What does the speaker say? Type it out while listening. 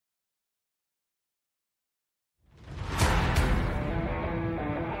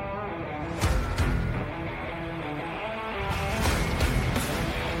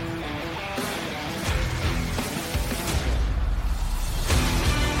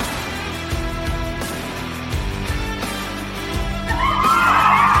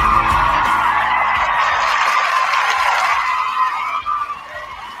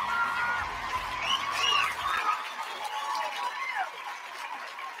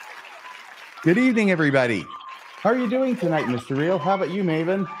Good evening, everybody. How are you doing tonight, Mr. Real? How about you,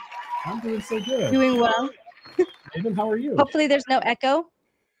 Maven? I'm doing so good. Doing well. Maven, how are you? Hopefully there's no echo.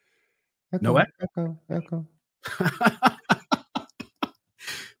 No echo.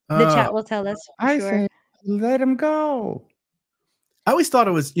 The chat will tell us. I Sure. say, let him go. I always thought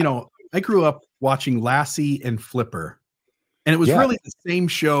it was, I grew up watching Lassie and Flipper, and it was really the same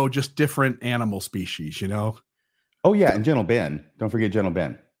show, just different animal species, Oh, yeah, and Gentle Ben. Don't forget Gentle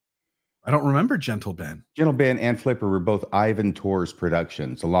Ben. I don't remember Gentle Ben. Gentle Ben and Flipper were both Ivan Torres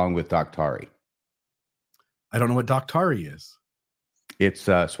productions, along with Doctari. I don't know what Doctari is. It's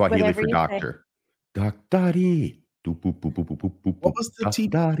Swahili Whatever for you doctor. Doctari. What was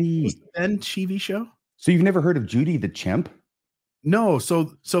the Ben TV show? So you've never heard of Judy the Chimp? No.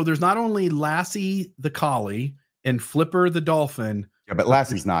 So there's not only Lassie the collie and Flipper the dolphin. Yeah, but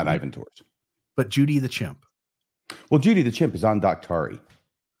Lassie's not Ivan Torres. But Judy the Chimp. Well, Judy the Chimp is on Doctari.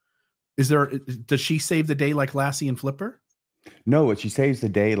 Does she save the day like Lassie and Flipper? No, she saves the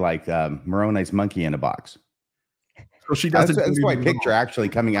day like Moroni's monkey in a box. So she doesn't. That's why I picture actually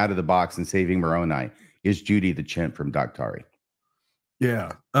coming out of the box and saving Moroni is Judy the Chimp from Doctari.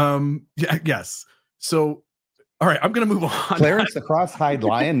 Yeah. Yes. So, all right, I'm going to move on. Clarence the Cross-Eyed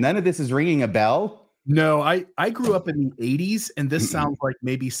Lion. None of this is ringing a bell. No, I grew up in the 80s, and this sounds like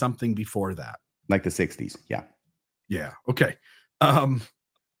maybe something before that. Like the 60s. Yeah. Yeah. Okay.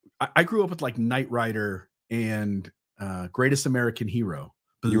 I grew up with like Knight Rider and Greatest American Hero.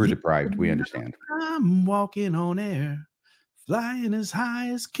 You were deprived. We understand. I'm walking on air, flying as high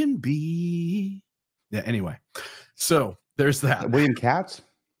as can be. Yeah. Anyway, so there's that. William Katz.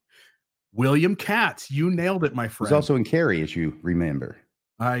 William Katz. You nailed it, my friend. He's also in Carrie, as you remember.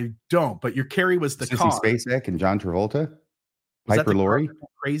 I don't, but your Carrie was the Sissy car. Spacek and John Travolta. Piper Laurie.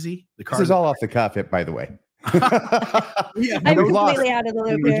 Crazy. The car. This is all off the cuff, by the way. Yeah, I'm completely out of the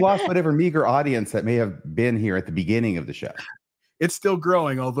loop. We've lost whatever meager audience that may have been here at the beginning of the show. It's still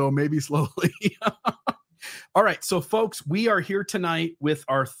growing, although maybe slowly. All right. So, folks, we are here tonight with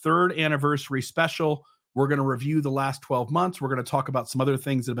our 3rd anniversary special. We're going to review the last 12 months. We're going to talk about some other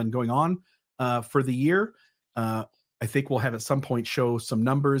things that have been going on for the year. I think we'll have at some point show some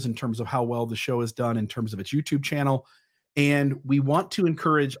numbers in terms of how well the show has done in terms of its YouTube channel. And we want to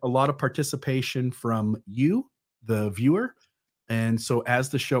encourage a lot of participation from you, the viewer. And so as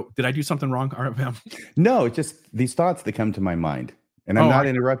the show, did I do something wrong, RFM? No, it's just these thoughts that come to my mind. And I'm not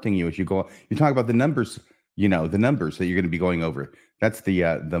interrupting you as you go. You talk about the numbers, the numbers that you're going to be going over. That's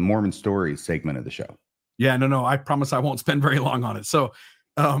the Mormon Stories segment of the show. Yeah, no. I promise I won't spend very long on it. So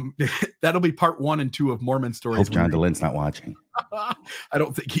that'll be part 1 and 2 of Mormon Stories. Hope John DeLynne's not watching. I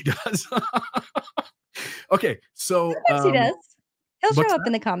don't think he does. Okay, so sometimes he does. He'll show up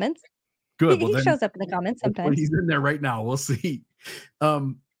in the comments. Good. He shows up in the comments sometimes. He's in there right now. We'll see.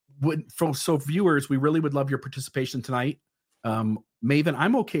 So viewers, we really would love your participation tonight. Maven,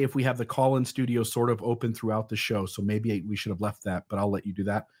 I'm okay if we have the call-in studio sort of open throughout the show. So maybe we should have left that, but I'll let you do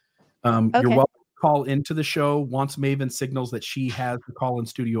that. Okay. You're welcome to call into the show. Once Maven signals that she has the call-in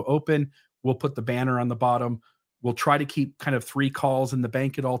studio open, we'll put the banner on the bottom. We'll try to keep kind of 3 calls in the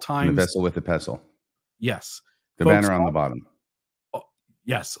bank at all times. And the vessel with the pestle. Yes. The banner on the bottom.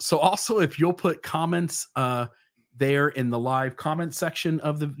 Yes. So also if you'll put comments there in the live comment section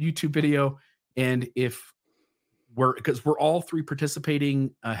of the YouTube video, and because we're all 3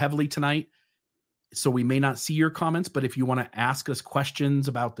 participating heavily tonight, so we may not see your comments, but if you want to ask us questions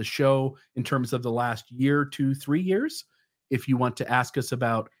about the show in terms of the last year, 2, 3 years, if you want to ask us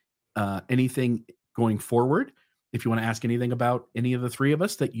about anything going forward, if you want to ask anything about any of the 3 of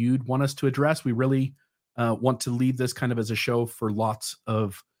us that you'd want us to address, we really want to leave this kind of as a show for lots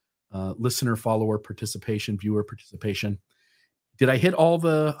of listener, follower participation, viewer participation. Did I hit all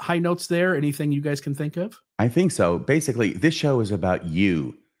the high notes there? Anything you guys can think of? I think so. Basically, this show is about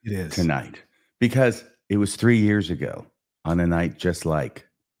you tonight, because it was 3 years ago on a night just like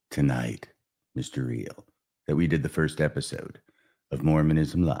tonight, Mr. Real, that we did the first episode of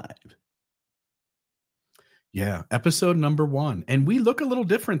Mormonism Live. Yeah, episode number 1. And we look a little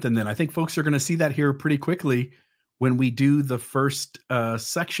different than then. I think folks are going to see that here pretty quickly when we do the first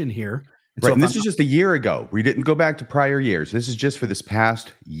section here. And right, and this is just a year ago. We didn't go back to prior years. This is just for this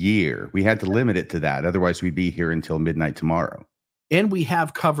past year. We had to limit it to that. Otherwise, we'd be here until midnight tomorrow. And we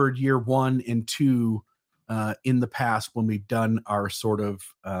have covered year 1 and 2 in the past when we've done our sort of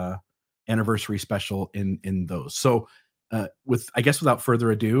anniversary special in those. So without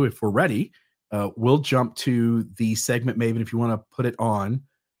further ado, if we're ready, we'll jump to the segment, Maven, if you want to put it on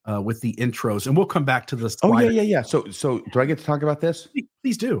with the intros, and we'll come back to the slide. Oh, yeah. So do I get to talk about this?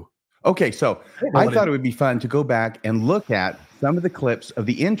 Please do. Okay, so I thought it would be fun to go back and look at some of the clips of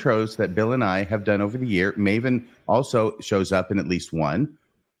the intros that Bill and I have done over the year. Maven also shows up in at least one.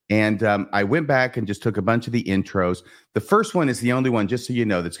 And I went back and just took a bunch of the intros. The first one is the only one, just so you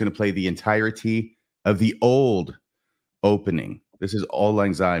know, that's going to play the entirety of the old opening. This is Auld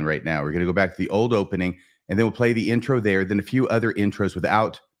Lang Syne right now. We're going to go back to the old opening, and then we'll play the intro there, then a few other intros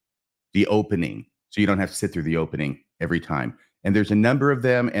without the opening, so you don't have to sit through the opening every time. And there's a number of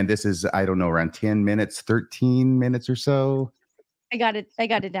them, and this is, I don't know, around 10 minutes, 13 minutes or so. I got it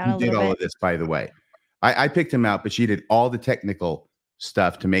down You a little bit. did all of this, by the way. I picked him out, but she did all the technical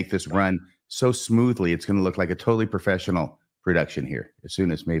stuff to make this run so smoothly. It's going to look like a totally professional production here as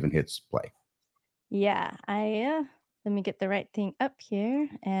soon as Maven hits play. Yeah, let me get the right thing up here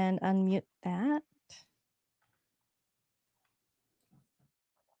and unmute that.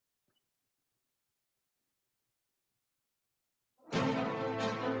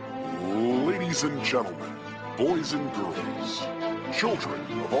 Ladies and gentlemen, boys and girls, children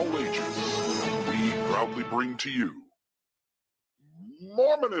of all ages, we proudly bring to you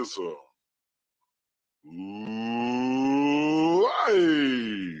Mormonism Live!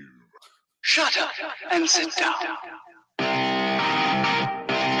 Shut up and sit down.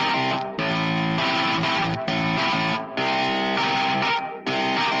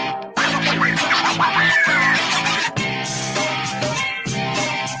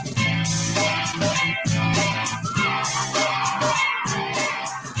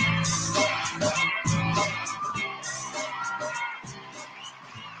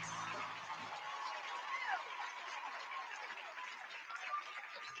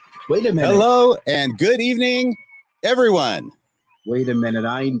 Wait a minute. Hello and good evening, everyone. Wait a minute.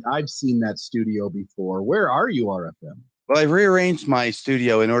 I've seen that studio before. Where are you, RFM? Well, I've rearranged my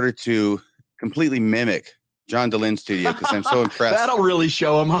studio in order to completely mimic John Delynn's studio because I'm so impressed. That'll really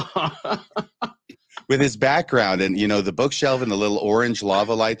show him off. With his background and, you know, the bookshelf and the little orange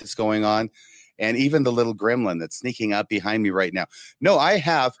lava light that's going on, and even the little gremlin that's sneaking up behind me right now. No, I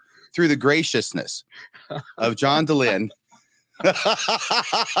have, through the graciousness of John Delynn.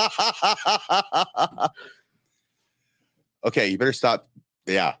 Okay, you better stop.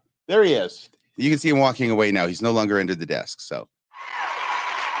 Yeah, there he is. You can see him walking away now. He's no longer under the desk. So,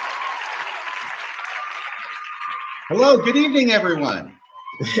 hello, good evening, everyone.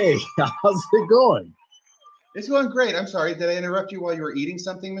 Hey, how's it going? It's going great. I'm sorry. Did I interrupt you while you were eating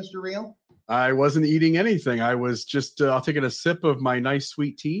something, Mr. Real? I wasn't eating anything. I was just taking a sip of my nice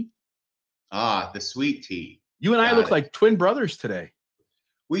sweet tea. Ah, the sweet tea. You and I look like twin brothers today.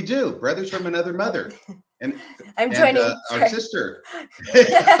 We do. Brothers from another mother. And I'm joining our sister.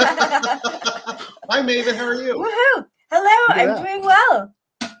 Hi, Maven. How are you? Woohoo! Hello. I'm doing well.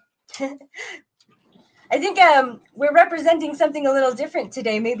 I think we're representing something a little different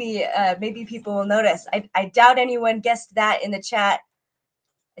today. Maybe people will notice. I doubt anyone guessed that in the chat.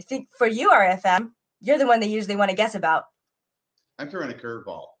 I think for you, RFM, you're the one they usually want to guess about. I'm throwing a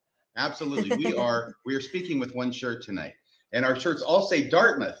curveball. Absolutely. We are speaking with one shirt tonight. And our shirts all say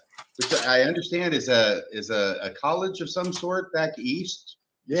Dartmouth, which I understand is a college of some sort back east.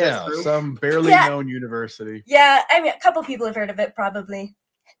 Yeah, some barely known university. Yeah, I mean, a couple people have heard of it, probably.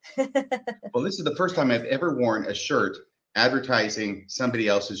 Well, this is the first time I've ever worn a shirt advertising somebody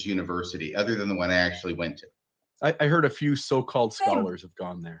else's university other than the one I actually went to. I heard a few so-called scholars have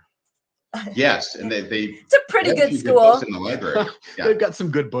gone there. Yes, and they it's a pretty good school. Books in the library. Yeah. They've got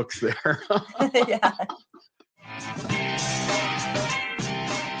some good books there. Yeah.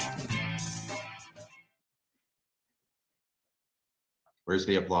 Where's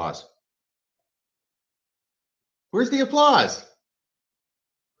the applause? Where's the applause?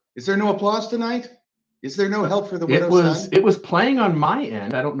 Is there no applause tonight? Is there no help for the widow's son? It was playing on my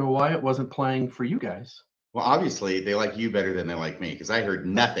end. I don't know why it wasn't playing for you guys. Well, obviously they like you better than they like me because I heard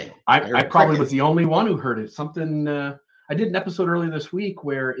nothing. I probably was the only one who heard it. Something I did an episode earlier this week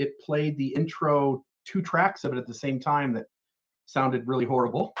where it played the intro, 2 tracks of it at the same time that sounded really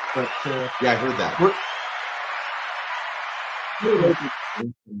horrible. But yeah, I heard that.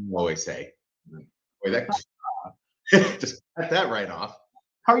 I always say, boy, that just cut that right off.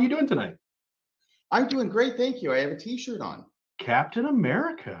 How are you doing tonight? I'm doing great, thank you. I have a T-shirt on. Captain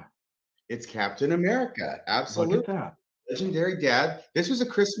America. It's Captain America. Absolutely. Look at that. Legendary dad. This was a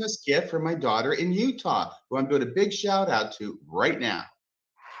Christmas gift from my daughter in Utah, who I'm doing a big shout out to right now.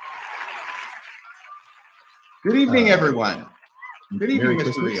 Good evening, everyone. Good evening,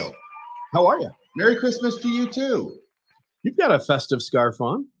 Mr. Real. How are you? Merry Christmas to you, too. You've got a festive scarf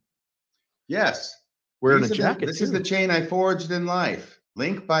on. Yes. Wearing a jacket, This is the chain I forged in life.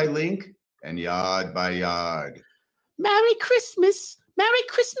 Link by link and yard by yard. Merry Christmas. Merry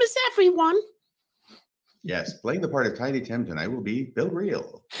Christmas, everyone. Yes, playing the part of Tiny Tim tonight will be Bill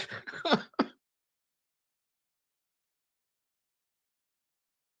Reel.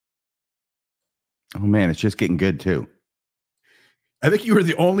 Oh man, it's just getting good too. I think you were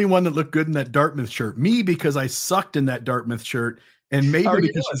the only one that looked good in that Dartmouth shirt. Me, because I sucked in that Dartmouth shirt, and maybe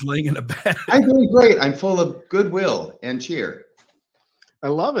because she's laying in a bed. I'm doing great. I'm full of goodwill and cheer. I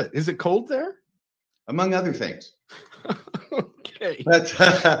love it. Is it cold there? Among other things. Okay. But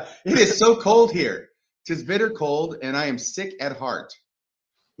it is so cold here. 'Tis bitter cold, and I am sick at heart.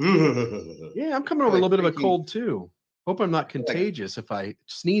 Yeah, I'm coming over a little bit of a cold too. Hope I'm not contagious if I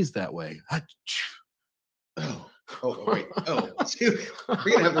sneeze that way. Wait. We're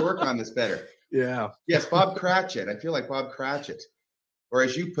gonna have to work on this better. Yeah. Yes, Bob Cratchit. I feel like Bob Cratchit. Or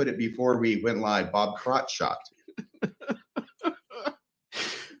as you put it before we went live, Bob Crotch Shot.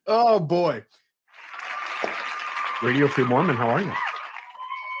 Oh boy. Radio Free Mormon, how are you?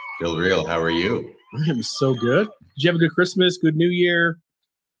 Bill Reel, how are you? I am so good. Did you have a good Christmas, good New Year?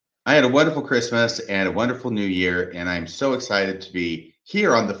 I had a wonderful Christmas and a wonderful New Year, and I'm so excited to be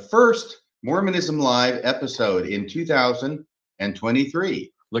here on the first Mormonism Live episode in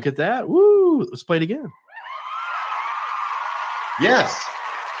 2023. Look at that. Woo! Let's play it again. Yes.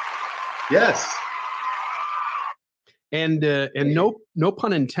 And no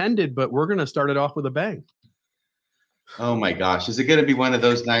pun intended, but we're gonna start it off with a bang. Oh my gosh, is it going to be one of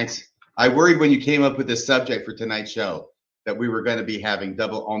those nights? I worried when you came up with this subject for tonight's show that we were going to be having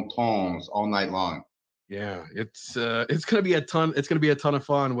double entendres all night long. Yeah, it's gonna be a ton. It's gonna be a ton of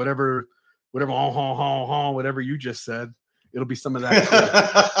fun. Whatever, whatever you just said, it'll be some of that.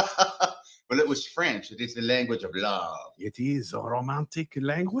 Well, it was French. It is the language of love. It is a romantic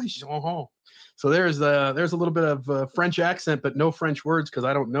language. So there's a little bit of French accent, but no French words because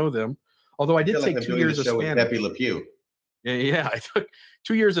I don't know them. Although I did take 2 years of Spanish. Pepe Le Pew. Yeah, I took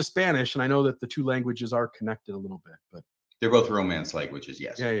 2 years of Spanish, and I know that the two languages are connected a little bit, but they're both Romance languages.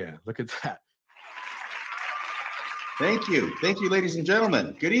 Yes. Yeah. Look at that. Thank you, ladies and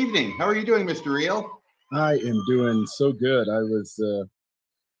gentlemen. Good evening. How are you doing, Mr. Reel? I am doing so good. I was,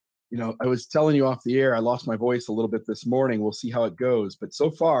 I was telling you off the air. I lost my voice a little bit this morning. We'll see how it goes. But so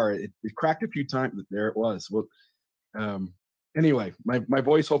far, it cracked a few times. There it was. Well, anyway, my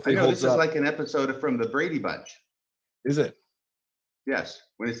voice hopefully holds up. This is like an episode from the Brady Bunch. Is it? Yes.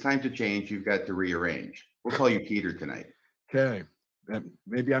 When it's time to change, you've got to rearrange. We'll call you Peter tonight. Okay.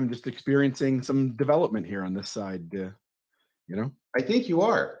 Maybe I'm just experiencing some development here on this side. I think you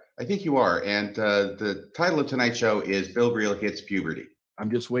are. And the title of tonight's show is Bill Reel Hits Puberty.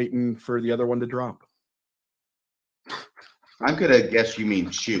 I'm just waiting for the other one to drop. I'm going to guess you mean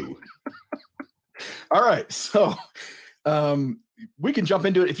chew. All right. So we can jump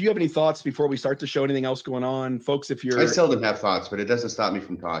into it. If you have any thoughts before we start the show, anything else going on, folks, I seldom have thoughts, but it doesn't stop me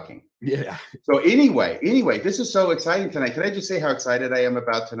from talking. Yeah. So anyway, this is so exciting tonight. Can I just say how excited I am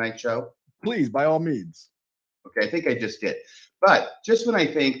about tonight's show? Please, by all means. Okay, I think I just did. But just when I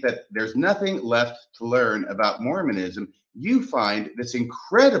think that there's nothing left to learn about Mormonism, you find this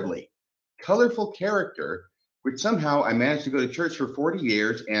incredibly colorful character, which somehow I managed to go to church for 40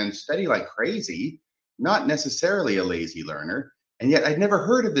 years and study like crazy, not necessarily a lazy learner. And yet I'd never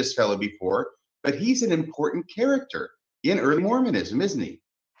heard of this fellow before, but he's an important character in early Mormonism, isn't he?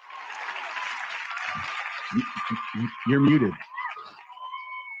 You're muted.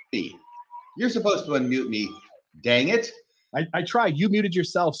 You're supposed to unmute me. Dang it. I tried. You muted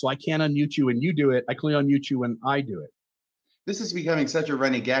yourself, so I can't unmute you when you do it. I can only unmute you when I do it. This is becoming such a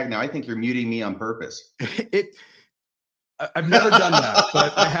running gag now. I think you're muting me on purpose. I've never done that,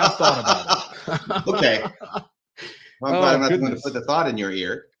 but I have thought about it. Okay. Well, I'm glad I'm not going to put the thought in your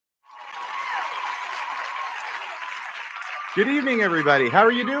ear. Good evening, everybody. How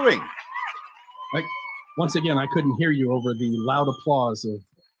are you doing? Once again, I couldn't hear you over the loud applause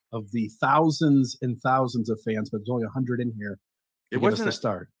of the thousands and thousands of fans, but there's only 100 in here. It wasn't a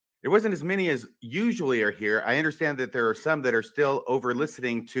start. It wasn't as many as usually are here. I understand that there are some that are still over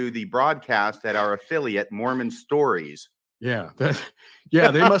listening to the broadcast at our affiliate, Mormon Stories. Yeah,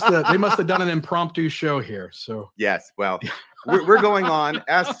 they must have done an impromptu show here. So yes, well, we're going on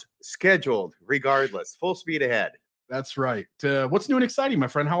as scheduled, regardless, full speed ahead. That's right. What's new and exciting, my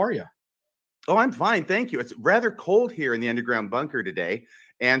friend? How are you? Oh, I'm fine, thank you. It's rather cold here in the underground bunker today,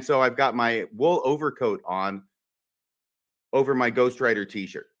 and so I've got my wool overcoat on over my Ghost Rider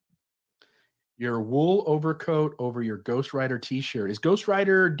t-shirt. Your wool overcoat over your Ghost Rider t-shirt. Is Ghost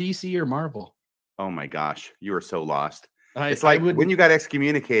Rider DC or Marvel? Oh my gosh, you are so lost. It's like when you got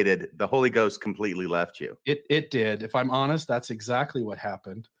excommunicated, the Holy Ghost completely left you. It did. If I'm honest, that's exactly what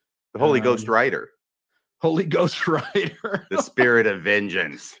happened. The Holy Ghost Rider. Holy Ghost Rider. The spirit of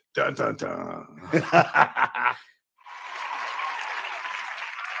vengeance. Dun, dun, dun.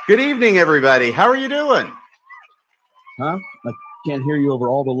 Good evening, everybody. How are you doing? Huh? I can't hear you over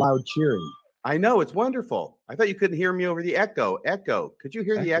all the loud cheering. I know, it's wonderful. I thought you couldn't hear me over the echo. Echo. Could you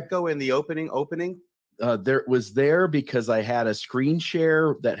hear the echo in the opening? There was there because I had a screen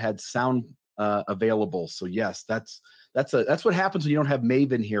share that had sound available. So yes, that's what happens when you don't have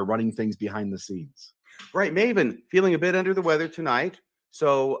Maven here running things behind the scenes. Right, Maven, feeling a bit under the weather tonight.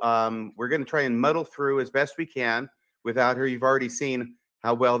 So we're going to try and muddle through as best we can without her. You've already seen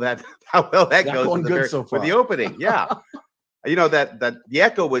how well that goes with the opening. Yeah. You know that the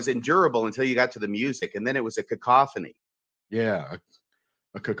echo was endurable until you got to the music, and then it was a cacophony. Yeah,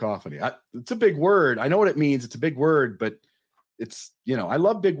 a cacophony. It's a big word. I know what it means. It's a big word, but it's, I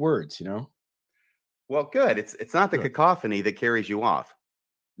love big words, Well, good. It's not the cacophony that carries you off.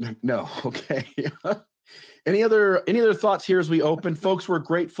 No. Okay. Any other thoughts here as we open? Folks, we're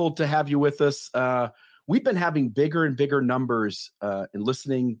grateful to have you with us. We've been having bigger and bigger numbers in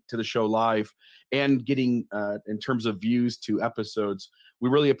listening to the show live and getting in terms of views to episodes. We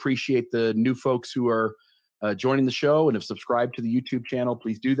really appreciate the new folks who are joining the show and have subscribed to the YouTube channel.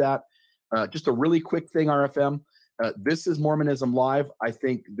 Please do that. Just a really quick thing, RFM. This is Mormonism Live. I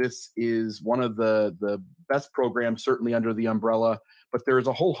think this is one of the best programs, certainly under the umbrella, but there's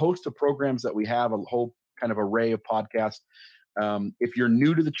a whole host of programs that we have, a whole kind of array of podcasts. If you're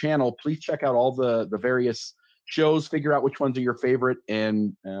new to the channel, please check out all the various shows, figure out which ones are your favorite,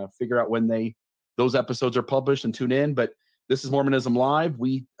 and figure out when those episodes are published and tune in. But this is Mormonism Live.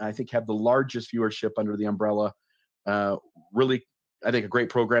 We, I think, have the largest viewership under the umbrella. Really, I think, a great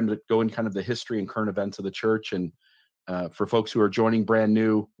program to go in kind of the history and current events of the church. And for folks who are joining brand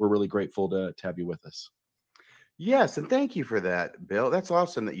new, we're really grateful to have you with us. Yes, and thank you for that, Bill. That's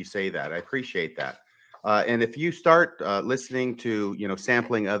awesome that you say that. I appreciate that. And if you start listening to,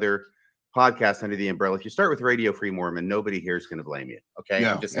 sampling other podcasts under the umbrella, if you start with Radio Free Mormon, nobody here is going to blame you. Okay?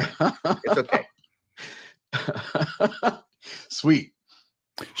 No. I'm just saying. It's okay. Sweet.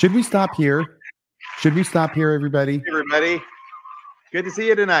 Should we stop here? Everybody? Hey, everybody. Good to see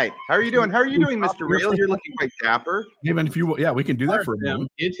you tonight. How are you doing? Mr. Real? You're looking quite dapper. Even if we can do that for a moment.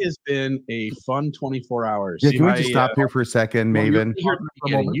 It has been a fun 24 hours. Yeah, can we just stop here for a second, Maven?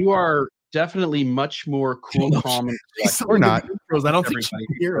 You are definitely much more cool, calm, and or not. I don't think she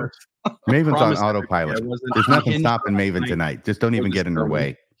can hear us. Maven's on autopilot. There's nothing stopping Maven tonight. Just don't even get in her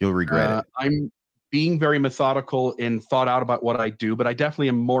way. You'll regret it. I'm being very methodical and thought out about what I do, but I definitely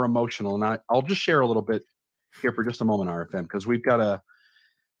am more emotional. And I'll just share a little bit here for just a moment, RFM, because we got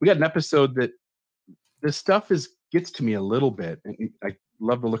an episode that this stuff gets to me a little bit, and I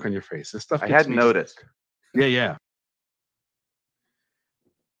love the look on your face. This stuff I hadn't noticed. Yeah.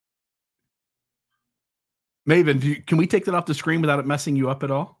 Maven, can we take that off the screen without it messing you up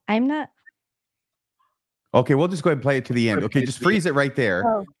at all? I'm not. Okay, we'll just go ahead and play it to the end. Okay, just freeze it right there.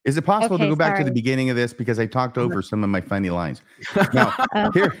 Oh. Is it possible to go back to the beginning of this, because I talked over some of my funny lines? Now,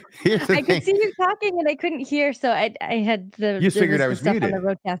 here's the thing. I could see you talking and I couldn't hear, so I had the. You figured I was muted. On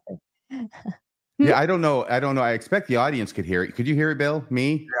the roadcaster. Yeah, I don't know. I expect the audience could hear it. Could you hear it, Bill?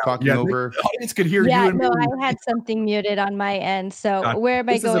 Me talking over? The audience could hear you. Yeah, no, I had something muted on my end. So where am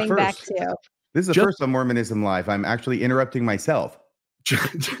I going back to? This is the first on Mormonism Live. I'm actually interrupting myself.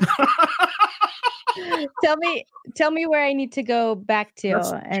 Tell me where I need to go back to,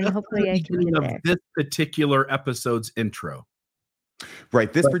 and hopefully I can get there. This particular episode's intro.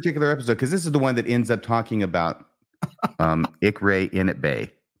 Right, this particular episode, because this is the one that ends up talking about Ikray Init Bay,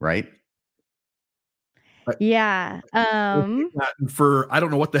 right? Yeah. For I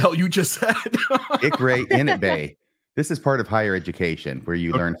don't know what the hell you just said. Ikray Init Bay. This is part of higher education where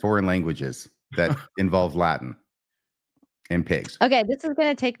you learn foreign languages that involve Latin and pigs. Okay, this is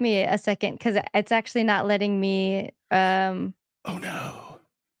going to take me a second because it's actually not letting me oh no,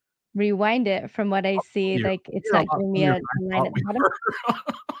 rewind it from what I see. Like it's not giving me a line at the bottom.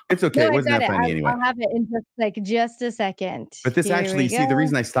 It's okay. It wasn't that funny anyway. I'll have it in just a second. But this actually, the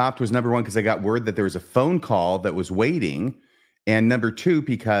reason I stopped was, number one, because I got word that there was a phone call that was waiting. And number two,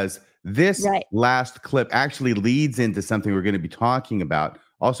 because this last clip actually leads into something we're going to be talking about.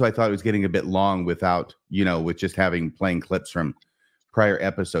 Also, I thought it was getting a bit long without, with just playing clips from prior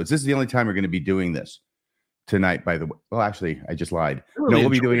episodes. This is the only time we're going to be doing this tonight, by the way. Well, actually, I just lied. No, we'll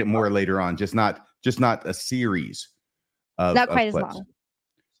be doing it more later on, just not a series of not quite clips. As long.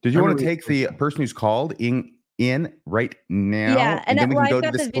 Did you want to take the person who's called in right now? Yeah, and then we can go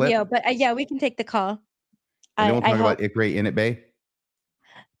to this video, but we can take the call. And then we'll talk about Ikray Init Bay.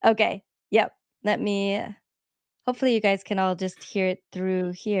 Okay. Yep. Let me Hopefully you guys can all just hear it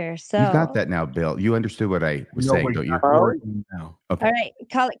through here. So You've got that now, Bill. You understood what I was saying, don't you? Now. Okay. all right,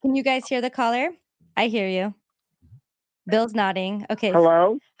 can you guys hear the caller? I hear you. Bill's nodding. Okay.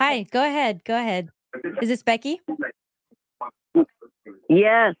 Hello? Hi, go ahead. Go ahead. Is this Becky?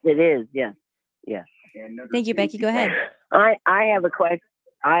 Yes, it is. Yes. Yes. Thank you, Becky. Go ahead. I have a question.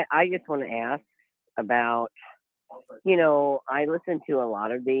 I just want to ask about, I listen to a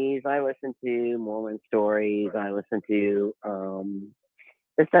lot of these. I listen to Mormon stories. I listen to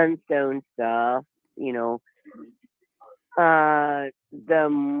the Sunstone stuff, the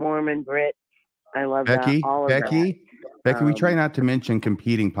Mormon Brit. I love Becky, that. All of Becky, that. Becky, we try not to mention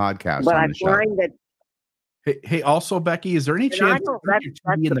competing podcasts but on I the show. find that Hey, also, Becky, is there any And I chance don't- that your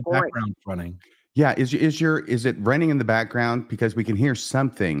that's TV in the the point. background running? Yeah, is it running in the background because we can hear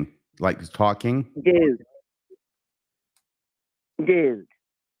something like talking? Dude,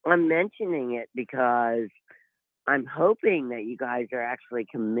 I'm mentioning it because I'm hoping that you guys are actually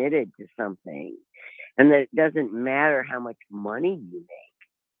committed to something and that it doesn't matter how much money you make.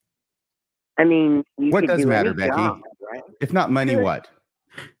 I mean, you What could does do matter, any Becky? job, right? If not money, what?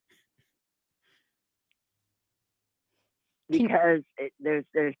 Because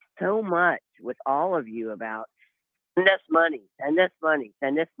there's so much with all of you about send us money, send us money,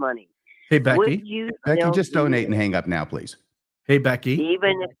 send us money. Hey, Becky. Would you Becky, still just do donate it, and hang up now, please. Hey, Becky.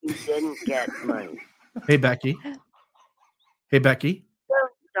 even if you didn't get money? Hey, Becky. Hey, Becky.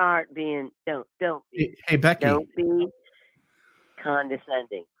 Don't start being don't be Hey, Becky. don't be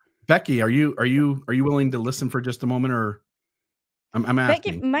condescending. Becky, are you willing to listen for just a moment, or I'm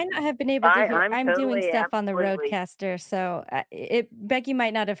asking? Becky might not have been able to hear. I'm doing totally, stuff on the absolutely. roadcaster, so Becky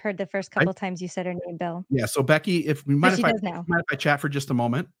might not have heard the first couple times you said her name, Bill. Yeah. So Becky, if we But mind she if I does now. mind if I chat for just a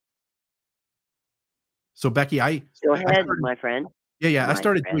moment? So Becky, Go ahead, my friend. I My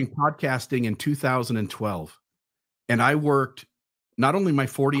started friend. doing podcasting in 2012, and I worked not only my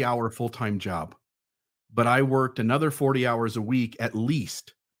 40-hour full-time job, but I worked another 40 hours a week at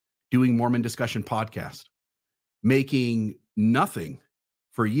least doing Mormon Discussion podcast, making nothing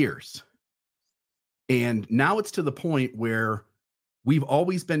for years. And now it's to the point where we've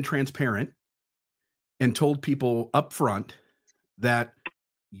always been transparent and told people up front that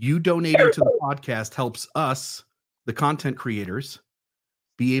you donating to the podcast helps us, the content creators,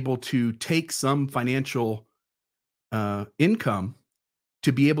 be able to take some financial income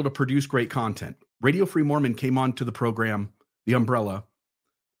to be able to produce great content. Radio Free Mormon came on to the program, the umbrella,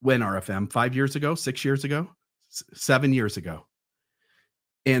 when RFM, 5 years ago, 6 years ago, 7 years ago.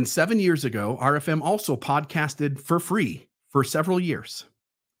 And 7 years ago, RFM also podcasted for free for several years.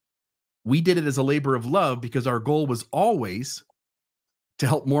 We did it as a labor of love because our goal was always to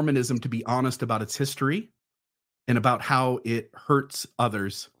help Mormonism to be honest about its history and about how it hurts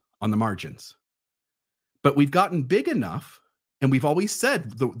others on the margins. But we've gotten big enough, and we've always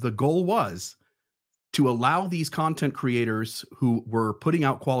said the goal was to allow these content creators who were putting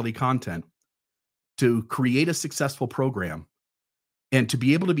out quality content to create a successful program and to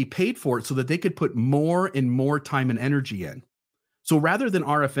be able to be paid for it so that they could put more and more time and energy in. So rather than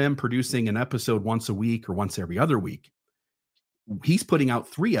RFM producing an episode once a week or once every other week, he's putting out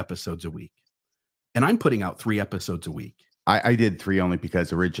 3 episodes a week, and I'm putting out 3 episodes a week. I did 3 only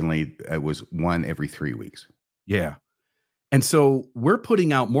because originally it was 1 every 3 weeks. Yeah. And so we're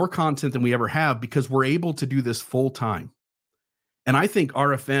putting out more content than we ever have because we're able to do this full time. And I think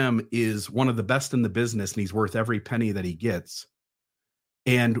RFM is one of the best in the business, and he's worth every penny that he gets.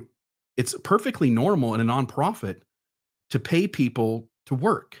 And it's perfectly normal in a nonprofit to pay people to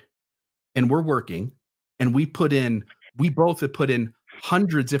work. And we're working, and we both have put in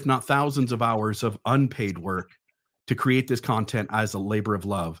hundreds, if not thousands of hours of unpaid work to create this content as a labor of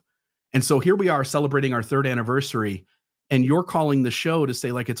love. And so here we are celebrating our 3rd anniversary, and you're calling the show to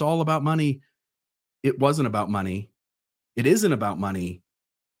say, like, it's all about money. It wasn't about money. It isn't about money,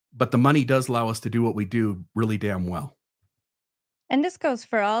 but the money does allow us to do what we do really damn well. And this goes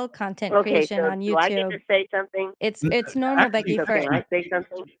for all content Okay, creation so on do I get YouTube. to say something? It's normal, Becky. So can I say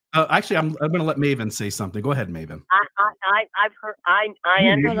something? Actually, I'm going to let Maven say something. Go ahead, Maven. I've heard. I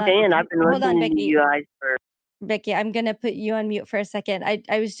understand. I've been Hold on, listening to Becky. you guys for. Becky, I'm gonna put you on mute for a second.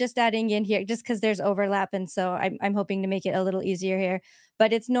 I was just adding in here just because there's overlap, and so I'm hoping to make it a little easier here.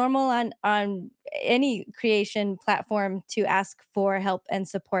 But it's normal on any creation platform to ask for help and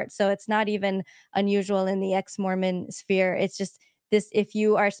support. So it's not even unusual in the ex-Mormon sphere. It's just this: if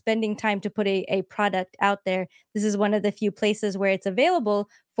you are spending time to put a product out there, this is one of the few places where it's available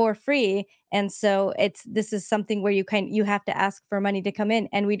for free. And so this is something where you have to ask for money to come in,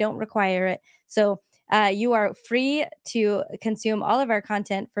 and we don't require it. So you are free to consume all of our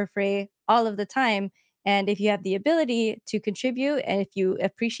content for free all of the time. And if you have the ability to contribute and if you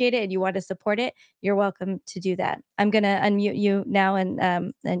appreciate it and you want to support it, you're welcome to do that. I'm going to unmute you now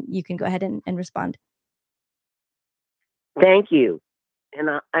and you can go ahead and respond. Thank you.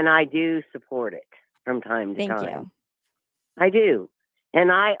 And I do support it from time to Thank time. you. I do.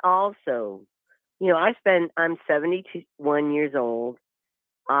 And I also, I'm 71 years old.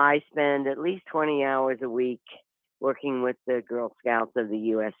 I spend at least 20 hours a week working with the Girl Scouts of the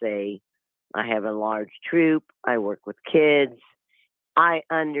USA. I have a large troop. I work with kids. I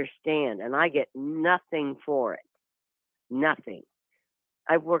understand, and I get nothing for it. Nothing.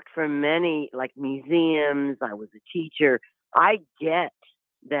 I've worked for many, like museums. I was a teacher. I get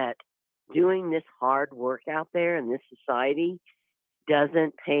that doing this hard work out there in this society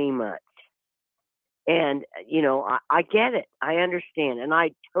doesn't pay much. And, I get it. I understand. And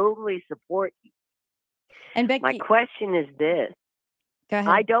I totally support you. And Becky, my question is this. Go ahead.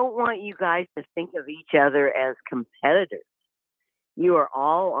 I don't want you guys to think of each other as competitors. You are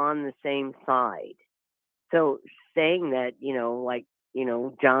all on the same side. So saying that,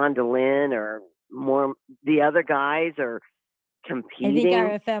 John DeLynn or more the other guys are competing.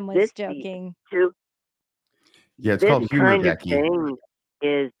 I think RFM was joking. Yeah, it's called humor, kind Becky. Of thing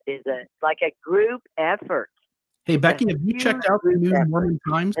is like a group effort. Hey, Becky, have you checked out the new Mormon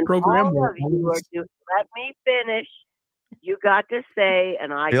Times program? All of you are let me finish. You got to say,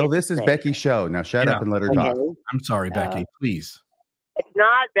 and I Bill, get this to is say. Becky's show. Now shut up and let her talk. I'm sorry, Becky. Please. It's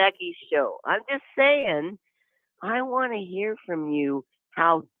not Becky's show. I'm just saying, I want to hear from you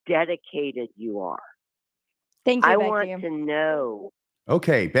how dedicated you are. Thank you, I Becky. want to know.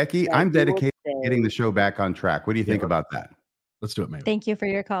 Okay, Becky, I'm dedicated to getting the say- show back on track. What do you think about that? Let's do it, man. Thank you for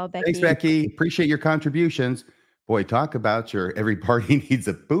your call, Becky. Thanks, Becky. Appreciate your contributions. Boy, talk about your every party needs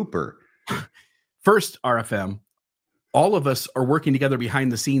a pooper. First, RFM, all of us are working together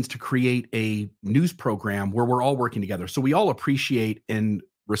behind the scenes to create a news program where we're all working together. So we all appreciate and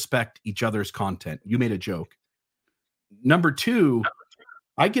respect each other's content. You made a joke. Number two,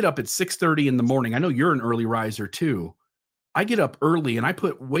 I get up at 6:30 in the morning. I know you're an early riser too. I get up early and I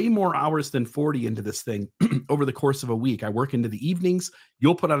put way more hours than 40 into this thing over the course of a week. I work into the evenings.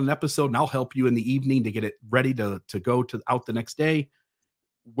 You'll put out an episode and I'll help you in the evening to get it ready to go out the next day.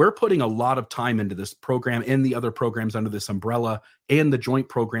 We're putting a lot of time into this program and the other programs under this umbrella and the joint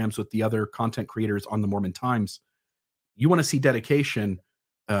programs with the other content creators on the Mormon Times. You want to see dedication,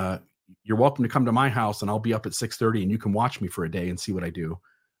 you're welcome to come to my house and I'll be up at 6:30 and you can watch me for a day and see what I do.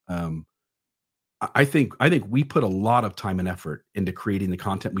 I think we put a lot of time and effort into creating the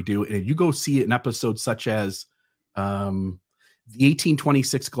content we do. And if you go see an episode such as the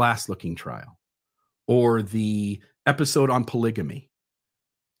 1826 glass looking trial or the episode on polygamy,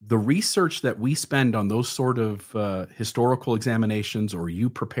 the research that we spend on those sort of historical examinations, or you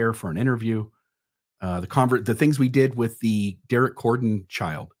prepare for an interview, the things we did with the Derek Corden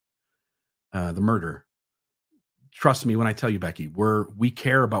child, the murder. Trust me when I tell you, Becky, we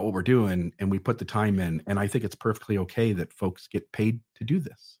care about what we're doing and we put the time in. And I think it's perfectly okay that folks get paid to do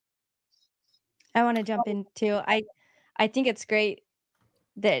this. I want to jump in too. I think it's great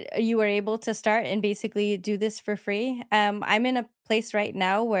that you were able to start and basically do this for free. I'm in a place right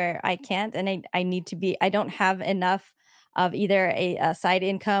now where I can't, and I need to be. I don't have enough of either a side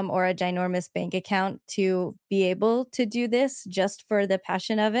income or a ginormous bank account to be able to do this just for the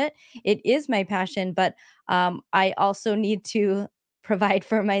passion of it. It is my passion, but I also need to provide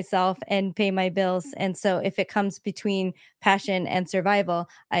for myself and pay my bills. And so if it comes between passion and survival,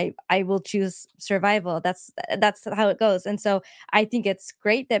 I will choose survival. That's how it goes. And so I think it's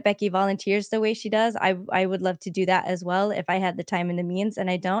great that Becky volunteers the way she does. I would love to do that as well if I had the time and the means, and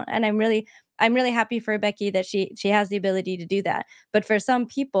I don't. And I'm really happy for Becky that she has the ability to do that. But for some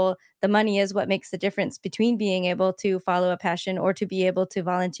people, the money is what makes the difference between being able to follow a passion or to be able to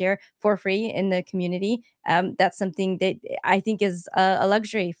volunteer for free in the community. That's something that I think is a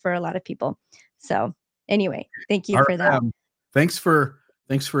luxury for a lot of people. So anyway, thank you for that. Thanks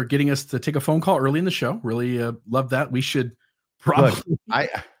for getting us to take a phone call early in the show. Really love that. We should probably. Look,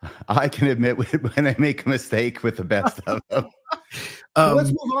 I can admit when I make a mistake with the best of them. So let's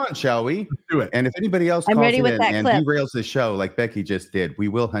move on, shall we? Let's do it. And if anybody else I'm calls ready in with that and clip. derails the show like Becky just did, we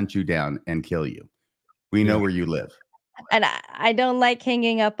will hunt you down and kill you. We know where you live. And I don't like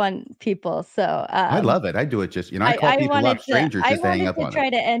hanging up on people. So I love it. I do it just, I call people up, strangers, just to hang up on them. I wanted to try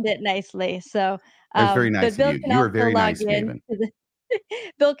to end it nicely. So That's very nice but of you. You are very nice, Maven.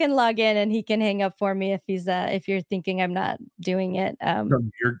 Bill can log in and he can hang up for me if you're thinking I'm not doing it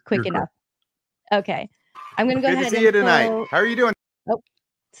quick enough. Okay. I'm going to go ahead and see you tonight. How are you doing?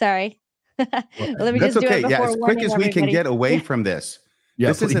 Sorry. Let me That's just do okay. it Yeah, before as quick as we can get away from this. Yeah,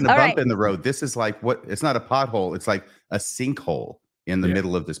 this isn't a All bump right. in the road. This is like what? It's not a pothole. It's like a sinkhole in the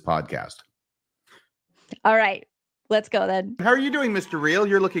middle of this podcast. All right. Let's go then. How are you doing, Mr. Real?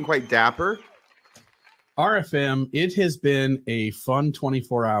 You're looking quite dapper. RFM, it has been a fun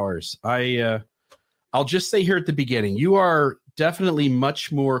 24 hours. I'll just say here at the beginning, you are definitely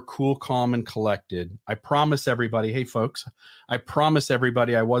much more cool, calm, and collected. I promise everybody, hey folks, I promise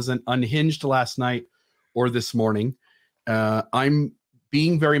everybody I wasn't unhinged last night or this morning. I'm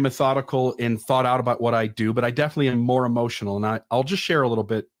being very methodical and thought out about what I do, but I definitely am more emotional. And I'll just share a little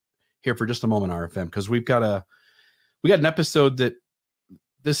bit here for just a moment, RFM, because we got an episode that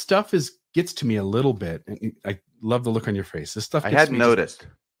this stuff gets to me a little bit. And I love the look on your face. This stuff I hadn't noticed.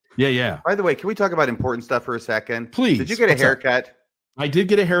 Yeah. By the way, can we talk about important stuff for a second? Please. Did you get a haircut? I did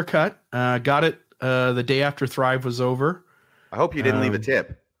get a haircut. Got it the day after Thrive was over. I hope you didn't leave a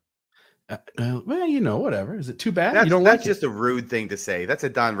tip. Well, whatever. Is it too bad? That's, you don't that's like just it? a rude thing to say. That's a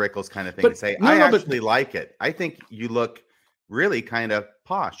Don Rickles kind of thing But to say. no, I no, but- actually like it. I think you look really kind of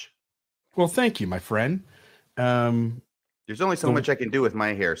posh. Well, thank you, my friend. There's only so much I can do with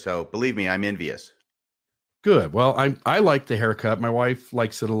my hair, so believe me, I'm envious. Good. Well, I like the haircut. My wife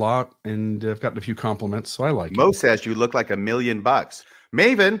likes it a lot, and I've gotten a few compliments, so I like it. Mo says you look like $1 million.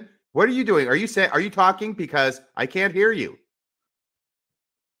 Maven, what are you doing? Are you talking? Because I can't hear you.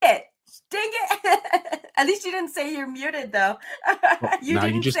 Dang it. At least you didn't say you're muted though.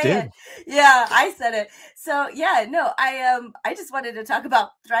 You just say did. it. Yeah, I said it. So yeah, no, I just wanted to talk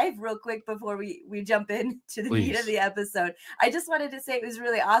about Thrive real quick before we jump into the meat of the episode. I just wanted to say it was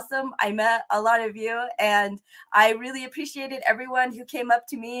really awesome. I met a lot of you and I really appreciated everyone who came up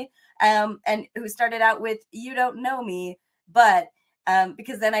to me and who started out with, "You don't know me," but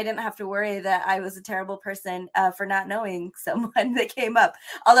because then I didn't have to worry that I was a terrible person for not knowing someone that came up.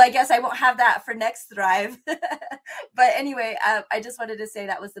 Although I guess I won't have that for next Thrive. But anyway, I just wanted to say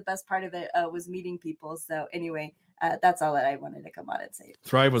that was the best part of it was meeting people. So anyway, that's all that I wanted to come on and say.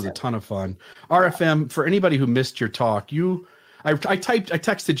 Thrive was a ton of fun. RFM, for anybody who missed your talk, I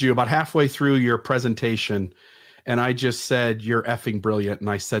texted you about halfway through your presentation, and I just said, "You're effing brilliant," and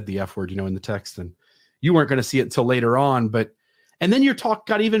I said the F word, in the text, and you weren't going to see it until later on, and then your talk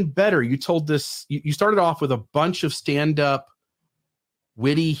got even better. You told this, you started off with a bunch of stand-up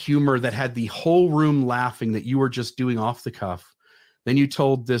witty humor that had the whole room laughing that you were just doing off the cuff. Then you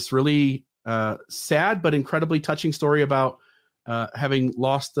told this really sad but incredibly touching story about having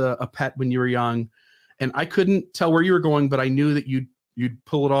lost a pet when you were young. And I couldn't tell where you were going, but I knew that you'd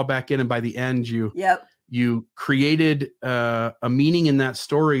pull it all back in. And by the end, you created a meaning in that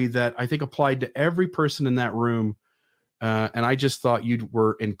story that I think applied to every person in that room. And I just thought you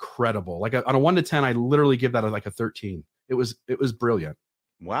were incredible. Like on a 1 to 10, I literally give that like a 13. It was brilliant.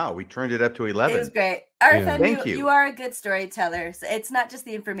 Wow, we turned it up to 11. It was great. RFM, Thank you. You are a good storyteller. So it's not just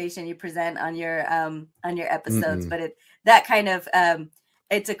the information you present on your episodes, but that kind of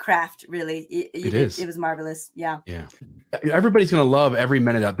it's a craft, really. It is. It was marvelous. Yeah. Everybody's gonna love every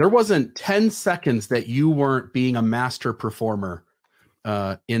minute of it. There wasn't 10 seconds that you weren't being a master performer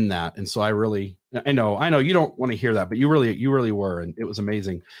in that. And so I know you don't want to hear that, but you really were, and it was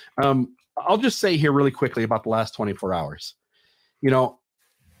amazing. I'll just say here really quickly about the last 24 hours.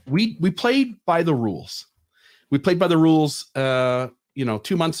 We played by the rules. We played by the rules 2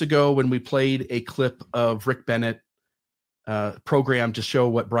 months ago when we played a clip of Rick Bennett program to show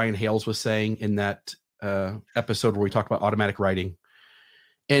what Brian Hales was saying in that episode where we talked about automatic writing.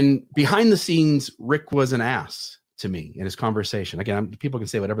 And behind the scenes, Rick was an ass to me in his conversation. Again, people can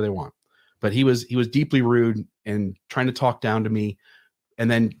say whatever they want, but he was deeply rude and trying to talk down to me, and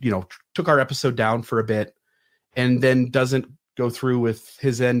then took our episode down for a bit, and then doesn't go through with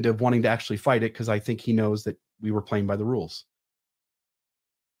his end of wanting to actually fight it because I think he knows that we were playing by the rules.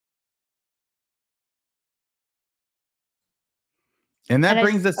 And that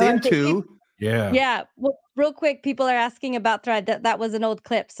brings us into Yeah. Well, real quick, people are asking about Thrive. That was an old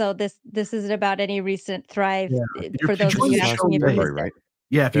clip, so this isn't about any recent Thrive. For those of you asking, right?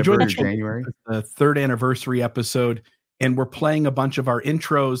 Yeah, if you joined January, the 3rd anniversary episode, and we're playing a bunch of our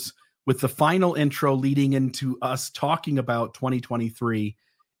intros with the final intro leading into us talking about 2023.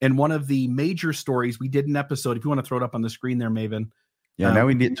 And one of the major stories we did an episode. If you want to throw it up on the screen there, Maven. Yeah, now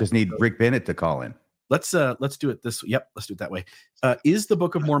we just need Rick Bennett to call in. Let's do it this. Yep, let's do it that way. Is the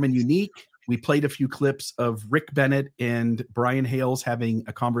Book of Mormon unique? We played a few clips of Rick Bennett and Brian Hales having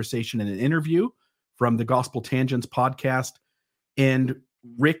a conversation and an interview from the Gospel Tangents podcast. And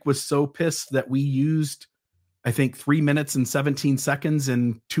Rick was so pissed that we used, I think, 3 minutes and 17 seconds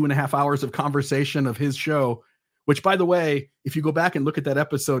and 2.5 hours of conversation of his show, which, by the way, if you go back and look at that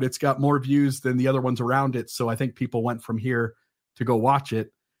episode, it's got more views than the other ones around it. So I think people went from here to go watch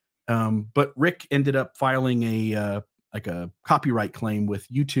it. But Rick ended up filing a copyright claim with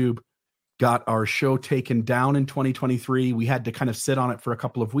YouTube, got our show taken down in 2023. We had to kind of sit on it for a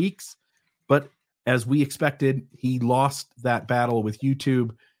couple of weeks, but as we expected, he lost that battle with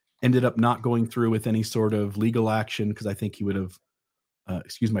YouTube, ended up not going through with any sort of legal action because I think he would have,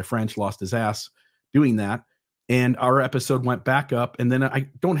 excuse my French, lost his ass doing that. And our episode went back up. And then I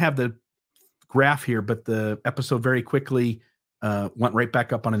don't have the graph here, but the episode very quickly went right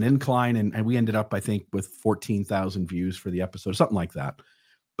back up on an incline. And we ended up, I think, with 14,000 views for the episode, something like that.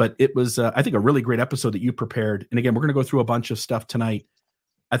 But it was, I think, a really great episode that you prepared. And again, we're going to go through a bunch of stuff tonight.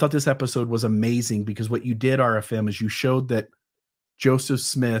 I thought this episode was amazing because what you did, RFM, is you showed that Joseph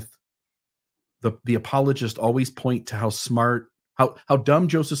Smith, the apologists always point to how smart, how dumb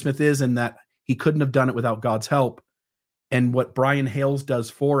Joseph Smith is, and that he couldn't have done it without God's help. And what Brian Hales does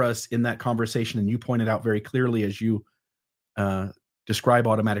for us in that conversation, and you pointed out very clearly as you describe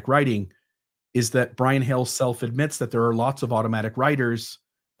automatic writing, is that Brian Hales self-admits that there are lots of automatic writers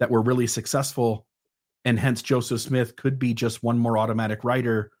that were really successful, and hence Joseph Smith could be just one more automatic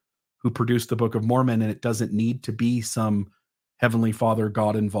writer who produced the Book of Mormon, and it doesn't need to be some Heavenly Father,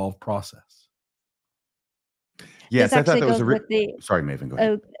 God-involved process. Yes, I thought that was sorry, Maven, go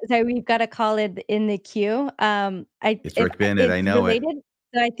ahead. Sorry, we've got a call in the queue. It's Rick Bennett, I know related, it.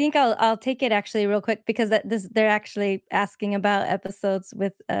 So I think I'll take it actually real quick because they're actually asking about episodes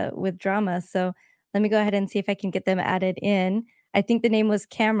with drama. So let me go ahead and see if I can get them added in. I think the name was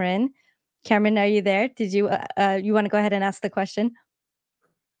Cameron. Cameron, are you there? Did you you want to go ahead and ask the question?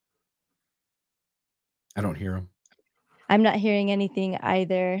 I don't hear him. I'm not hearing anything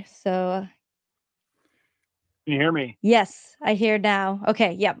either. So can you hear me? Yes, I hear now.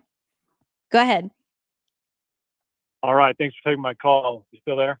 Okay, yep. Go ahead. All right, thanks for taking my call. You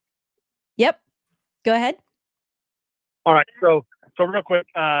still there? Yep. Go ahead. All right, so real quick,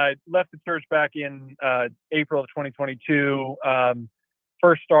 left the church back in April of 2022.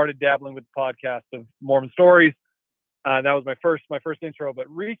 First started dabbling with the podcast of Mormon Stories. That was my first intro, but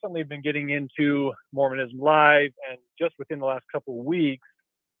recently been getting into Mormonism Live, and just within the last couple of weeks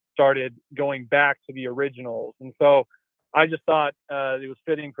started going back to the originals. And so I just thought it was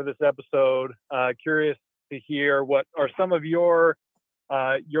fitting for this episode. Curious to hear what are some of your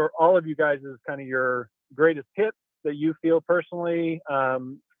all of you guys' kind of your greatest hits that you feel personally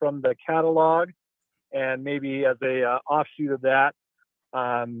from the catalog, and maybe as a offshoot of that,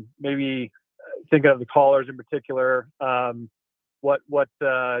 maybe thinking of the callers in particular,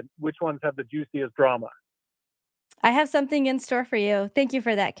 which ones have the juiciest drama? I have something in store for you. Thank you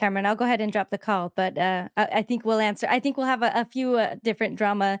for that, Cameron. I'll go ahead and drop the call, but I think we'll answer. I think we'll have a few different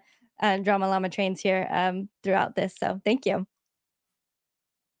drama llama trains here throughout this. So thank you.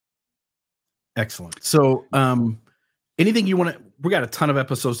 Excellent. So anything you want to, we got a ton of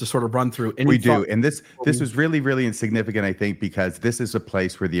episodes to sort of run through. We do. And this was really, really insignificant, I think, because this is a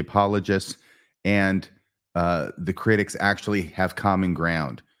place where the apologists and the critics actually have common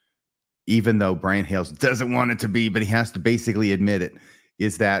ground. Even though Brian Hales doesn't want it to be, but he has to basically admit it,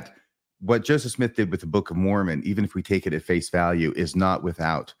 is that what Joseph Smith did with the Book of Mormon, even if we take it at face value, is not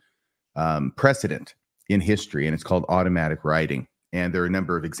without precedent in history, and it's called automatic writing. And there are a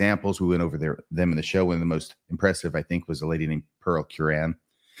number of examples. We went over them in the show. One of the most impressive, I think, was a lady named Pearl Curran.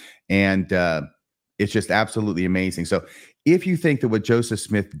 And it's just absolutely amazing. So if you think that what Joseph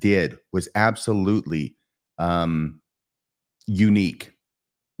Smith did was absolutely unique,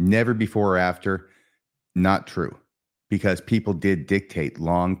 never before or after, not true, because people did dictate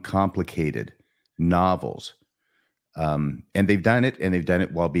long, complicated novels. And they've done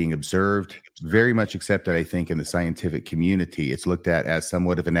it while being observed, very much accepted, I think, in the scientific community. It's looked at as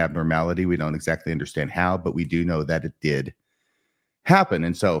somewhat of an abnormality. We don't exactly understand how, but we do know that it did happen.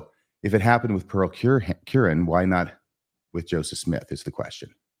 And so if it happened with Pearl Curran, why not with Joseph Smith is the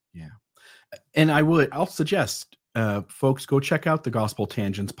question. Yeah. And I'll suggest folks go check out the Gospel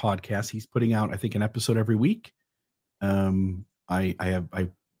Tangents podcast. He's putting out, I think, an episode every week. I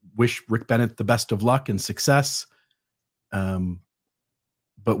wish Rick Bennett the best of luck and success.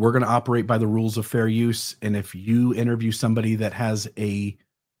 But we're going to operate by the rules of fair use. And if you interview somebody that has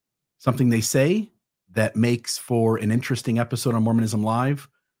something they say that makes for an interesting episode on Mormonism Live,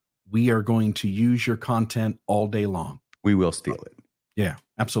 we are going to use your content all day long. We will steal it. Yeah,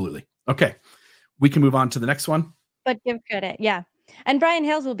 absolutely. Okay. We can move on to the next one. But give credit. Yeah. And Brian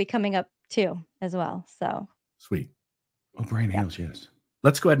Hales will be coming up too, as well. So sweet. Oh, Brian Hales, yes.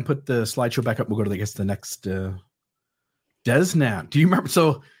 Let's go ahead and put the slideshow back up. We'll go to, I guess, the next Desnat. Do you remember?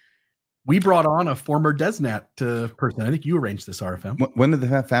 So We brought on a former DesNat person. I think you arranged this, RFM. One of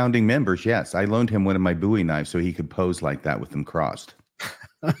the founding members, yes. I loaned him one of my Bowie knives so he could pose like that with them crossed.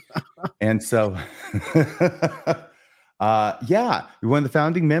 And so, yeah, one of the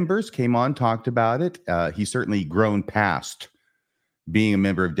founding members came on, talked about it. He's certainly grown past being a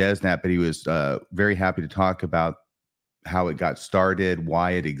member of DesNat, but he was very happy to talk about how it got started,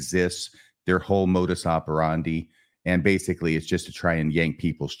 why it exists, their whole modus operandi. And basically, it's just to try and yank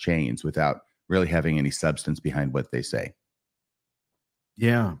people's chains without really having any substance behind what they say.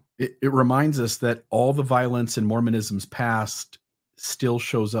 Yeah, it reminds us that all the violence in Mormonism's past still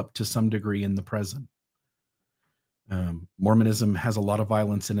shows up to some degree in the present. Mormonism has a lot of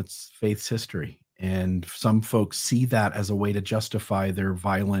violence in its faith's history, and some folks see that as a way to justify their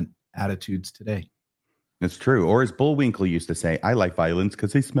violent attitudes today. That's true. Or as Bullwinkle used to say, I like violence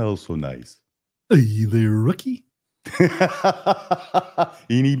because they smell so nice. Hey there, rookie.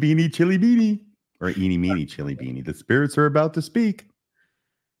 Eeny beanie chili beanie. Or eeny meeny chili beanie. The spirits are about to speak.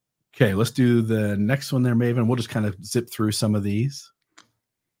 Okay, let's do the next one there, Maven. We'll just kind of zip through some of these.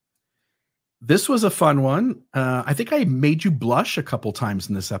 This was a fun one. I think I made you blush a couple times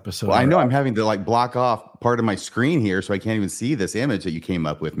in this episode. Well, I know I'm having to block off part of my screen here so I can't even see this image that you came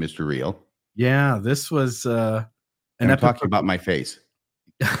up with, Mr. Real. Yeah, this was an episode talking about my face.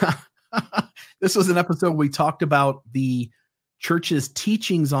 This was an episode we talked about the church's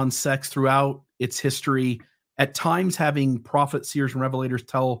teachings on sex throughout its history, at times having prophets, seers, and revelators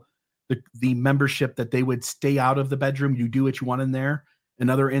tell the membership that they would stay out of the bedroom. You do what you want in there. In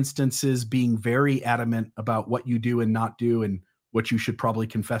other instances, being very adamant about what you do and not do, and what you should probably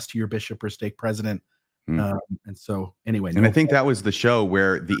confess to your bishop or stake president. And so, anyway. And I think that was the show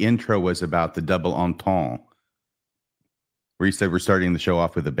where the intro was about the double entente, where you said we're starting the show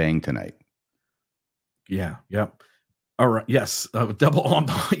off with a bang tonight. Yeah. Yep. All right. Yes. Double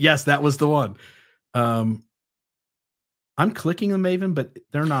entente. Yes, that was the one. I'm clicking them, Maven, but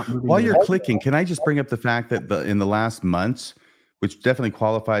they're not moving. While you're clicking, can I just bring up the fact that in the last months, which definitely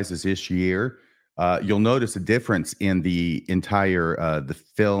qualifies as this year, you'll notice a difference in the entire the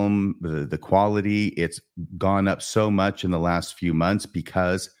film, the quality. It's gone up so much in the last few months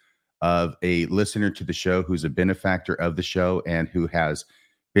because of a listener to the show who's a benefactor of the show and who has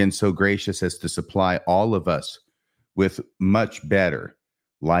been so gracious as to supply all of us with much better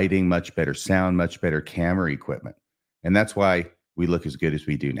lighting, much better sound, much better camera equipment. And that's why we look as good as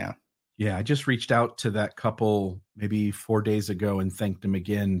we do now. Yeah, I just reached out to that couple maybe 4 days ago and thanked them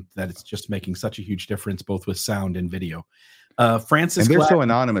again that it's just making such a huge difference, both with sound and video. Francis, and they're so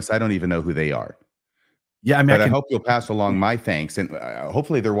anonymous, I don't even know who they are. Yeah, I mean, but I hope you'll pass along my thanks, and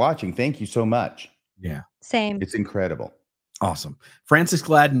hopefully they're watching. Thank you so much. Yeah, same. It's incredible. Awesome. Francis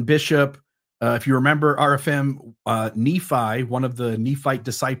Gladden Bishop. If you remember, RFM, Nephi, one of the Nephite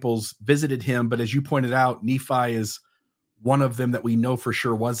disciples, visited him. But as you pointed out, Nephi is one of them that we know for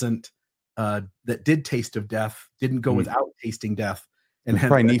sure wasn't, that did taste of death, didn't go without tasting death. And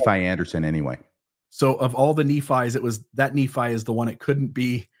probably Nephi Anderson anyway. So of all the Nephis, it was that Nephi is the one it couldn't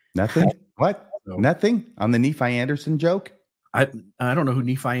be. Nothing? What? So, nothing on the Nephi Anderson joke? I don't know who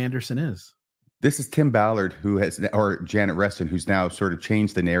Nephi Anderson is. This is Tim Ballard, or Janet Reston, who's now sort of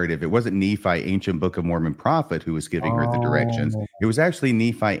changed the narrative. It wasn't Nephi, ancient Book of Mormon prophet, who was giving her the directions. It was actually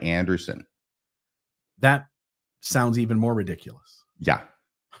Nephi Anderson. That sounds even more ridiculous. Yeah.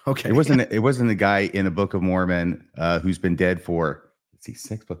 Okay. It wasn't a guy in a Book of Mormon who's been dead for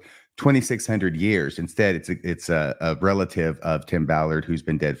 2,600 years. Instead, it's a relative of Tim Ballard who's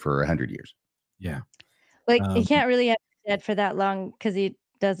been dead for 100 years. Yeah. Like he can't really have been dead for that long because he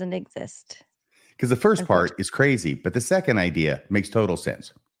doesn't exist. Because the first part is crazy, but the second idea makes total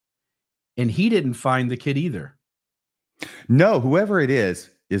sense. And he didn't find the kid either. No, whoever it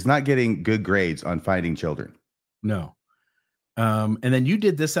is not getting good grades on finding children. No. And then you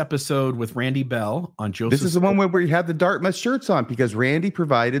did this episode with Randy Bell on Joseph. This is the one where we had the Dartmouth shirts on because Randy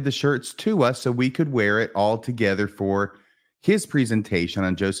provided the shirts to us so we could wear it all together for his presentation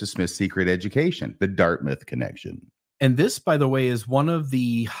on Joseph Smith's Secret Education, the Dartmouth Connection. And this, by the way, is one of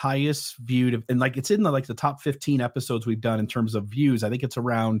the highest viewed, and it's in the top 15 episodes we've done in terms of views. I think it's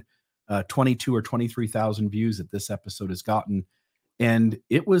around 22 or 23,000 views that this episode has gotten. And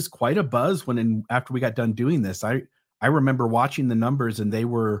it was quite a buzz after we got done doing this. I remember watching the numbers, and they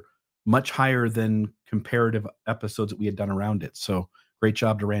were much higher than comparative episodes that we had done around it. So great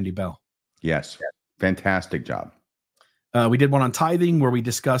job to Randy Bell. Yes, fantastic job. We did one on tithing where we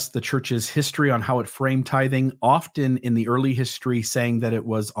discussed the church's history on how it framed tithing, often in the early history saying that it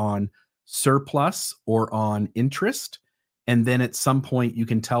was on surplus or on interest. And then at some point you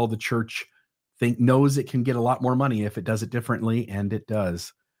can tell the church knows it can get a lot more money if it does it differently, and it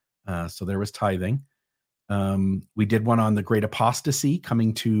does. So there was tithing. We did one on the great apostasy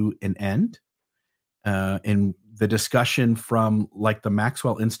coming to an end. And the discussion from like the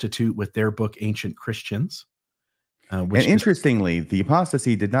Maxwell Institute with their book, Ancient Christians. And interestingly, the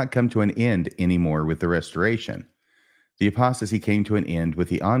apostasy did not come to an end anymore with the restoration. The apostasy came to an end with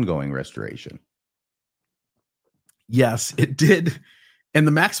the ongoing restoration. Yes, it did. And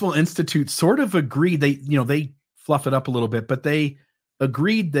the Maxwell Institute sort of agreed. They fluff it up a little bit, but they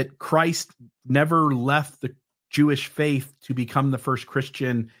agreed that Christ never left the Jewish faith to become the first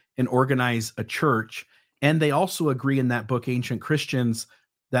Christian and organize a church. And they also agree in that book, Ancient Christians,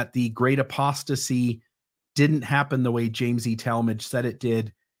 that the great apostasy didn't happen the way James E. Talmage said it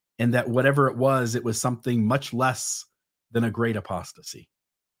did, and that whatever it was something much less than a great apostasy.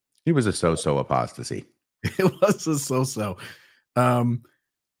 It was a so-so apostasy. It was a so-so.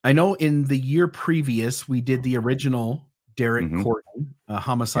 I know in the year previous, we did the original Derek Corden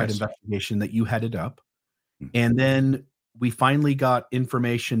homicide investigation that you headed up. And then we finally got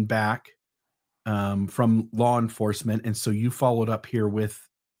information back from law enforcement. And so you followed up here with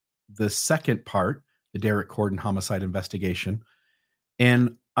the second part, the Derek Corden homicide investigation.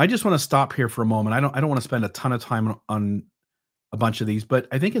 And I just want to stop here for a moment. I don't want to spend a ton of time on a bunch of these, but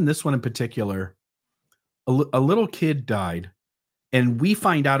I think in this one in particular, a little kid died, and we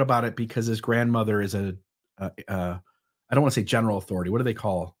find out about it because his grandmother is I don't want to say general authority. What do they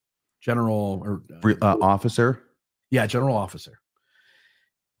call general or officer? Yeah, general officer.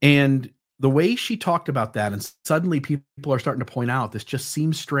 And the way she talked about that, and suddenly people are starting to point out this just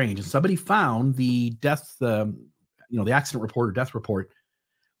seems strange. And somebody found the death, the accident report or death report.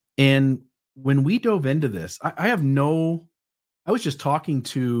 And when we dove into this, I was just talking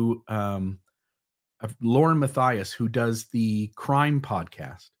to Lauren Matthias, who does the crime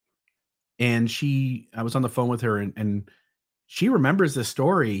podcast. And I was on the phone with her and she remembers this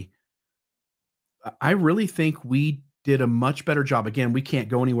story. I really think we did a much better job. Again, we can't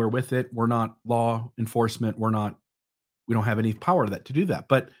go anywhere with it. We're not law enforcement. We don't have any power to do that.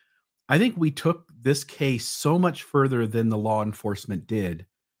 But I think we took this case so much further than the law enforcement did.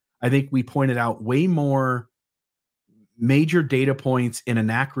 I think we pointed out way more major data points and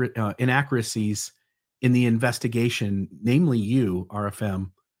inaccuracies in the investigation, namely you,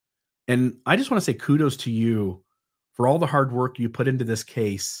 RFM. And I just want to say kudos to you for all the hard work you put into this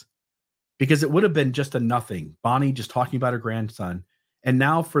case, because it would have been just a nothing. Bonnie just talking about her grandson. And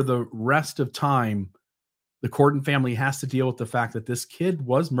now for the rest of time, the Corden family has to deal with the fact that this kid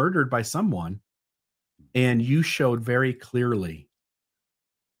was murdered by someone. And you showed very clearly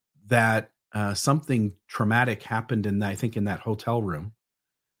that something traumatic happened in that hotel room.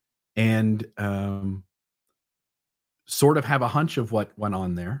 And sort of have a hunch of what went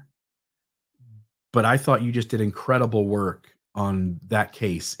on there. But I thought you just did incredible work on that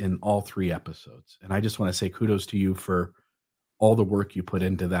case in all 3 episodes. And I just want to say kudos to you for all the work you put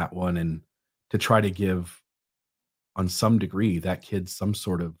into that one and to try to give, on some degree, that kid some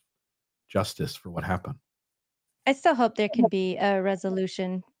sort of justice for what happened. I still hope there can be a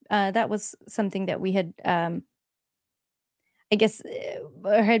resolution. That was something that we had, I guess,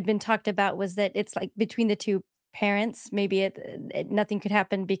 had been talked about, was that it's like between the two parents, maybe nothing could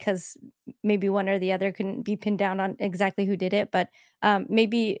happen because maybe one or the other couldn't be pinned down on exactly who did it. But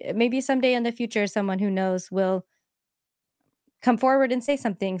maybe someday in the future, someone who knows will come forward and say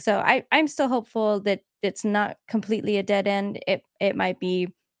something. So I'm still hopeful that it's not completely a dead end. It might be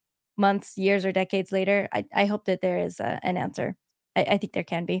months, years, or decades later. I hope that there is an answer. I think there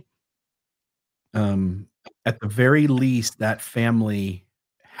can be. At the very least, that family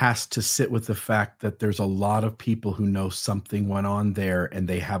has to sit with the fact that there's a lot of people who know something went on there and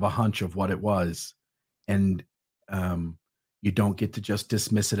they have a hunch of what it was. And you don't get to just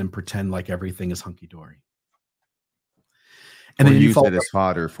dismiss it and pretend like everything is hunky-dory. And then use it as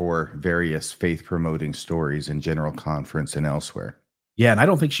fodder for various faith-promoting stories in general conference and elsewhere. Yeah, and I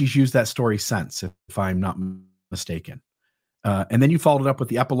don't think she's used that story since, if I'm not mistaken. And then you followed it up with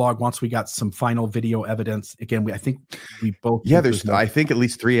the epilogue once we got some final video evidence. Again, I think we both. Yeah, I think at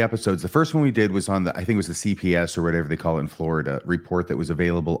least 3 episodes. The first one we did was on I think it was the CPS or whatever they call it in Florida report that was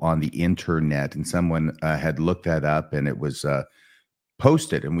available on the internet, and someone had looked that up and it was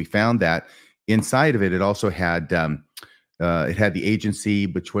posted, and we found that inside of it, it also had it had the agency,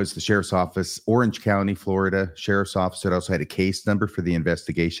 which was the sheriff's office, Orange County, Florida sheriff's office. It also had a case number for the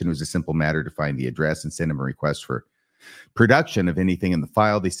investigation. It was a simple matter to find the address and send them a request for production of anything in the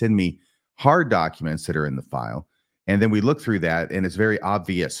file. They send me hard documents that are in the file. And then we look through that, and it's very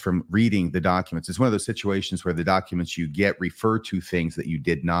obvious from reading the documents. It's one of those situations where the documents you get refer to things that you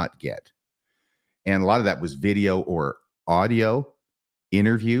did not get. And a lot of that was video or audio.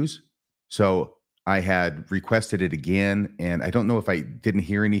 interviews. So I had requested it again, and I don't know if I didn't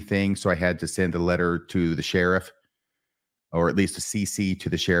hear anything, so I had to send a letter to the sheriff, or at least a CC to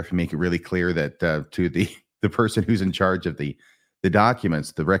the sheriff, and make it really clear that to the person who's in charge of the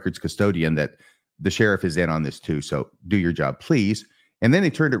documents, the records custodian, that the sheriff is in on this too. So do your job, please. And then they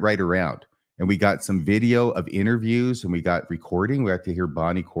turned it right around, and we got some video of interviews, and we got recording. We got to hear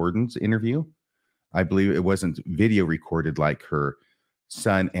Bonnie Corden's interview. I believe it wasn't video recorded like her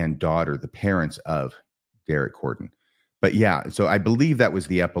son and daughter, the parents of Derek Corden. But yeah, so I believe that was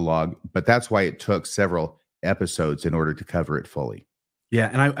the epilogue, but that's why it took several episodes in order to cover it fully. Yeah,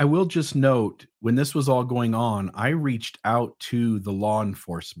 and I will just note, when this was all going on, I reached out to the law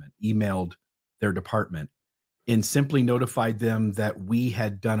enforcement, emailed their department, and simply notified them that we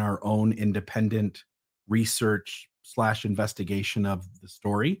had done our own independent research / investigation of the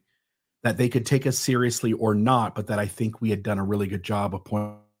story, that they could take us seriously or not, but that I think we had done a really good job of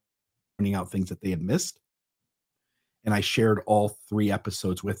pointing out things that they had missed. And I shared all 3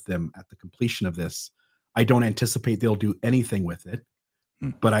 episodes with them at the completion of this. I don't anticipate they'll do anything with it,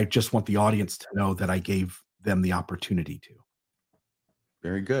 but I just want the audience to know that I gave them the opportunity to.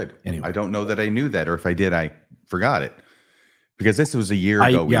 Very good. Anyway. I don't know that I knew that, or if I did, I forgot it, because this was a year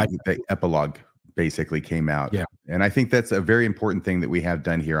ago. The epilogue basically came out. Yeah. And I think that's a very important thing that we have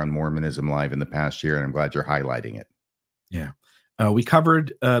done here on Mormonism Live in the past year, and I'm glad you're highlighting it. Yeah. We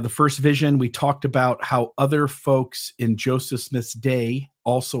covered the first vision. We talked about how other folks in Joseph Smith's day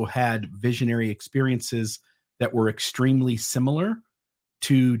also had visionary experiences that were extremely similar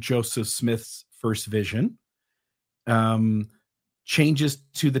to Joseph Smith's first vision. Changes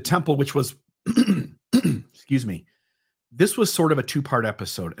to the temple, which was, excuse me, this was sort of a 2-part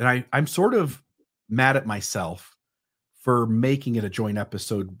episode. And I'm sort of mad at myself for making it a joint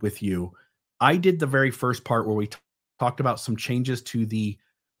episode with you. I did the very first part where we talked about some changes to the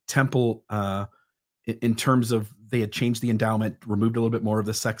temple in terms of they had changed the endowment, removed a little bit more of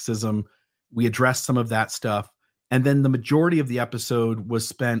the sexism. We addressed some of that stuff. And then the majority of the episode was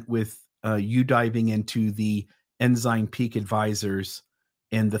spent with you diving into the Ensign Peak advisors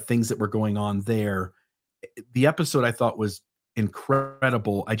and the things that were going on there. The episode I thought was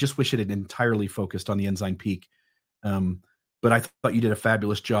incredible. I just wish it had entirely focused on the Ensign Peak. But I thought you did a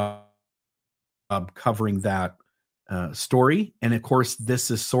fabulous job covering that story. And of course,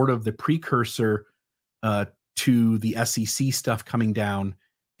 this is sort of the precursor to the SEC stuff coming down.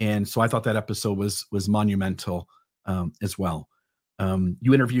 And so I thought that episode was monumental as well.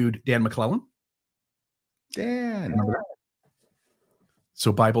 You interviewed Dan McClellan. Dan.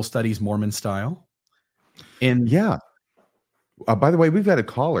 So Bible studies, Mormon style. And yeah. By the way, we've got a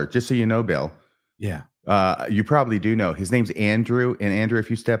caller, just so you know, Bill. Yeah. You probably do know. His name's Andrew. And Andrew, if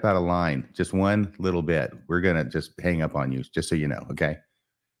you step out of line just one little bit, we're going to just hang up on you, just so you know. Okay.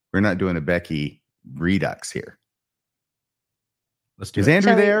 We're not doing a Becky redux here. Let's do Is it.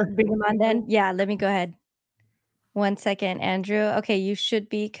 Andrew there? Bring him on then. Yeah, let me go ahead. 1 second, Andrew. Okay, you should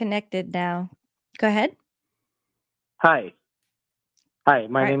be connected now. Go ahead. Hi,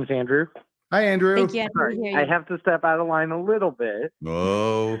 my name's Andrew. Hi, Andrew. Thank you, Andrew. Sorry, I have to step out of line a little bit.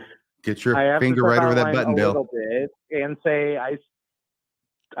 Oh, get your I have finger to step right out over of that line button, a Bill. little bit and say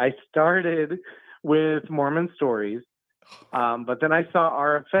I started with Mormon Stories, but then I saw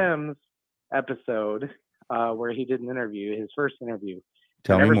RFM's episode where he did an interview, his first interview.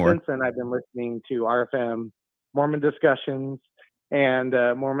 Tell me ever more. since then, I've been listening to RFM Mormon discussions and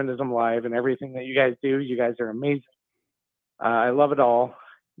Mormonism Live and everything that you guys do. You guys are amazing. I love it all.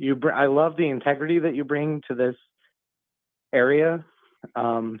 I love the integrity that you bring to this area,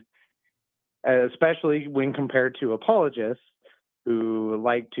 especially when compared to apologists who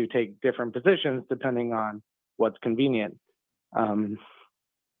like to take different positions depending on what's convenient.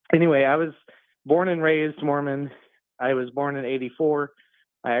 Anyway, I was born and raised Mormon. I was born in '84.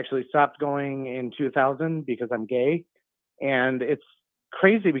 I actually stopped going in 2000 because I'm gay. And it's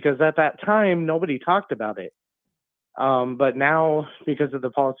crazy because at that time, nobody talked about it. But now, because of the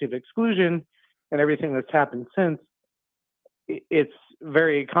policy of exclusion and everything that's happened since, it's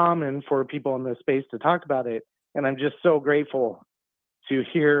very common for people in this space to talk about it. And I'm just so grateful to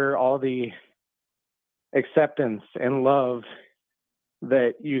hear all the acceptance and love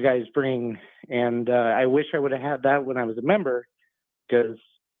that you guys bring. And I wish I would have had that when I was a member, because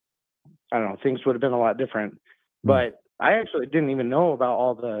I don't know, things would have been a lot different. But I actually didn't even know about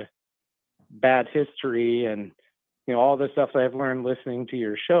all the bad history and, you know, all the stuff that I've learned listening to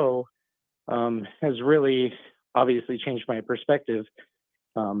your show has really obviously changed my perspective.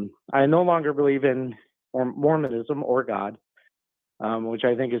 I no longer believe in Mormonism or God, which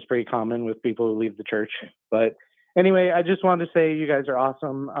I think is pretty common with people who leave the church. But Anyway, I just wanted to say you guys are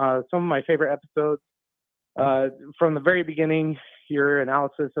awesome. Some of my favorite episodes from the very beginning, your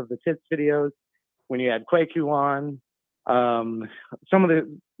analysis of the tits videos, when you had Kwaku on, some of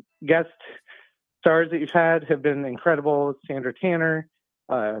the guest stars that you've had have been incredible. Sandra Tanner,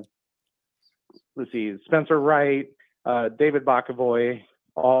 let's see, Spencer Wright, David Bakavoy,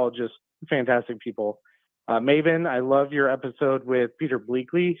 all just fantastic people. Maven, I love your episode with Peter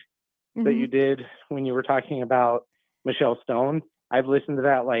Bleakley that you did when you were talking about Michelle Stone. I've listened to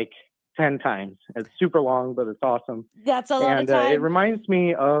that like 10 times. It's super long, but it's awesome. That's a lot of time. It reminds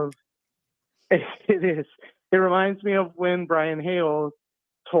me of, it is. It reminds me of when Brian Hales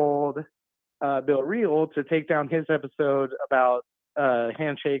told Bill Reel to take down his episode about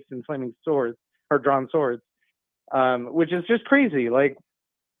handshakes and flaming swords or drawn swords, which is just crazy. Like,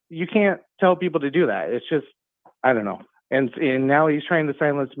 you can't tell people to do that. It's just, I don't know. And now he's trying to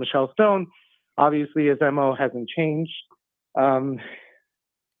silence Michelle Stone. Obviously, his MO hasn't changed. Yeah,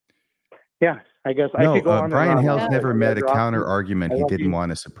 I guess I could go on. Brian and Hales on. never met a Awesome. counter argument he didn't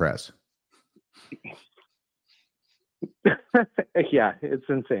want to suppress. Yeah, it's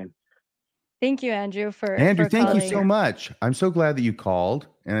insane. Thank you, Andrew, for Andrew, thank calling. you so much. I'm so glad that you called,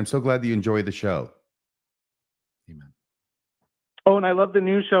 and I'm so glad that you enjoy the show. Amen. Oh, and I love the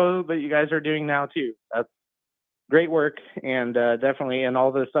new show that you guys are doing now too. That's great work, and definitely, and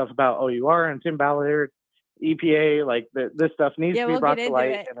all the stuff about OUR and Tim Ballard, EPA, like this stuff needs to be brought to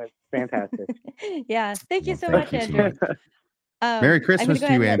light, and it's fantastic. Yeah, thank you so much, Andrew. Merry Christmas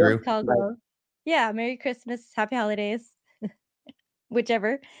to you, Andrew. Yeah, Merry Christmas, Happy Holidays,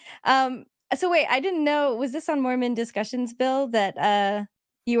 whichever. So wait, I didn't know, was this on Mormon Discussions, Bill, that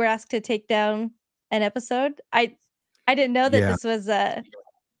you were asked to take down an episode? I didn't know that this was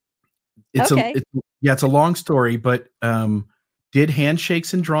okay. It's a long story, but did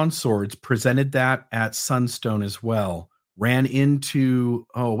Handshakes and Drawn Swords, presented that at Sunstone as well, ran into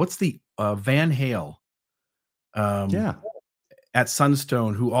what's the Van Hale at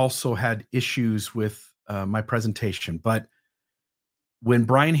Sunstone, who also had issues with my presentation. But when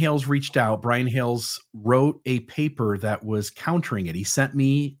Brian Hales reached out, Brian Hales wrote a paper that was countering it. He sent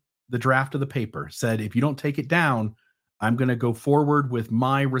me the draft of the paper, said, if you don't take it down, I'm going to go forward with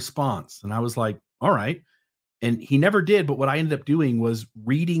my response. And I was like, all right. And he never did. But what I ended up doing was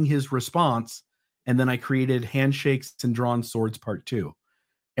reading his response. And then I created Handshakes and Drawn Swords Part 2.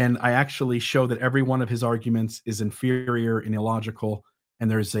 And I actually show that every one of his arguments is inferior and illogical. And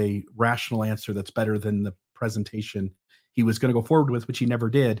there's a rational answer that's better than the presentation he was going to go forward with, which he never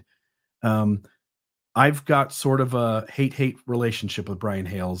did. I've got sort of a hate relationship with Brian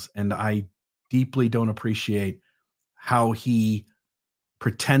Hales, and I deeply don't appreciate how he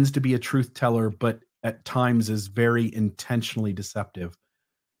pretends to be a truth teller, but at times is very intentionally deceptive.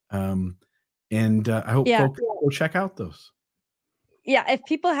 And I hope folks go check out those. Yeah, if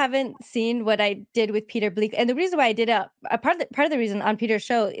people haven't seen what I did with Peter Bleak, and the reason why I did part of the reason on Peter's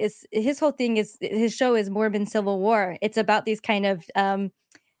show is his whole thing is his show is Mormon Civil War. It's about these kind of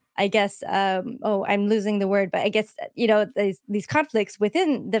I guess I'm losing the word, but I guess these conflicts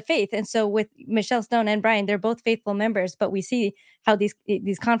within the faith. And so with Michelle Stone and Brian, they're both faithful members, but we see how these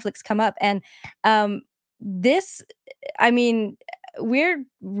conflicts come up. And we're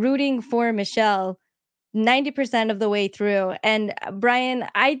rooting for Michelle 90% of the way through. And Brian,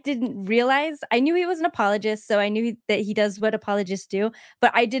 I didn't realize, I knew he was an apologist, so I knew that he does what apologists do,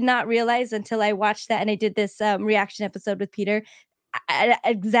 but I did not realize until I watched that and I did this reaction episode with Peter,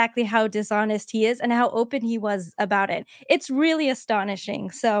 exactly how dishonest he is and how open he was about it. It's really astonishing.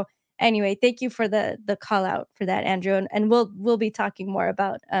 So anyway, thank you for the call out for that, Andrew. And we'll be talking more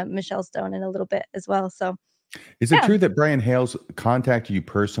about Michelle Stone in a little bit as well. So is it true that Brian Hales contacted you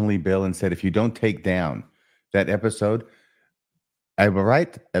personally, Bill, and said, if you don't take down that episode, I will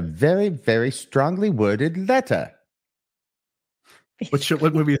write a very, very strongly worded letter?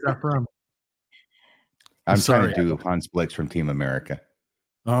 What movie is that from? I'm trying to do Hans Blix from Team America.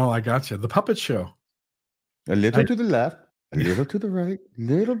 Oh, I got you. The Puppet Show. A little to the left, a little to the right,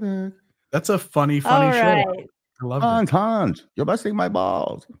 little back. That's a funny show. Right. I love it. Hans, you're busting my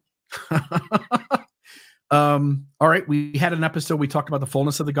balls. All right. We had an episode. We talked about the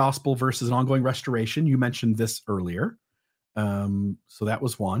fullness of the gospel versus an ongoing restoration. You mentioned this earlier. So that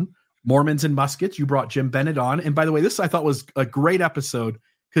was one. Mormons and Muskets. You brought Jim Bennett on. And by the way, this I thought was a great episode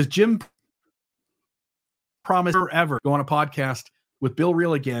because Jim promised forever go on a podcast with Bill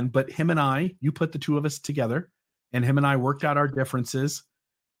Reel again. But him and I, you put the two of us together and him and I worked out our differences.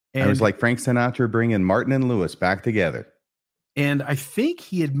 And I was like Frank Sinatra bringing Martin and Lewis back together. And I think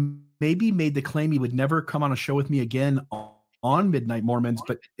he had maybe made the claim he would never come on a show with me again on Midnight Mormons,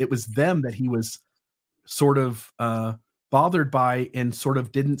 but it was them that he was sort of bothered by and sort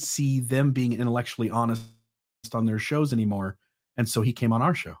of didn't see them being intellectually honest on their shows anymore. And so he came on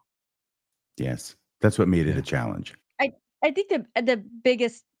our show. Yes. That's what made it a challenge. I think the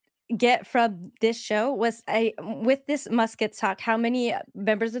biggest get from this show was with this Muskets talk, how many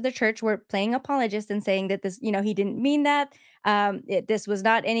members of the church were playing apologists and saying that this, he didn't mean that. This was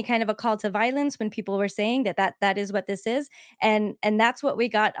not any kind of a call to violence when people were saying that is what this is. And that's what we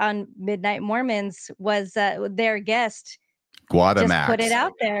got on Midnight Mormons was their guest just put it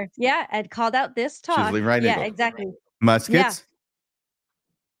out there. Yeah. And called out this talk. Chiseling right yeah, nickel. exactly. Muskets.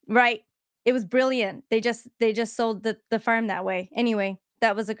 Yeah. Right. It was brilliant. They just sold the farm that way. Anyway,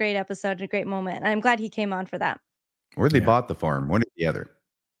 that was a great episode, a great moment. And I'm glad he came on for that. Or they bought the farm, one or the other.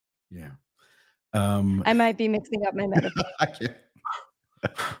 Yeah. I might be mixing up my metaphor.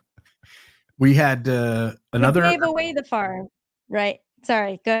 We had another. We gave away the farm, right?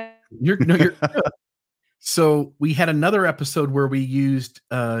 Sorry, go. You're good. So we had another episode where we used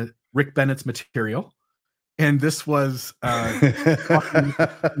Rick Bennett's material. And this was about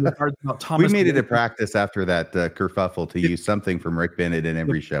Thomas. We made it a practice after that kerfuffle to use something from Rick Bennett in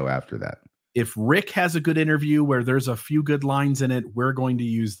every show after that. If Rick has a good interview where there's a few good lines in it, we're going to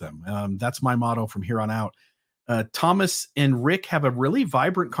use them. That's my motto from here on out. Thomas and Rick have a really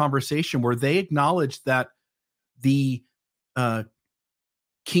vibrant conversation where they acknowledge that the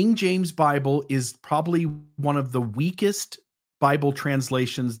King James Bible is probably one of the weakest Bible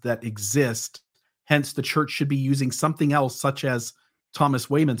translations that exist. Hence, the church should be using something else, such as Thomas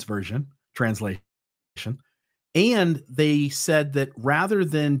Wayman's version translation. And they said that rather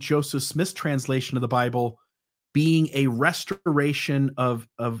than Joseph Smith's translation of the Bible being a restoration of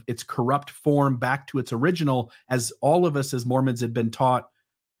its corrupt form back to its original, as all of us as Mormons had been taught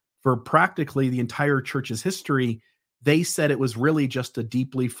for practically the entire church's history, they said it was really just a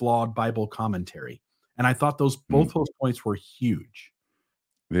deeply flawed Bible commentary. And I thought both those points were huge.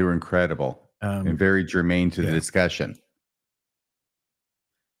 They were incredible. And very germane to the discussion.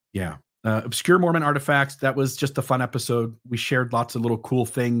 Yeah. Obscure Mormon Artifacts. That was just a fun episode. We shared lots of little cool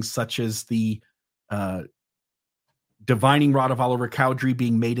things, such as the divining rod of Oliver Cowdery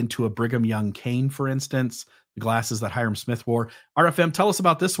being made into a Brigham Young cane, for instance. The glasses that Hiram Smith wore. RFM, tell us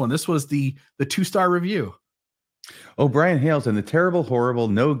about this one. This was the 2-star review. Oh, Brian Hales and the terrible, horrible,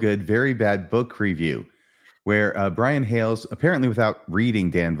 no good, very bad book review, where Brian Hales, apparently without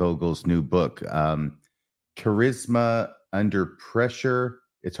reading Dan Vogel's new book, Charisma Under Pressure.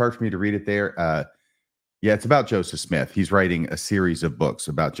 It's hard for me to read it there. Yeah, it's about Joseph Smith. He's writing a series of books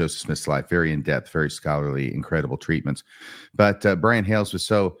about Joseph Smith's life, very in-depth, very scholarly, incredible treatments. But Brian Hales was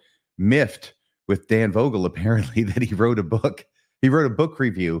so miffed with Dan Vogel, apparently, that he wrote a book. He wrote a book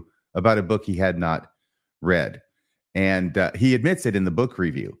review about a book he had not read. And he admits it in the book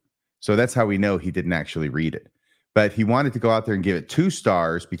review. So that's how we know he didn't actually read it. But he wanted to go out there and give it 2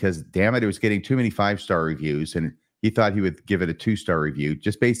 stars because, damn it, it was getting too many 5-star reviews. And he thought he would give it a 2-star review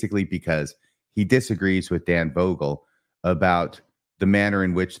just basically because he disagrees with Dan Vogel about the manner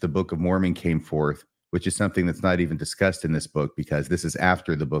in which the Book of Mormon came forth, which is something that's not even discussed in this book because this is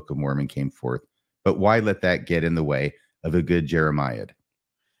after the Book of Mormon came forth. But why let that get in the way of a good Jeremiah?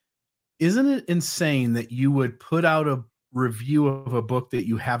 Isn't it insane that you would put out a review of a book that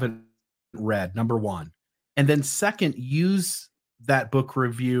you haven't read, number one, and then second, use that book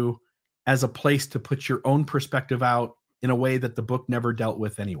review as a place to put your own perspective out in a way that the book never dealt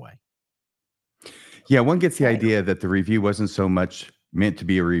with anyway? Yeah, one gets the idea that the review wasn't so much meant to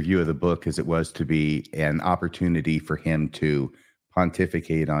be a review of the book as it was to be an opportunity for him to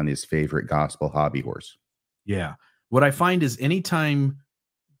pontificate on his favorite gospel hobby horse. Yeah. What I find is anytime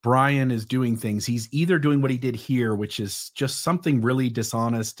Brian is doing things, he's either doing what he did here, which is just something really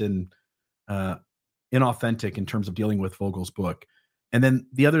dishonest and inauthentic in terms of dealing with Vogel's book. And then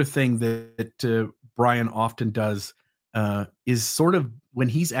the other thing that Brian often does is sort of when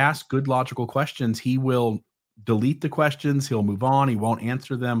he's asked good logical questions, he will delete the questions. He'll move on. He won't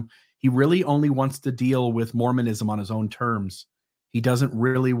answer them. He really only wants to deal with Mormonism on his own terms. He doesn't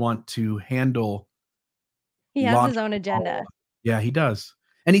really want to handle. He has his own agenda. Yeah, he does.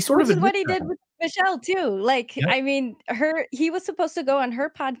 And he sort Which of is what he did with Michelle too. Like, yeah. I mean, he was supposed to go on her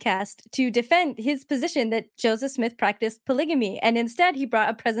podcast to defend his position that Joseph Smith practiced polygamy, and instead he brought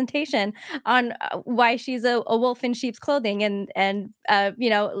a presentation on why she's a wolf in sheep's clothing and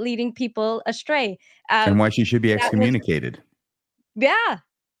leading people astray, and why she should be excommunicated. Yeah.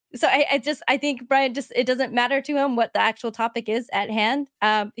 So I think Brian it doesn't matter to him what the actual topic is at hand.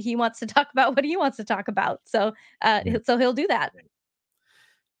 He wants to talk about what he wants to talk about. So so he'll do that.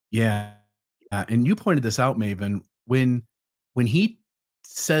 Yeah. And you pointed this out, Maven, when he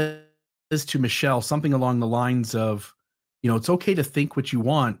said says to Michelle something along the lines of, it's okay to think what you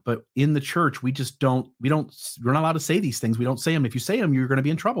want, but in the church, we're not allowed to say these things. We don't say them. If you say them, you're going to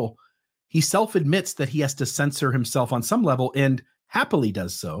be in trouble. He self-admits that he has to censor himself on some level and happily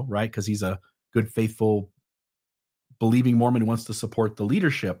does so, right? Because he's a good, faithful, believing Mormon who wants to support the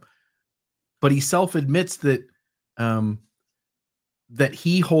leadership. But he self-admits that that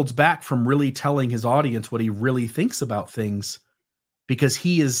he holds back from really telling his audience what he really thinks about things because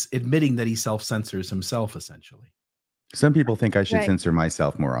he is admitting that he self-censors himself, essentially. Some people think I should censor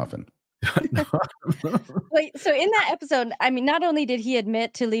myself more often. Wait, so in that episode, I mean, not only did he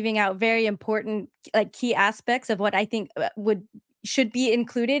admit to leaving out very important, like, key aspects of what I think should be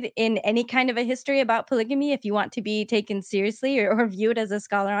included in any kind of a history about polygamy if you want to be taken seriously or viewed as a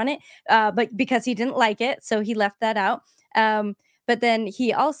scholar on it, but because he didn't like it, so he left that out. But then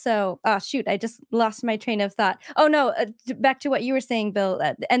he also, I just lost my train of thought. Oh no, back to what you were saying, Bill.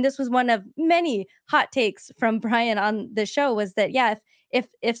 And this was one of many hot takes from Brian on the show, was that,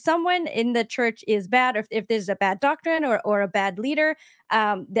 if someone in the church is bad, or if there's a bad doctrine or a bad leader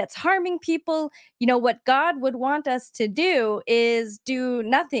that's harming people, what God would want us to do is do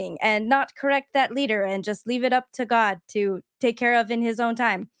nothing and not correct that leader and just leave it up to God to take care of in his own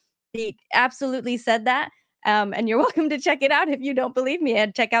time. He absolutely said that. And you're welcome to check it out if you don't believe me,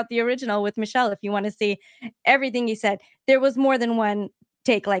 and check out the original with Michelle if you want to see everything he said. There was more than one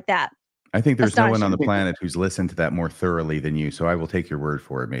take like that. I think there's no one on the planet who's listened to that more thoroughly than you, so I will take your word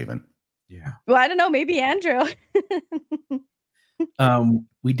for it, Maven. Yeah. Well, I don't know, maybe Andrew.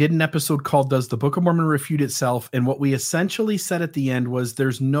 We did an episode called Does the Book of Mormon Refute Itself? And what we essentially said at the end was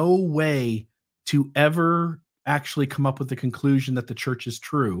there's no way to ever actually come up with the conclusion that the church is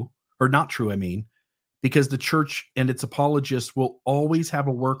true, or not true, I mean, because the church and its apologists will always have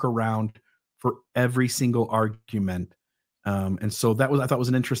a workaround for every single argument. And so I thought was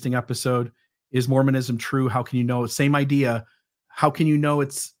an interesting episode. Is Mormonism true? How can you know? Same idea. How can you know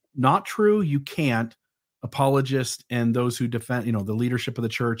it's not true? You can't. Apologists and those who defend, the leadership of the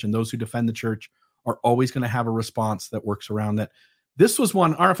church and those who defend the church are always going to have a response that works around that. This was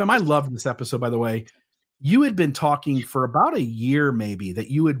one, RFM, I loved this episode, by the way. You had been talking for about a year, maybe, that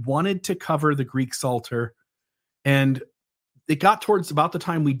you had wanted to cover the Greek Psalter. And it got towards about the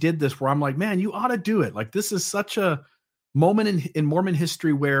time we did this where I'm like, man, you ought to do it. Like, this is such a moment in Mormon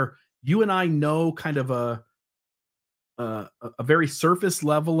history where you and I know kind of a very surface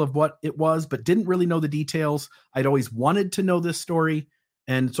level of what it was, but didn't really know the details. I'd always wanted to know this story.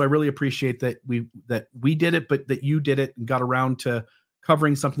 And so I really appreciate that we did it, but that you did it and got around to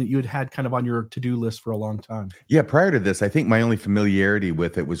covering something that you had kind of on your to-do list for a long time. Yeah, prior to this, I think my only familiarity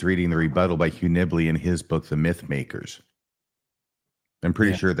with it was reading the rebuttal by Hugh Nibley in his book, The Myth Makers. I'm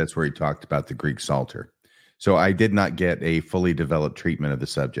pretty sure that's where he talked about the Greek Psalter. So I did not get a fully developed treatment of the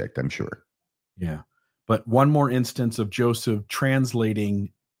subject, I'm sure. Yeah. But one more instance of Joseph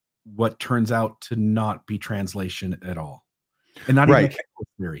translating what turns out to not be translation at all. And not even a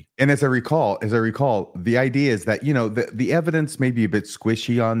theory. And as I recall, the idea is that, the evidence may be a bit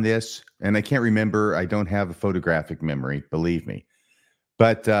squishy on this, and I can't remember. I don't have a photographic memory, believe me.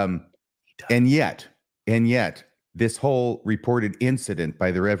 But and yet, this whole reported incident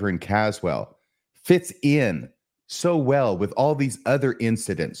by the Reverend Caswell fits in so well with all these other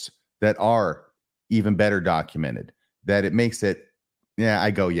incidents that are even better documented, that it makes it,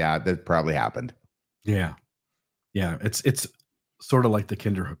 that probably happened. Yeah. Yeah. It's sort of like the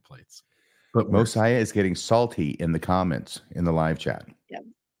Kinderhook plates. But Mosiah is getting salty in the comments in the live chat. Yeah.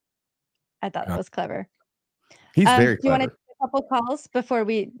 I thought that was clever. He's very clever. Do you want to take a couple calls before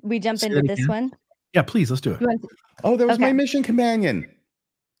we jump into this one? Yeah, please, let's do it. Oh, that was my mission companion.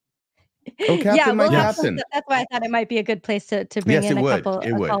 Oh, Captain, Captain. That's why I thought it might be a good place to bring in a couple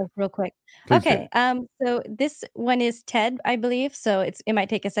of calls real quick. Please okay. So this one is Ted, I believe. So it might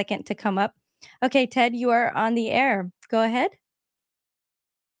take a second to come up. Okay, Ted, you are on the air. Go ahead.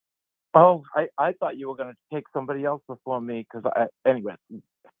 Oh, I thought you were going to take somebody else before me so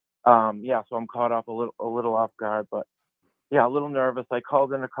I'm caught off a little off guard, but yeah, a little nervous. I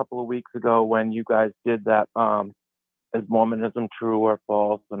called in a couple of weeks ago when you guys did that, is Mormonism true or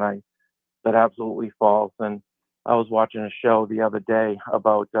false? And I said absolutely false. And I was watching a show the other day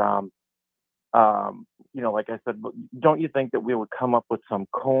about, like I said, don't you think that we would come up with some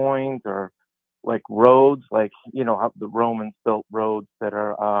coins or like roads, like, how the Romans built roads that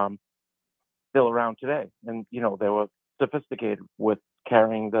are still around today? And, they were sophisticated with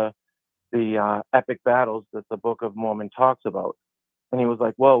carrying the epic battles that the Book of Mormon talks about. And he was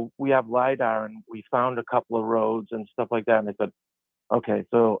like, well, we have LiDAR and we found a couple of roads and stuff like that. And I said, okay,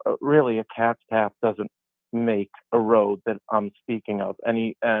 so really a cat's tap doesn't make a road that I'm speaking of. And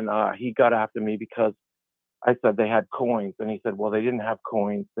he got after me because I said they had coins, and he said, well, they didn't have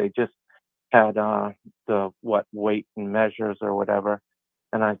coins. They just had the weight and measures or whatever.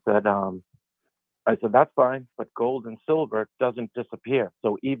 And I said that's fine, but gold and silver doesn't disappear.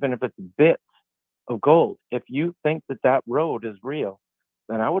 So even if it's bits of gold, if you think that road is real,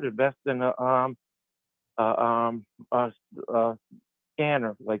 then I would invest in a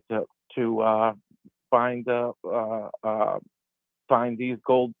scanner, like to find these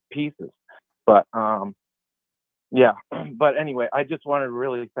gold pieces. But yeah. But anyway, I just wanted to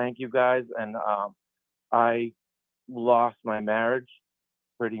really thank you guys, and I lost my marriage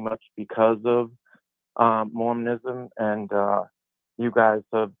pretty much because of Mormonism, and you guys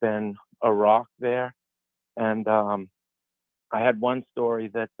have been a rock there. And I had one story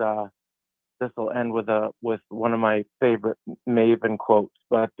that this will end with one of my favorite Maven quotes,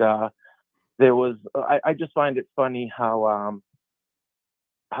 but there was I just find it funny how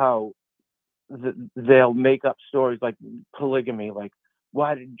they'll make up stories like polygamy, like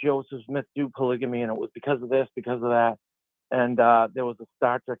why did Joseph Smith do polygamy, and it was because of this, because of that. And there was a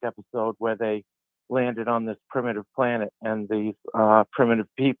Star Trek episode where they landed on this primitive planet, and these primitive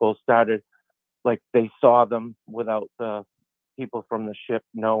people started, like, they saw them without the people from the ship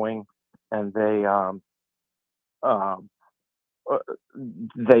knowing, and they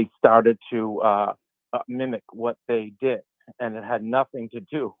started to mimic what they did, and it had nothing to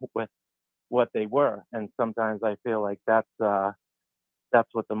do with what they were. And sometimes I feel like that's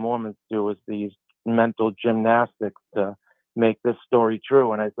what the Mormons do, is these mental gymnastics to make this story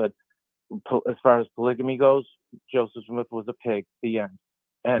true. And I said, as far as polygamy goes, Joseph Smith was a pig. The end.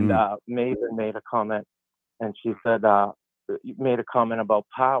 And Maven made a comment, and she said, made a comment about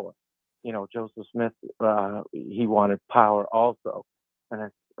power. You know, Joseph Smith, he wanted power also. And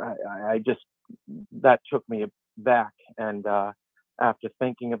I just, that took me back. And after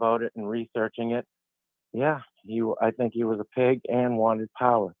thinking about it and researching it, yeah, I think he was a pig and wanted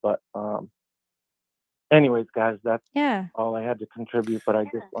power. But anyways, guys, that's all I had to contribute. But I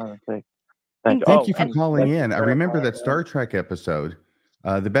just want to say thank you for calling in. I remember that Star Trek episode.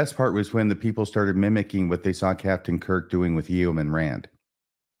 The best part was when the people started mimicking what they saw Captain Kirk doing with Hume and Rand.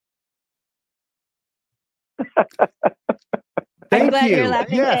 I'm glad you. you're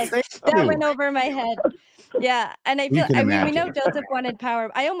laughing. Yes, that went over my head. Yeah, and I feel. I mean, we know Joseph wanted power.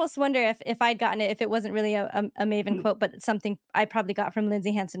 I almost wonder if I'd gotten it if it wasn't really a Maven quote, but something I probably got from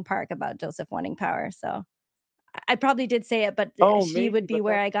Lindsay Hansen Park about Joseph wanting power. So I probably did say it, but she would be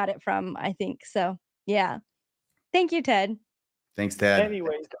where I got it from, I think. So yeah, thank you, Ted. Thanks, Ted.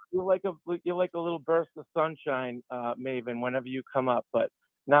 Anyways, you're like a little burst of sunshine, Maven, whenever you come up. But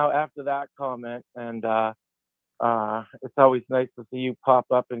now after that comment, and it's always nice to see you pop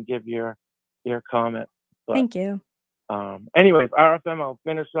up and give your comment. But, thank you. Anyways, RFM, I'll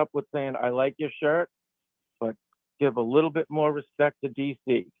finish up with saying I like your shirt, but give a little bit more respect to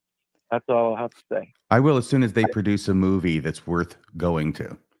DC. That's all I'll have to say. I will, as soon as they produce a movie that's worth going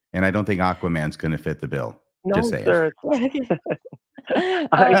to. And I don't think Aquaman's going to fit the bill. No, just saying. sir. I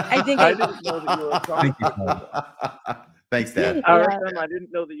think I didn't know that you were a comic book. Thanks, Dad. RFM, I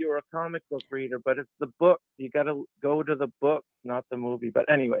didn't know that you were a comic book reader, but it's the book. You got to go to the book, not the movie.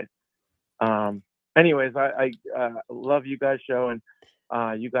 But anyways, I love you guys' show, and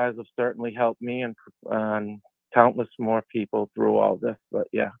you guys have certainly helped me and countless more people through all this. But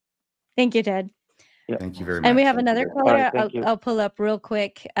yeah. Thank you, Ted. Yeah. Thank you very much. And we have another caller. Right, I'll pull up real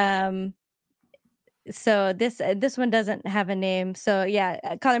quick. So this one doesn't have a name. So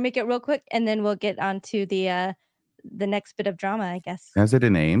yeah, caller, make it real quick, and then we'll get on to the next bit of drama, I guess. Has it a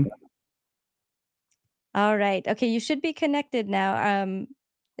name? All right. Okay, you should be connected now. And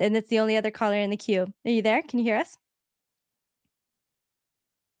it's the only other caller in the queue. Are you there? Can you hear us?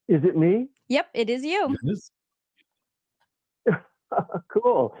 Is it me? Yep, it is you.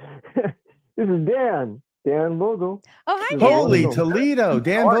 Cool. This is Dan Vogel. Oh, hi, Dan. Holy Toledo.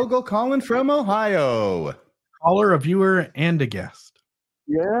 Dan Vogel calling from Ohio. Caller, a viewer, and a guest.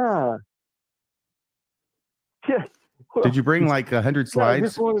 Yeah. Well, did you bring like 100 slides? I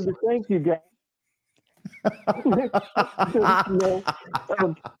just wanted to thank you guys.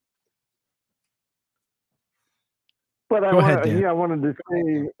 But I wanted to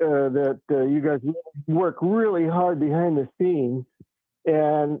say that you guys work really hard behind the scenes,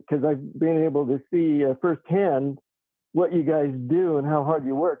 and because I've been able to see firsthand what you guys do and how hard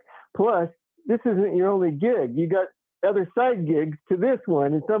you work. Plus, this isn't your only gig. You got other side gigs to this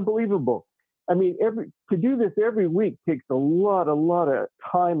one. It's unbelievable. I mean, to do this every week takes a lot of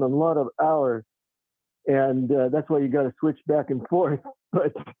time and a lot of hours, and that's why you got to switch back and forth.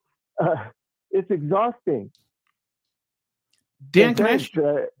 But it's exhausting. Dan, can I ask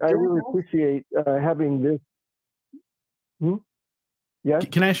you? I really appreciate having this. Yeah.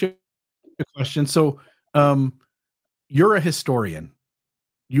 Can I ask you a question? So, you're a historian.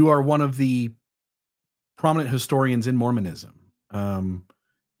 You are one of the prominent historians in Mormonism.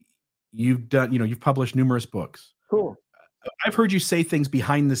 You've done, you've published numerous books. Cool. I've heard you say things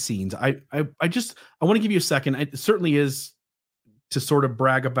behind the scenes. I want to give you a second. It certainly is to sort of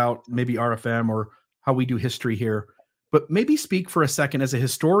brag about maybe RFM or how we do history here, but maybe speak for a second as a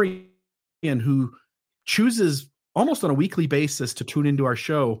historian who chooses almost on a weekly basis to tune into our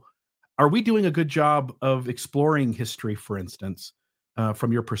show. Are we doing a good job of exploring history, for instance,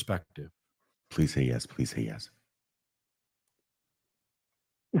 from your perspective? Please say yes. Please say yes.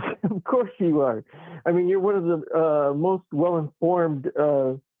 Of course you are. I mean, you're one of the most well-informed,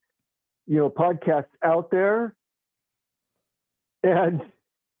 podcasts out there, and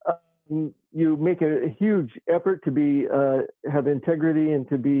you make a huge effort to be have integrity and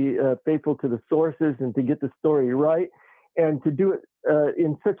to be faithful to the sources and to get the story right, and to do it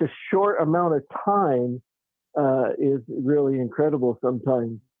in such a short amount of time is really incredible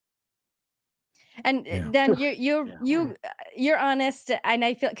sometimes. And Dan, you're honest, and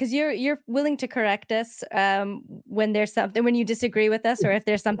I feel because you're willing to correct us when there's something, when you disagree with us, or if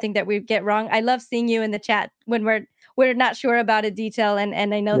there's something that we get wrong. I love seeing you in the chat when we're not sure about a detail,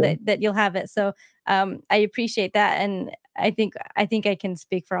 and I know that you'll have it. So I appreciate that, and I think I can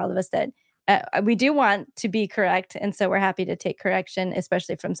speak for all of us that we do want to be correct, and so we're happy to take correction,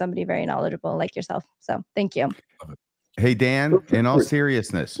 especially from somebody very knowledgeable like yourself. So thank you. Hey Dan, in all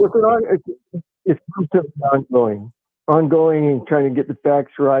seriousness. It's ongoing and trying to get the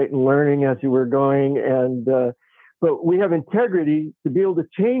facts right and learning as you were going. And, but we have integrity to be able to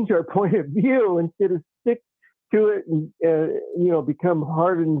change our point of view instead of stick to it and, become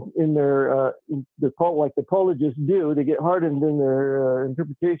hardened in their, like the apologists do. They get hardened in their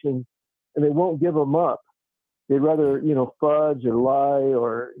interpretations and they won't give them up. They'd rather, fudge or lie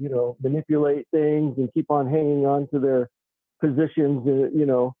or, manipulate things and keep on hanging on to their positions,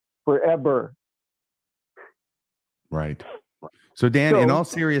 forever. Right. So Dan, in all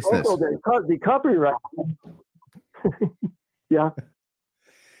seriousness, also the copyright. Yeah.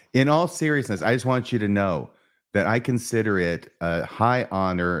 In all seriousness, I just want you to know that I consider it a high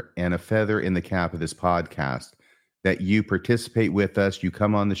honor and a feather in the cap of this podcast that you participate with us, you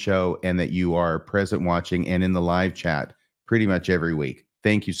come on the show, and that you are present watching and in the live chat pretty much every week.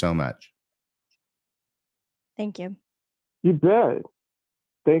 Thank you so much. Thank you. You bet.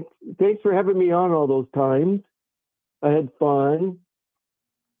 Thanks for having me on all those times. I had fun.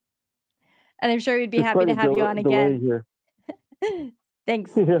 And I'm sure we'd be happy to have you on again. Here.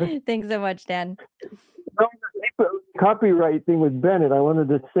 Thanks. Yeah. Thanks so much, Dan. Copyright thing with Bennett, I wanted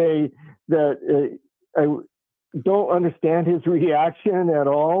to say that I don't understand his reaction at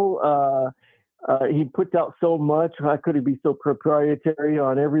all. He puts out so much. How could he be so proprietary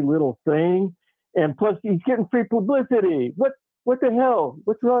on every little thing? And plus, he's getting free publicity. What the hell?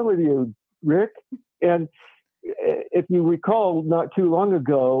 What's wrong with you, Rick? And if you recall, not too long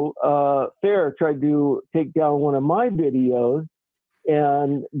ago, Fair tried to take down one of my videos,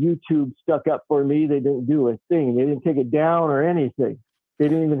 and YouTube stuck up for me. They didn't do a thing. They didn't take it down or anything. They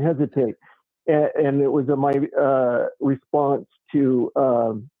didn't even hesitate. And it was my response to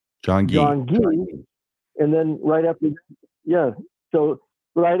John Gee. And then right after,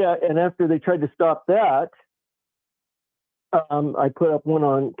 and after they tried to stop that, I put up one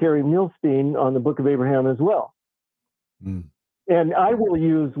on Carrie Milstein on the Book of Abraham as well. Mm. And I will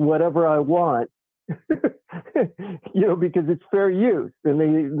use whatever I want, because it's fair use, and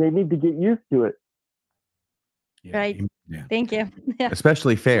they need to get used to it. Yeah. Right. Yeah. Thank you. Yeah.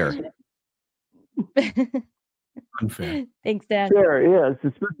 Especially fair. Unfair. Thanks, Dan. Fair, yes.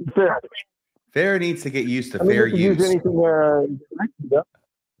 It's fair. Fair needs to get used to fair use.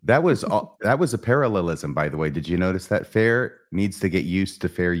 That was a parallelism, by the way. Did you notice that? Fair needs to get used to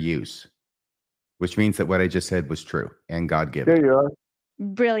fair use, which means that what I just said was true and God-given. There you are.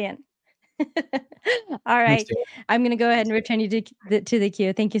 Brilliant. All right. I'm going to go ahead and return you to the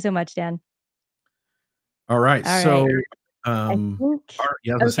queue. Thank you so much, Dan. All right. So,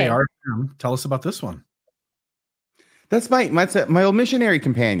 let's say RFM. Tell us about this one. That's my old missionary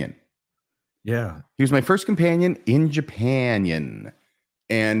companion. Yeah. He was my first companion in Japan.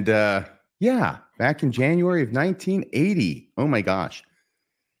 And back in January of 1980. Oh my gosh.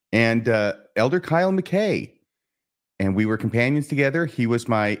 And Elder Kyle McKay. And we were companions together. He was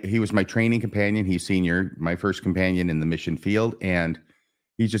my training companion. He's senior, my first companion in the mission field. And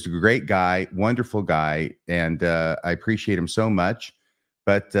he's just a great guy, wonderful guy. And I appreciate him so much.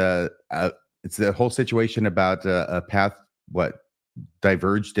 But It's the whole situation about a path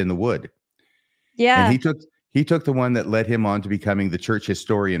diverged in the wood. Yeah. And he took the one that led him on to becoming the church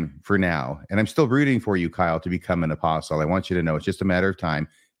historian for now. And I'm still rooting for you, Kyle, to become an apostle. I want you to know it's just a matter of time.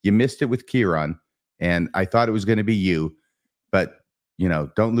 You missed it with Kieran, and I thought it was going to be you, but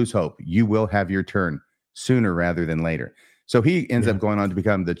don't lose hope. You will have your turn sooner rather than later. So he ends up going on to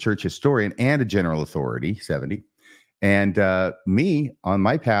become the church historian and a general authority, 70. And me, on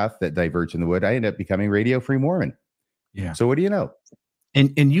my path that diverged in the wood, I ended up becoming Radio Free Mormon. Yeah. So what do you know?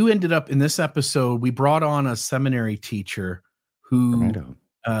 And you ended up in this episode, we brought on a seminary teacher who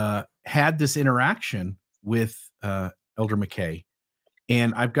had this interaction with Elder McKay.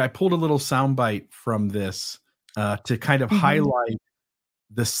 And I pulled a little soundbite from this to kind of highlight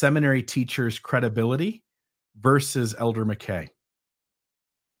the seminary teacher's credibility versus Elder McKay.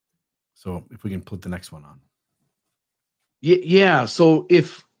 So if we can put the next one on. Yeah. So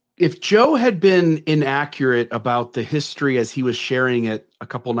if Joe had been inaccurate about the history as he was sharing it a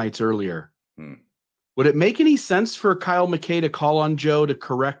couple nights earlier, would it make any sense for Kyle McKay to call on Joe to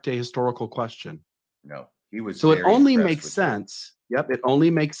correct a historical question? No, he was. So it only makes sense. Yep. It only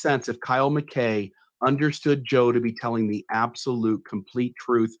makes sense if Kyle McKay understood Joe to be telling the absolute complete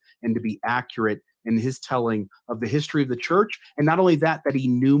truth and to be accurate in his telling of the history of the church. And not only that he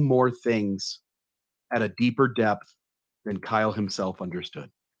knew more things at a deeper depth than Kyle himself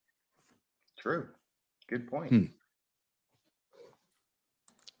understood. True. Good point.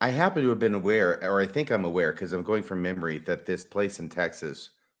 I happen to have been aware, or I think I'm aware, because I'm going from memory, that this place in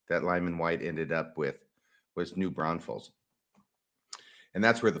Texas that Lyman White ended up with was New Braunfels. And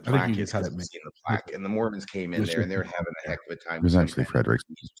that's where the plaque is. I've seen the plaque. And the Mormons came in there and they were having a heck of a time. It was actually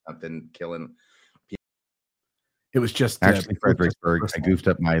Fredericksburg. Something killing people. It was just actually Fredericksburg. I goofed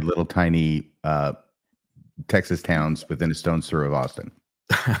up my little tiny Texas towns within a stone's throw of Austin.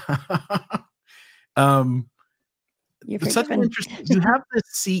 It's such an interesting. You have this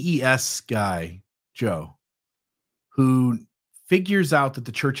CES guy, Joe, who figures out that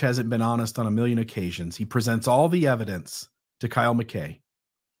the church hasn't been honest on a million occasions. He presents all the evidence to Kyle McKay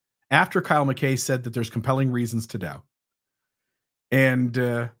after Kyle McKay said that there's compelling reasons to doubt, and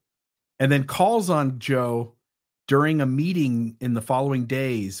then calls on Joe during a meeting in the following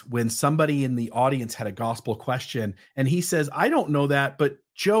days when somebody in the audience had a gospel question, and he says, "I don't know that, but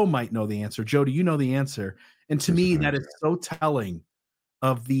Joe might know the answer. Joe, do you know the answer?" And to me, that is so telling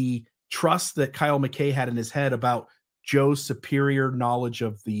of the trust that Kyle McKay had in his head about Joe's superior knowledge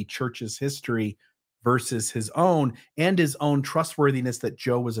of the church's history versus his own, and his own trustworthiness that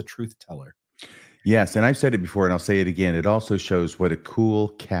Joe was a truth teller. Yes, and I've said it before, and I'll say it again. It also shows what a cool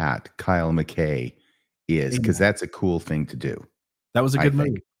cat Kyle McKay is, because that's a cool thing to do. That was a good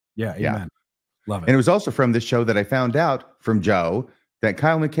move. Yeah, amen. Love it. And it was also from this show that I found out from Joe that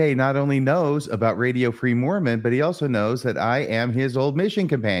Kyle McKay not only knows about Radio Free Mormon, but he also knows that I am his old mission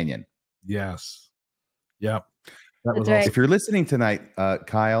companion. Yes. Yep. That was awesome. If you're listening tonight,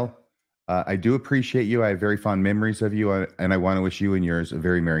 Kyle, I do appreciate you. I have very fond memories of you, and I want to wish you and yours a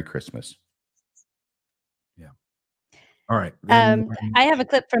very Merry Christmas. Yeah. All right. I have a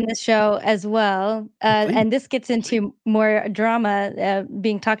clip from this show as well, and this gets into more drama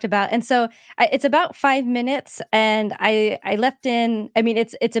being talked about. And so it's about 5 minutes, and I left in. I mean,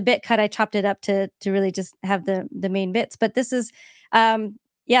 it's a bit cut. I chopped it up to really just have the main bits. But this is,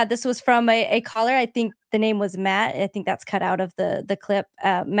 this was from a caller. I think the name was Matt. I think that's cut out of the clip.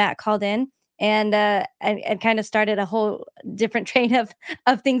 Matt called in and kind of started a whole different train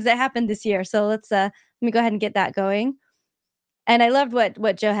of things that happened this year. So let me go ahead and get that going. And I loved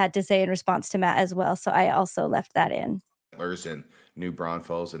what Joe had to say in response to Matt as well. So I also left that in. In New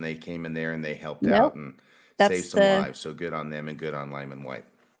Braunfels, and they came in there and they helped out and saved some lives. So good on them and good on Lyman White.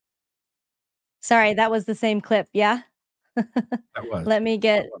 Sorry, that was the same clip. Yeah. That was. Let me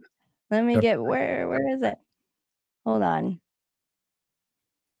get where is it? Hold on.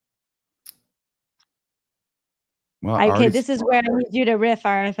 Well, okay, this is where I need you to riff,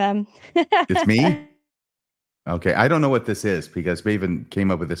 RFM. It's me? Okay, I don't know what this is because Maven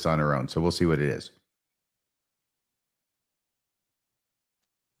came up with this on her own, so we'll see what it is.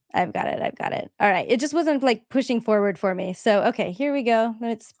 I've got it. All right, it just wasn't like pushing forward for me. So, okay, here we go.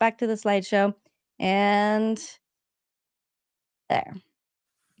 It's back to the slideshow. And there.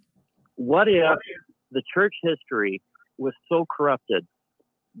 What if the church history was so corrupted?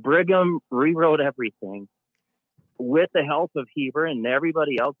 Brigham rewrote everything with the help of Heber and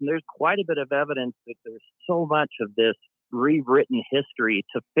everybody else. And there's quite a bit of evidence that there's so much of this rewritten history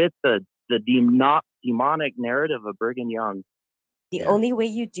to fit the demonic narrative of Brigham Young. The only way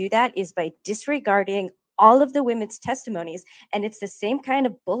you do that is by disregarding all of the women's testimonies. And it's the same kind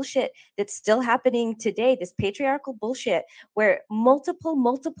of bullshit that's still happening today, this patriarchal bullshit where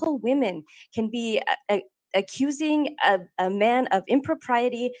multiple women can be accusing a man of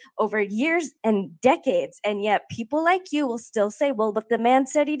impropriety over years and decades. And yet people like you will still say, well, but the man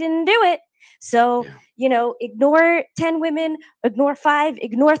said he didn't do it. So, ignore 10 women, ignore 5,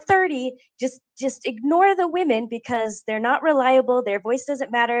 ignore 30, just ignore the women because they're not reliable. Their voice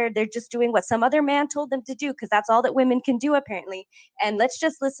doesn't matter. They're just doing what some other man told them to do because that's all that women can do apparently. And let's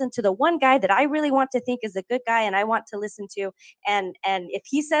just listen to the one guy that I really want to think is a good guy and I want to listen to. And if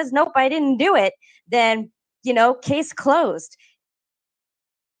he says, nope, I didn't do it, then, case closed.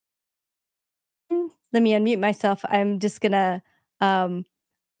 Let me unmute myself. I'm just gonna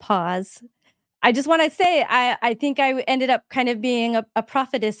pause. I just want to say I think I ended up kind of being a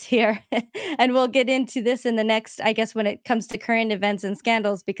prophetess here, and we'll get into this in the next, I guess, when it comes to current events and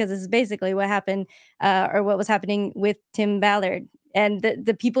scandals, because this is basically what happened or what was happening with Tim Ballard. And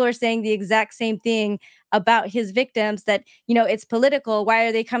the people are saying the exact same thing about his victims, that, it's political. Why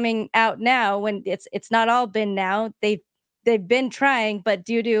are they coming out now when it's not all been now? They've been trying, but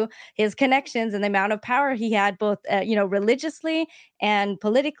due to his connections and the amount of power he had, both religiously and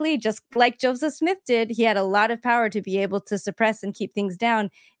politically, just like Joseph Smith did, he had a lot of power to be able to suppress and keep things down.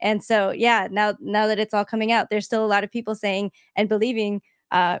 And so, yeah, now that it's all coming out, there's still a lot of people saying and believing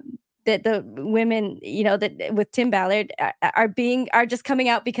that the women, that with Tim Ballard are just coming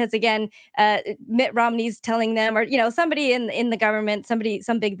out because, again, Mitt Romney's telling them, or somebody in the government, some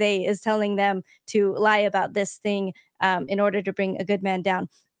big they is telling them to lie about this thing in order to bring a good man down.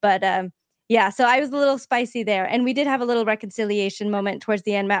 But yeah, so I was a little spicy there, and we did have a little reconciliation moment towards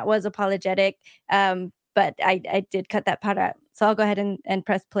the end. Matt was apologetic, but I did cut that part out. So I'll go ahead and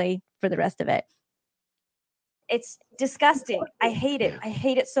press play for the rest of it. It's disgusting. I hate it. I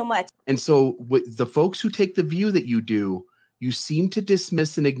hate it so much. And so with the folks who take the view that you do, you seem to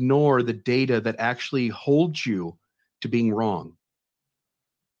dismiss and ignore the data that actually holds you to being wrong.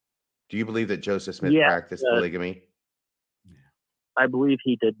 Do you believe that Joseph Smith practiced polygamy? I believe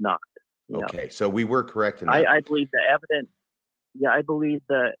he did not. Okay, so we were correct in that. I believe the evidence. Yeah, I believe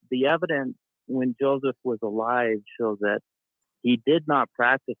that the evidence when Joseph was alive shows that he did not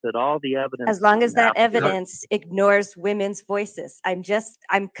practice at all. The evidence, as long as that evidence ignores women's voices.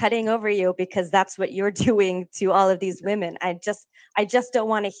 I'm cutting over you because that's what you're doing to all of these women. I just don't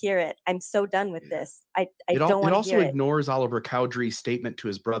want to hear it. I'm so done with this. I don't want to hear it. It also ignores Oliver Cowdery's statement to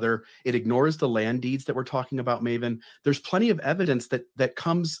his brother. It ignores the land deeds that we're talking about, Maven. There's plenty of evidence that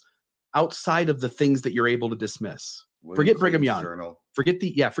comes outside of the things that you're able to dismiss. Forget Brigham Young. Journal. Forget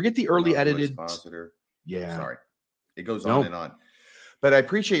the early edited. Yeah. Sorry. It goes on and on. But I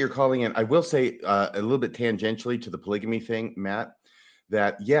appreciate your calling in. I will say a little bit tangentially to the polygamy thing, Matt,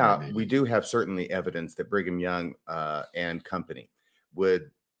 that, we do have certainly evidence that Brigham Young and company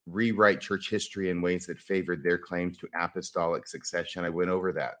would rewrite church history in ways that favored their claims to apostolic succession. I went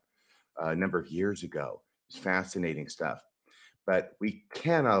over that a number of years ago. It's fascinating stuff. But we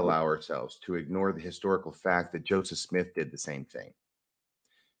cannot allow ourselves to ignore the historical fact that Joseph Smith did the same thing.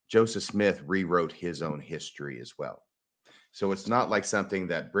 Joseph Smith rewrote his own history as well. So it's not like something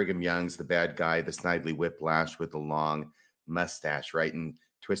that Brigham Young's the bad guy, the snidely whiplash with the long mustache, right? And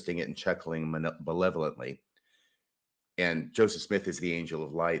twisting it and chuckling malevolently. And Joseph Smith is the angel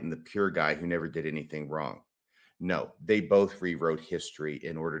of light and the pure guy who never did anything wrong. No, they both rewrote history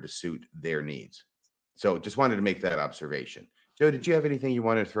in order to suit their needs. So just wanted to make that observation. Joe, did you have anything you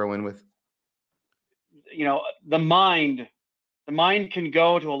wanted to throw in with? The mind can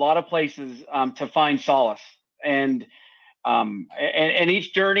go to a lot of places to find solace, and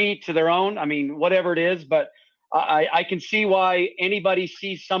each journey to their own. I mean, whatever it is, but I can see why anybody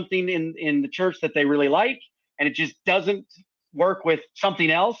sees something in the church that they really like, and it just doesn't work with something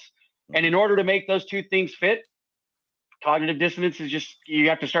else. And in order to make those two things fit, cognitive dissonance is just, you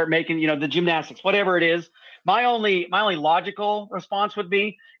have to start making, the gymnastics, whatever it is. My only logical response would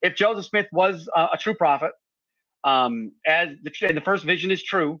be, if Joseph Smith was a true prophet, as the first vision is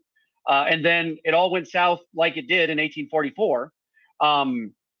true, and then it all went south like it did in 1844,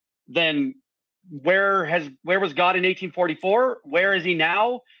 then where was God in 1844? Where is he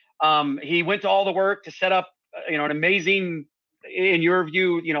now? He went to all the work to set up, an amazing, in your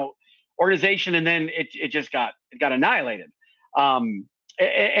view, organization, and then it just got annihilated.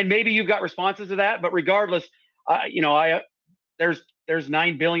 And maybe you've got responses to that, but regardless, there's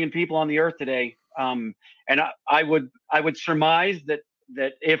 9 billion people on the earth today. And I would surmise that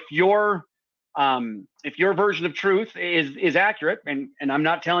if your version of truth is accurate, and I'm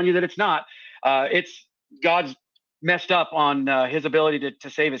not telling you that it's not, it's God's messed up on his ability to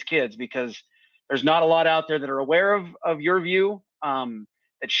save his kids, because There's not a lot out there that are aware of your view, that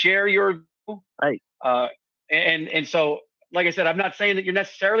share your view. Right. And so, like I said, I'm not saying that you're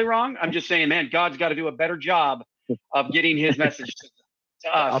necessarily wrong. I'm just saying, man, God's got to do a better job of getting his message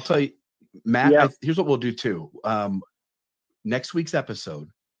to us. I'll tell you, Matt, here's what we'll do too. Next week's episode,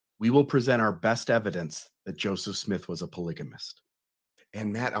 we will present our best evidence that Joseph Smith was a polygamist.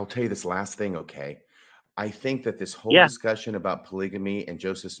 And Matt, I'll tell you this last thing, okay? I think that this whole discussion about polygamy and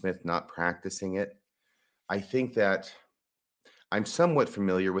Joseph Smith not practicing it, I think that I'm somewhat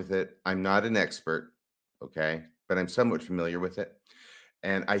familiar with it. I'm not an expert, okay? But I'm somewhat familiar with it.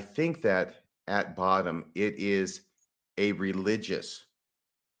 And I think that at bottom, it is a religious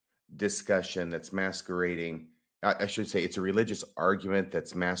discussion that's masquerading. I should say it's a religious argument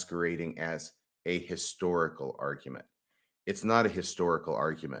that's masquerading as a historical argument. It's not a historical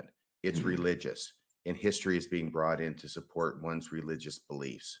argument. It's religious, and history is being brought in to support one's religious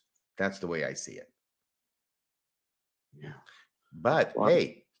beliefs. That's the way I see it. Yeah. But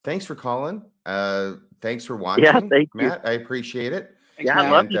hey, thanks for calling. Thanks for watching. Yeah, thank you, Matt. I appreciate it. Yeah, I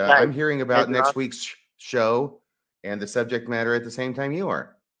love you guys. I'm hearing about Thanks, next Ross. week's show and the subject matter at the same time you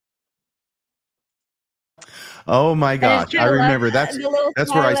are. Oh my gosh. I remember that's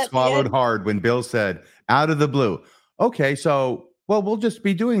where I swallowed hard when Bill said, out of the blue, okay, so we'll just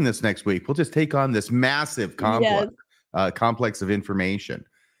be doing this next week. We'll just take on this massive complex of information.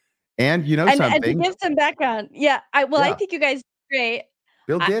 And you know something. And to give some background, I think you guys did great.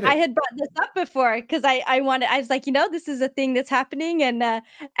 Bill did it. I had brought this up before because I was like, this is a thing that's happening,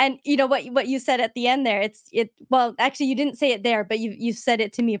 and you know what you said at the end there. Well, actually, you didn't say it there, but you said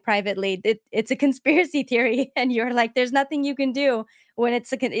it to me privately. It's a conspiracy theory, and you're like, there's nothing you can do when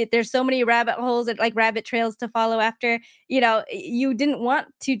there's so many rabbit holes and like rabbit trails to follow after. You didn't want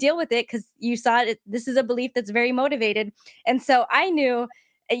to deal with it because you saw it. This is a belief that's very motivated, and so I knew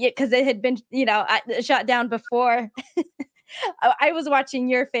because it had been shot down before. I was watching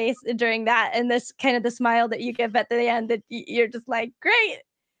your face during that, and this kind of the smile that you give at the end, that you're just like, great.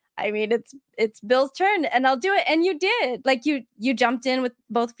 I mean, it's Bill's turn, and I'll do it. And you did. Like you jumped in with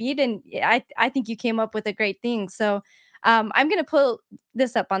both feet, and I think you came up with a great thing. So I'm gonna pull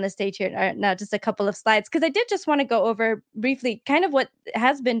this up on the stage here now, just a couple of slides, because I did just want to go over briefly kind of what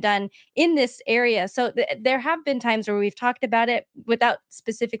has been done in this area. So there have been times where we've talked about it without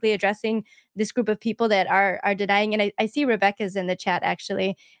specifically addressing this group of people that are denying. And I see Rebecca's in the chat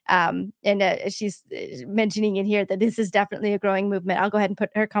actually, and she's mentioning in here that this is definitely a growing movement. I'll go ahead and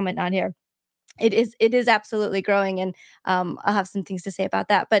put her comment on here. It is absolutely growing, and I'll have some things to say about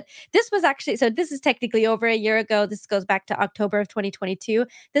that. But this was actually, so this is technically over a year ago. This goes back to October of 2022.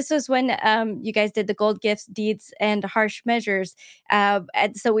 This was when you guys did the gold gifts, deeds, and harsh measures.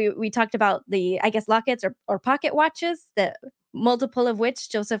 And so we talked about the, I guess, lockets or pocket watches, the multiple of which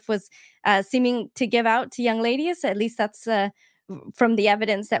Joseph was seeming to give out to young ladies. At least that's from the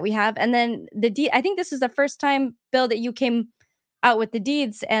evidence that we have. And then I think this was the first time, Bill, that you came out with the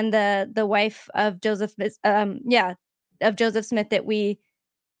deeds and the wife of Joseph, of Joseph Smith, that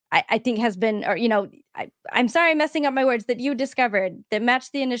I think has been, or I'm sorry, I'm messing up my words, that you discovered that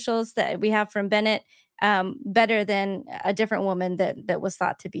matched the initials that we have from Bennett better than a different woman that was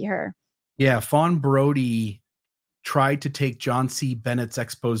thought to be her. Yeah, Fawn Brody tried to take John C. Bennett's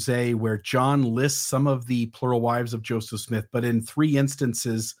expose, where John lists some of the plural wives of Joseph Smith, but in 3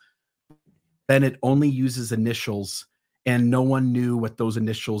 instances, Bennett only uses initials, and no one knew what those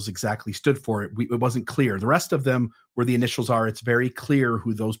initials exactly stood for. It wasn't clear. The rest of them, where the initials are, it's very clear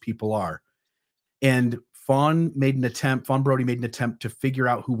who those people are. And Fawn Brody made an attempt to figure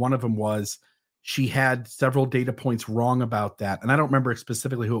out who one of them was. She had several data points wrong about that, and I don't remember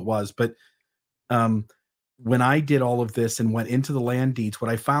specifically who it was, but when I did all of this and went into the land deeds, what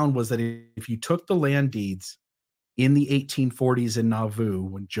I found was that if you took the land deeds in the 1840s in Nauvoo,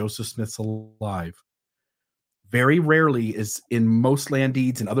 when Joseph Smith's alive, very rarely is in most land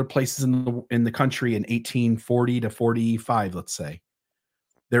deeds and other places in the country in 1840 to 45, let's say,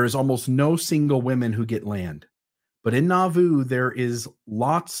 there is almost no single women who get land. But in Nauvoo, there is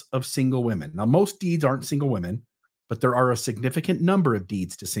lots of single women. Now, most deeds aren't single women, but there are a significant number of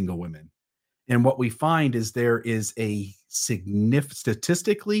deeds to single women. And what we find is there is a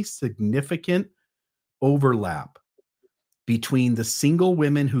statistically significant overlap between the single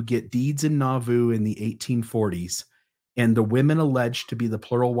women who get deeds in Nauvoo in the 1840s and the women alleged to be the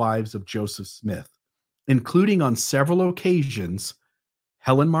plural wives of Joseph Smith, including on several occasions,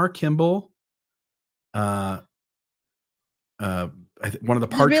 Helen Mar Kimball, one of the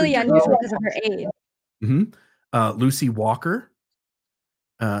Partridge. Really unusual because of her age. Mm-hmm. Lucy Walker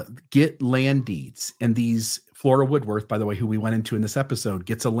get land deeds. And these, Flora Woodworth, by the way, who we went into in this episode,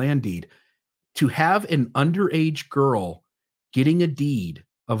 gets a land deed. to have an underage girl getting a deed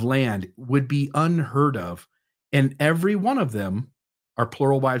of land would be unheard of. And every one of them are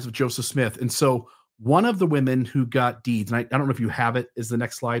plural wives of Joseph Smith. And so one of the women who got deeds, and I don't know if you have it, is the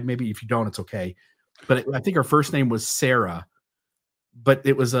next slide. Maybe if you don't, it's okay. But I think her first name was Sarah. But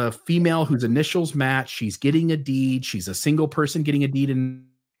it was a female whose initials match. She's getting a deed. She's a single person getting a deed in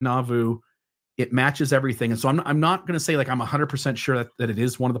Nauvoo. It matches everything. And so I'm not going to say like I'm 100% sure that it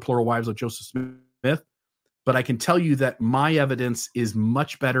is one of the plural wives of Joseph Smith, but I can tell you that my evidence is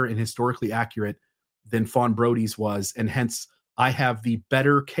much better and historically accurate than Fawn Brody's was. And hence, I have the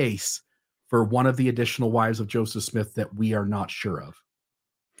better case for one of the additional wives of Joseph Smith that we are not sure of.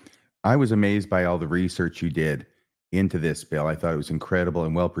 I was amazed by all the research you did into this, Bill. I thought it was incredible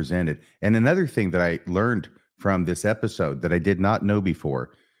and well presented. And another thing that I learned from this episode that I did not know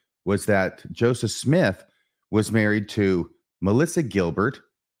before was that Joseph Smith was married to Melissa Gilbert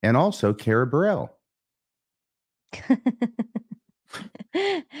and also Cara Burrell.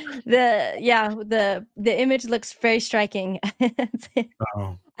 The image looks very striking.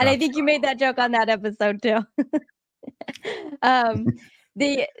 Oh, and I think you made that joke on that episode too.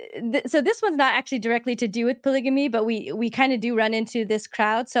 So this one's not actually directly to do with polygamy, but we kind of do run into this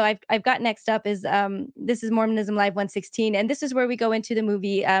crowd. So I've got next up is this is Mormonism Live 116, and this is where we go into the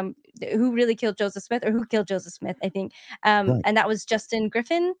movie Who Really Killed Joseph Smith, or Who Killed Joseph Smith, I think. Right. And that was Justin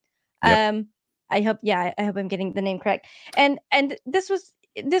Griffin. Yep. I hope I'm getting the name correct. And this was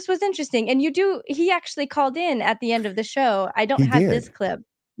interesting. And he actually called in at the end of the show. I don't He have did. this clip.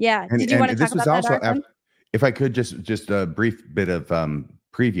 Yeah. And, Did you want to this talk was about also that, Artem? if I could just a brief bit of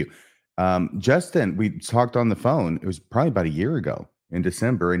preview. Justin, we talked on the phone. It was probably about a year ago in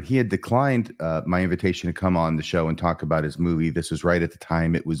December, and he had declined my invitation to come on the show and talk about his movie. This was right at the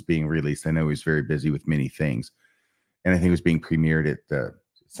time it was being released. I know he was very busy with many things, and I think it was being premiered at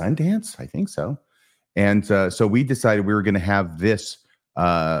Sundance. I think so. And so we decided we were going to have this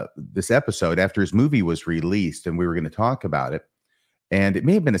episode after his movie was released, and we were going to talk about it. And it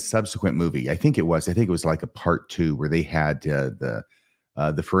may have been a subsequent movie. I think it was like a part 2 where they had the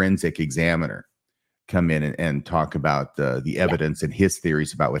forensic examiner come in and talk about the evidence and his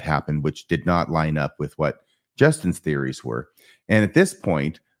theories about what happened, which did not line up with what Justin's theories were. And at this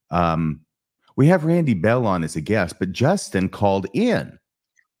point, we have Randy Bell on as a guest, but Justin called in.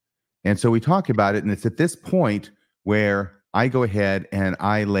 And so we talk about it. And it's at this point where I go ahead and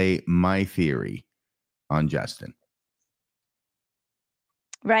I lay my theory on Justin.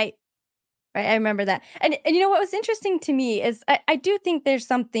 Right. I remember that. And you know what was interesting to me is I do think there's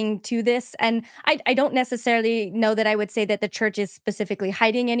something to this. And I don't necessarily know that I would say that the church is specifically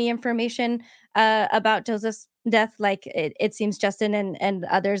hiding any information about Joseph's death. Like it seems Justin and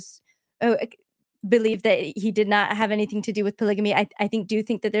others believe that he did not have anything to do with polygamy. I do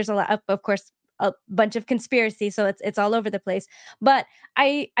think that there's a lot of course, a bunch of conspiracy. So it's all over the place. But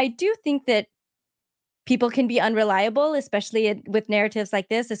I do think that people can be unreliable, especially with narratives like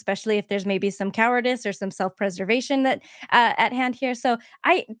this, especially if there's maybe some cowardice or some self-preservation that at hand here. So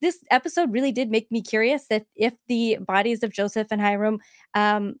this episode really did make me curious that if the bodies of Joseph and Hiram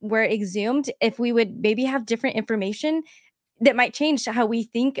were exhumed, if we would maybe have different information that might change how we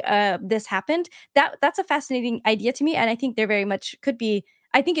think this happened. That's a fascinating idea to me, and I think there very much could be.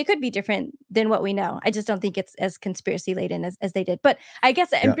 I think it could be different than what we know. I just don't think it's as conspiracy laden as they did. But I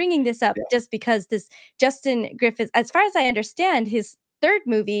guess I'm bringing this up just because this Justin Griffith, as far as I understand, his third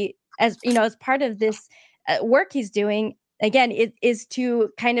movie, as you know, as part of this work he's doing, again, it is to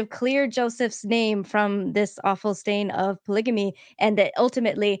kind of clear Joseph's name from this awful stain of polygamy, and that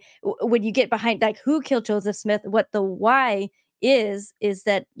ultimately, when you get behind like who killed Joseph Smith, what the why is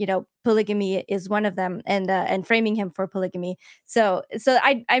that polygamy is one of them, and framing him for polygamy. So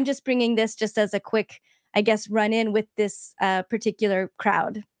I'm just bringing this just as a quick, I guess, run in with this particular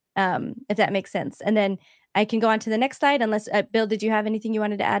crowd, if that makes sense, and then I can go on to the next slide. Unless Bill, did you have anything you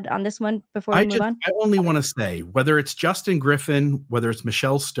wanted to add on this one before we move on? I only want to say, whether it's Justin Griffin, whether it's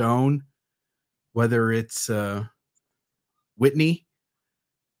Michelle Stone, whether it's Whitney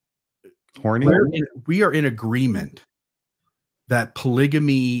Horny, we are in agreement that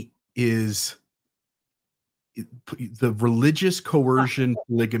polygamy is the religious coercion.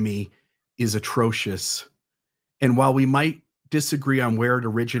 Polygamy is atrocious. And while we might disagree on where it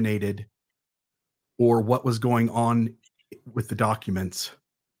originated or what was going on with the documents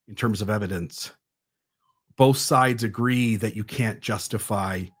in terms of evidence, both sides agree that you can't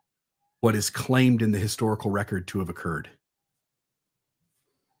justify what is claimed in the historical record to have occurred.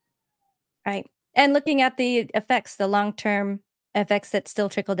 Right. And looking at the effects, the long-term effects that still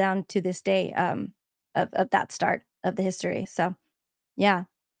trickle down to this day of that start of the history. So, yeah.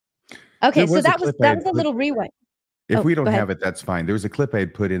 Okay, so that was a little rewind. If we don't have it, that's fine. There was a clip I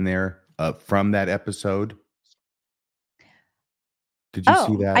had put in there from that episode. Did you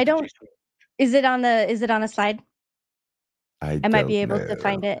see that? I don't. Is it on a slide? I might be able to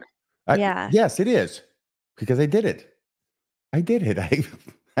find it. Yeah. Yes, it is, because I did it. I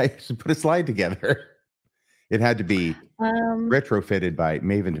put a slide together. It had to be retrofitted by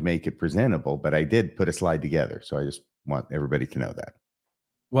Maven to make it presentable, but I did put a slide together. So I just want everybody to know that.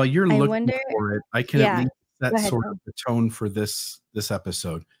 While you're looking for it, I can at least set sort of the tone for this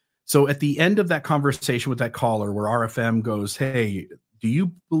episode. So at the end of that conversation with that caller where RFM goes, "Hey, do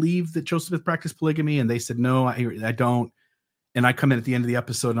you believe that Joseph Smith practiced polygamy?" And they said, "No, I don't." And I come in at the end of the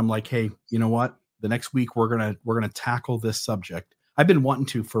episode and I'm like, "Hey, you know what? The next week we're gonna tackle this subject." I've been wanting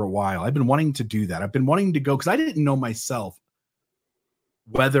to for a while. I've been wanting to do that. I've been wanting to go because I didn't know myself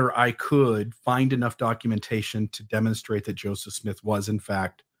whether I could find enough documentation to demonstrate that Joseph Smith was in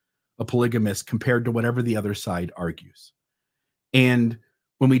fact a polygamist compared to whatever the other side argues. And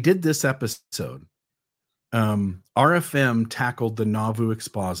when we did this episode, RFM tackled the Nauvoo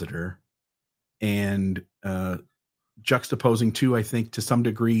expositor and juxtaposing to, I think, to some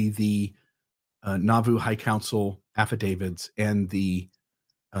degree, the Nauvoo High Council affidavits and the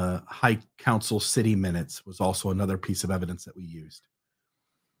High Council city minutes was also another piece of evidence that we used.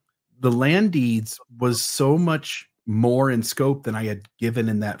 The land deeds was so much more in scope than I had given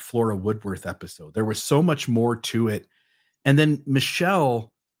in that Flora Woodworth episode. There was so much more to it. And then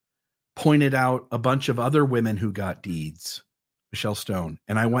Michelle pointed out a bunch of other women who got deeds, Michelle Stone.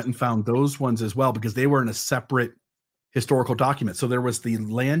 And I went and found those ones as well because they were in a separate historical document. So there was the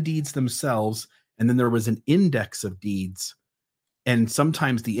land deeds themselves, and then there was an index of deeds. And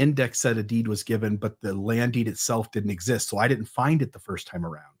sometimes the index said a deed was given, but the land deed itself didn't exist. So I didn't find it the first time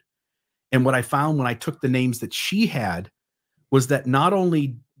around. And what I found when I took the names that she had was that not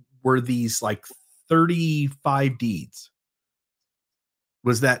only were these like 35 deeds,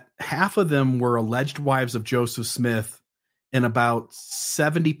 was that half of them were alleged wives of Joseph Smith, and about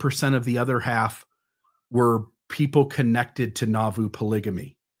 70% of the other half were people connected to Nauvoo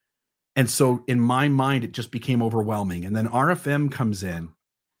polygamy. And so in my mind, it just became overwhelming. And then RFM comes in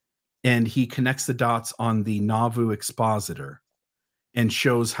and he connects the dots on the Nauvoo expositor and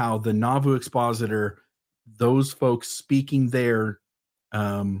shows how the Nauvoo expositor, those folks speaking there,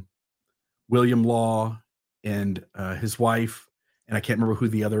 William Law and his wife, and I can't remember who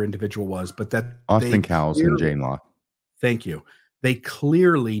the other individual was, but that Austin Cowles and Jane Law. Thank you. They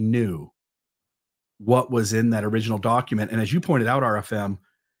clearly knew what was in that original document. And as you pointed out, RFM,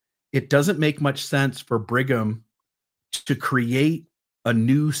 it doesn't make much sense for Brigham to create a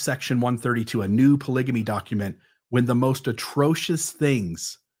new Section 132, a new polygamy document, when the most atrocious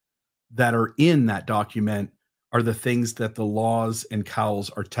things that are in that document are the things that the Laws and Cowles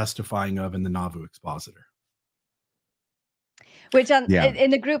are testifying of in the Nauvoo expositor. Which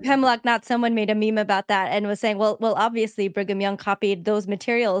in the group Hemlock Knot, someone made a meme about that and was saying, well, obviously Brigham Young copied those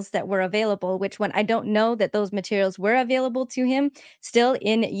materials that were available, which when I don't know that those materials were available to him still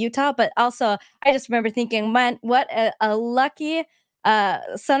in Utah. But also, I just remember thinking, man, what a lucky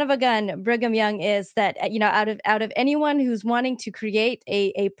son of a gun Brigham Young is, that out of anyone who's wanting to create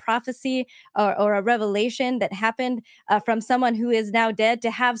a prophecy or a revelation that happened from someone who is now dead, to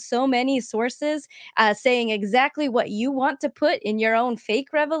have so many sources saying exactly what you want to put in your own fake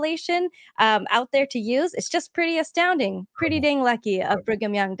revelation out there to use. It's just pretty astounding, pretty dang lucky of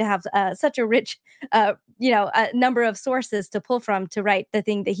Brigham Young to have such a rich a number of sources to pull from to write the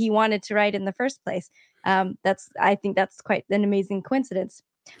thing that he wanted to write in the first place. I think that's quite an amazing coincidence.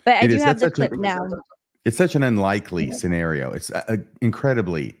 But I do have the clip now. It's such an unlikely scenario. It's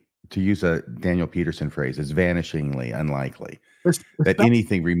incredibly, to use a Daniel Peterson phrase, it's vanishingly unlikely that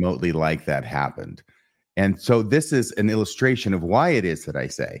anything remotely like that happened. And so this is an illustration of why it is that I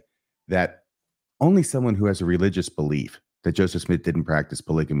say that only someone who has a religious belief that Joseph Smith didn't practice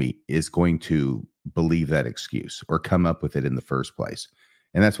polygamy is going to believe that excuse or come up with it in the first place.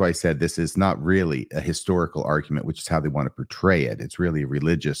 And that's why I said this is not really a historical argument, which is how they want to portray it. It's really a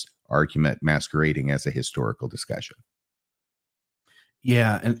religious argument masquerading as a historical discussion.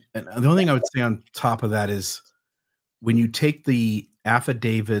 Yeah. And the only thing I would say on top of that is when you take the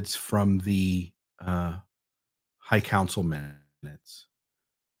affidavits from the High Council minutes,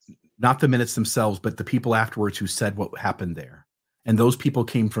 not the minutes themselves, but the people afterwards who said what happened there. And those people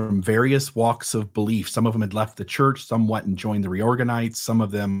came from various walks of belief. Some of them had left the church, some went and joined the Reorganites, some of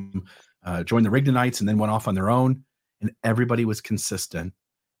them joined the Rigdonites and then went off on their own, and everybody was consistent.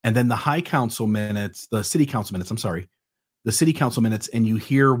 And then the High Council minutes, the City Council minutes, and you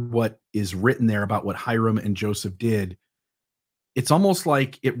hear what is written there about what Hiram and Joseph did. it's almost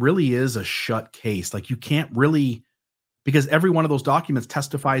like it really is a shut case. Like you can't really, because every one of those documents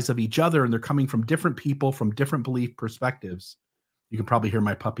testifies of each other and they're coming from different people from different belief perspectives. You can probably hear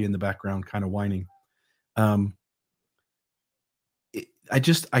my puppy in the background kind of whining.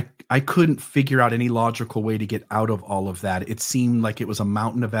 I couldn't figure out any logical way to get out of all of that. It seemed like it was a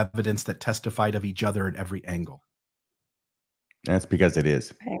mountain of evidence that testified of each other at every angle. That's because it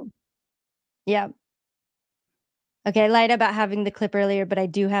is. Okay. Yeah. Okay, I lied about having the clip earlier, but I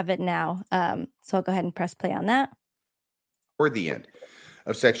do have it now. So I'll go ahead and press play on that. Toward the end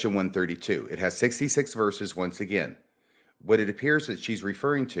of section 132. It has 66 verses once again. What it appears that she's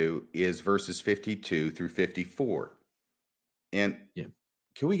referring to is verses 52 through 54. And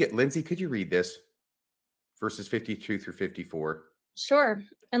can we get Lindsay, could you read this? Verses 52 through 54. Sure.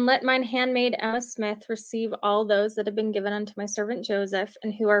 And let mine handmaid Emma Smith receive all those that have been given unto my servant Joseph,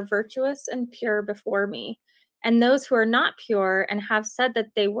 and who are virtuous and pure before me. And those who are not pure, and have said that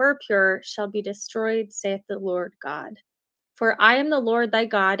they were pure, shall be destroyed, saith the Lord God. For I am the Lord thy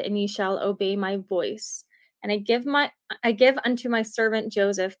God, and ye shall obey my voice. And I give unto my servant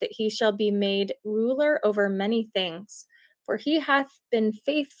Joseph that he shall be made ruler over many things. For he hath been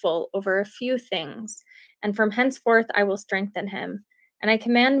faithful over a few things, and from henceforth I will strengthen him. And I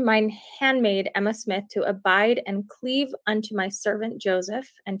command mine handmaid Emma Smith to abide and cleave unto my servant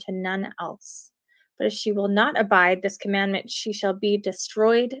Joseph, and to none else. But if she will not abide this commandment, she shall be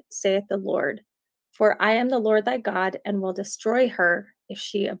destroyed, saith the Lord. For I am the Lord thy God, and will destroy her if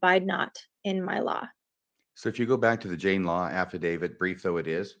she abide not in my law. So if you go back to the Jane Law affidavit, brief though it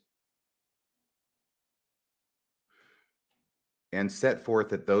is, and set forth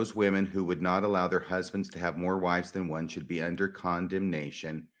that those women who would not allow their husbands to have more wives than one should be under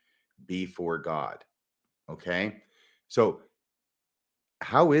condemnation before God. Okay? So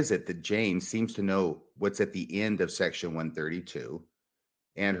how is it that Jane seems to know what's at the end of section 132,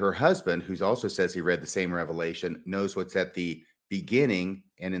 and her husband, who also says he read the same revelation, knows what's at the beginning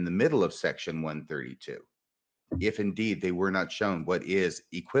and in the middle of section 132? If indeed they were not shown what is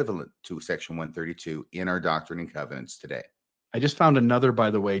equivalent to section 132 in our Doctrine and Covenants today. I just found another, by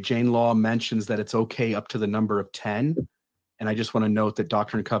the way. Jane Law mentions that it's okay up to the number of 10. And I just want to note that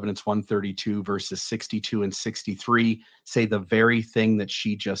Doctrine and Covenants 132 verses 62 and 63 say the very thing that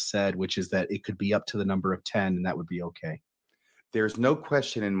she just said, which is that it could be up to the number of 10, and that would be okay. There's no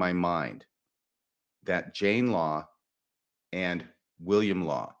question in my mind that Jane Law and William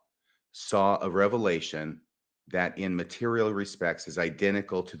Law saw a revelation that in material respects is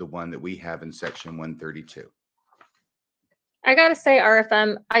identical to the one that we have in section 132. I gotta say,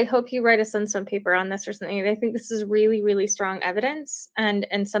 RFM, I hope you write us on some paper on this or something. I think this is really, really strong evidence and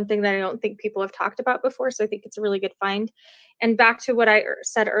something that I don't think people have talked about before. So I think it's a really good find. And back to what I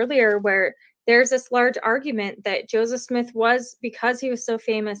said earlier, where there's this large argument that Joseph Smith was, because he was so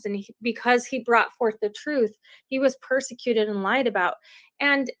famous and because he brought forth the truth, he was persecuted and lied about.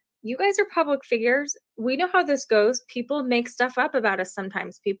 And you guys are public figures. We know how this goes. People make stuff up about us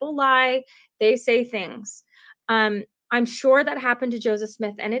sometimes. People lie. They say things. I'm sure that happened to Joseph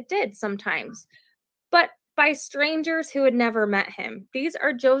Smith, and it did sometimes, but by strangers who had never met him. These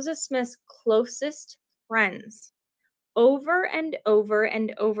are Joseph Smith's closest friends. Over and over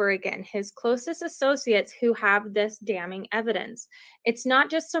and over again, his closest associates who have this damning evidence. It's not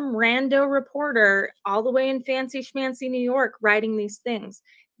just some rando reporter all the way in fancy schmancy New York writing these things.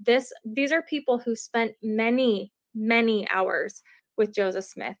 These are people who spent many, many hours with Joseph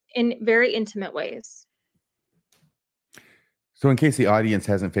Smith in very intimate ways. So in case the audience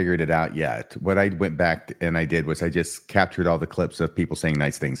hasn't figured it out yet, what I went back and I did was I just captured all the clips of people saying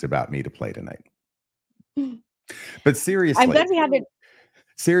nice things about me to play tonight. But seriously, I'm glad we had it.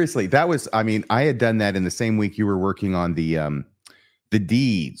 Seriously, that was, I mean, I had done that in the same week you were working on the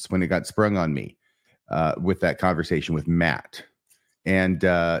deeds when it got sprung on me with that conversation with Matt. And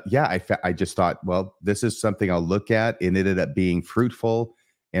I just thought, well, this is something I'll look at, and it ended up being fruitful.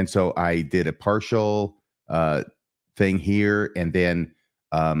 And so I did a partial thing here. And then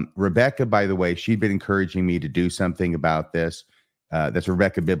Rebecca, by the way, she'd been encouraging me to do something about this. That's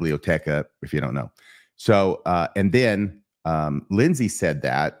Rebecca Biblioteca, if you don't know. So, and then Lindsay said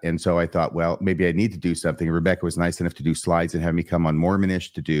that. And so I thought, well, maybe I need to do something. Rebecca was nice enough to do slides and have me come on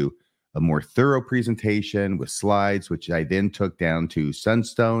Mormonish to do a more thorough presentation with slides, which I then took down to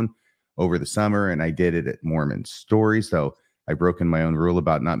Sunstone over the summer. And I did it at Mormon Stories. So I've broken my own rule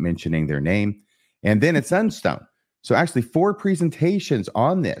about not mentioning their name. And then at Sunstone. So actually 4 presentations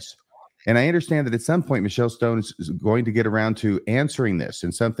on this. And I understand that at some point, Michelle Stone is going to get around to answering this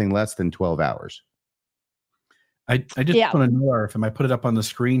in something less than 12 hours. I just want to know, if I put it up on the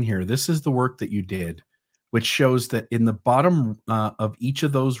screen here, this is the work that you did. which shows that in the bottom of each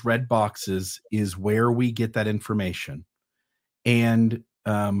of those red boxes is where we get that information. And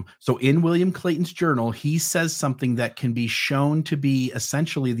so in William Clayton's journal, he says something that can be shown to be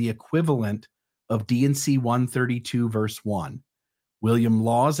essentially the equivalent of D&C 132 verse 1. William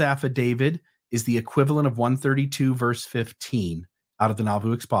Law's affidavit is the equivalent of 132 verse 15 out of the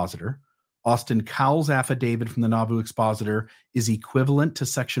Nauvoo Expositor. Austin Cowell's affidavit from the Nauvoo Expositor is equivalent to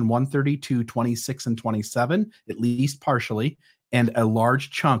section 132, 26, and 27, at least partially, and a large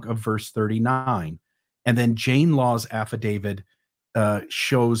chunk of verse 39. And then Jane Law's affidavit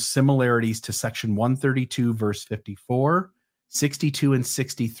shows similarities to section 132, verse 54, 62, and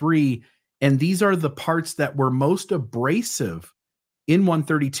 63. And these are the parts that were most abrasive in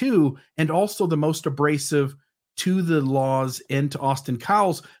 132 and also the most abrasive to the laws and to Austin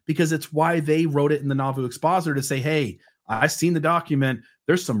Cowell's, because it's why they wrote it in the Nauvoo Expositor to say, hey, I've seen the document.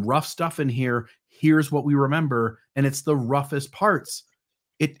 There's some rough stuff in here. Here's what we remember. And it's the roughest parts.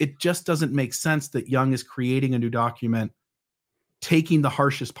 It just doesn't make sense that Young is creating a new document, taking the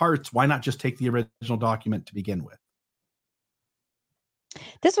harshest parts. Why not just take the original document to begin with?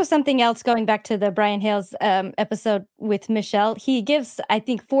 This was something else going back to the Brian Hales episode with Michelle. He gives, I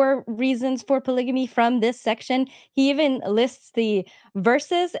think, 4 reasons for polygamy from this section. He even lists the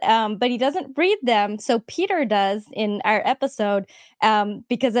verses, but he doesn't read them. So Peter does in our episode,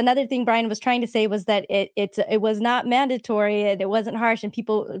 because another thing Brian was trying to say was that it was not mandatory and it wasn't harsh, and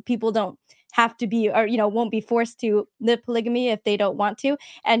people don't have to be, or won't be forced to live polygamy if they don't want to.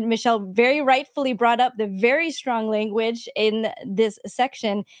 And Michelle very rightfully brought up the very strong language in this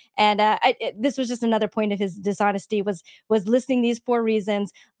section. And this was just another point of his dishonesty, was listing these 4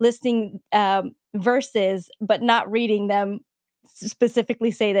 reasons, listing verses, but not reading them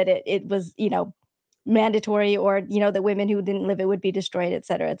specifically say that it was mandatory, or that women who didn't live it would be destroyed, et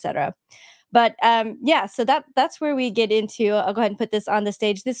cetera, et cetera. But yeah, so that's where we get into. I'll go ahead and put this on the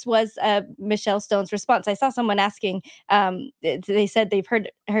stage. This was Michelle Stone's response. I saw someone asking. They said they've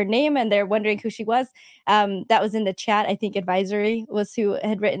heard her name and they're wondering who she was. That was in the chat. I think Advisory was who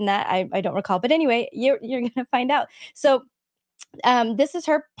had written that. I don't recall. But anyway, you're gonna find out. So this is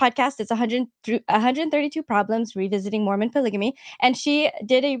her podcast. It's 132 Problems Revisiting Mormon Polygamy. And she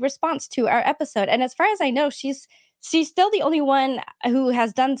did a response to our episode. And as far as I know, she's still the only one who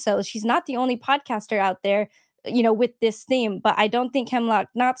has done so. She's not the only podcaster out there, with this theme. But I don't think Hemlock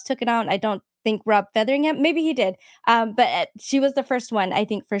Knots took it on. I don't think Rob Featheringham, maybe he did. But she was the first one, I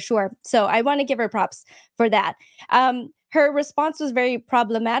think, for sure. So I want to give her props for that. Her response was very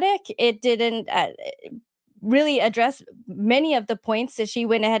problematic. It didn't really address many of the points. So she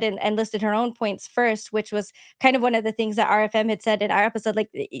went ahead and listed her own points first, which was kind of one of the things that RFM had said in our episode. Like,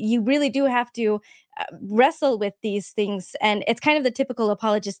 you really do have to wrestle with these things. And it's kind of the typical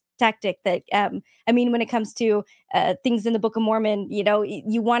apologist tactic that, when it comes to things in the Book of Mormon,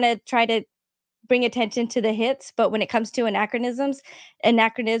 you want to try to bring attention to the hits, but when it comes to anachronisms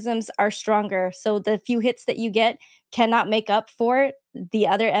are stronger. So the few hits that you get cannot make up for the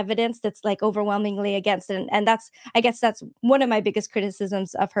other evidence that's like overwhelmingly against it. And I guess that's one of my biggest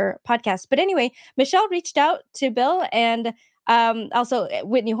criticisms of her podcast. But anyway, Michelle reached out to Bill, and also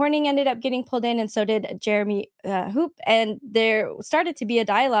Whitney Horning ended up getting pulled in, and so did Jeremy Hoop. And there started to be a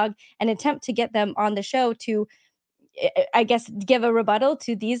dialogue, an attempt to get them on the show to, I guess, give a rebuttal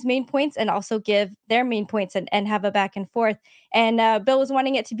to these main points and also give their main points and have a back and forth. And Bill was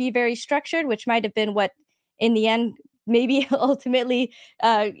wanting it to be very structured, which might have been what, in the end, maybe ultimately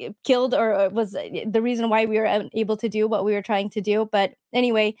killed or was the reason why we were able to do what we were trying to do. But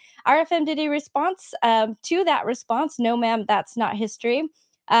anyway, RFM did a response to that response. No, ma'am, that's not history.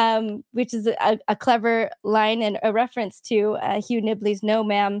 Which is a clever line and a reference to Hugh Nibley's "No,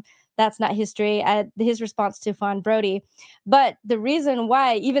 ma'am, that's not history," his response to Fawn Brody. But the reason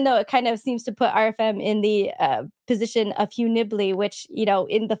why, even though it kind of seems to put RFM in the position of Hugh Nibley, which,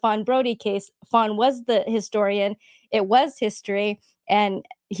 in the Fawn Brody case, Fawn was the historian, it was history, and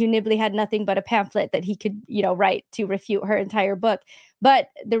Hugh Nibley had nothing but a pamphlet that he could, write to refute her entire book. But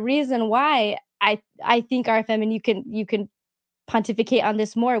the reason why I think RFM, and you can pontificate on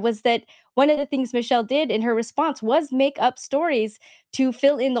this more, was that one of the things Michelle did in her response was make up stories to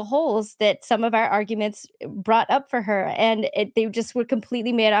fill in the holes that some of our arguments brought up for her, and they just were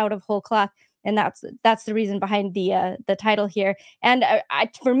completely made out of whole cloth. And that's the reason behind the title here. And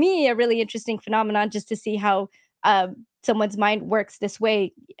for me, a really interesting phenomenon, just to see how someone's mind works this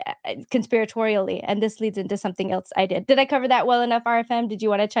way conspiratorially. And this leads into something else I did. Did I cover that well enough, RFM? Did you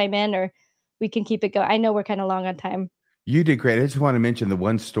want to chime in, or we can keep it going? I know we're kind of long on time. You did great. I just want to mention the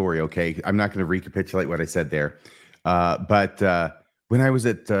one story, okay? I'm not going to recapitulate what I said there. But when I was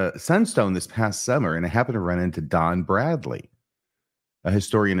at Sunstone this past summer, and I happened to run into Don Bradley, a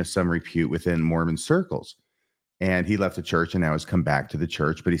historian of some repute within Mormon circles. And he left the church and now has come back to the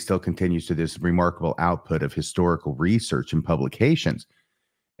church, but he still continues to this remarkable output of historical research and publications.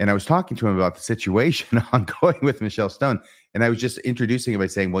 And I was talking to him about the situation ongoing with Michelle Stone. And I was just introducing him by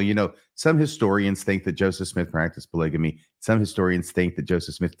saying, well, you know, some historians think that Joseph Smith practiced polygamy. Some historians think that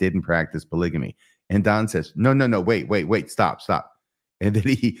Joseph Smith didn't practice polygamy. And Don says, no, wait, stop. And then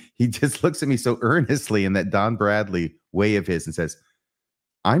he just looks at me so earnestly in that Don Bradley way of his and says,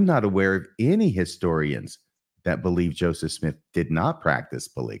 I'm not aware of any historians that believe Joseph Smith did not practice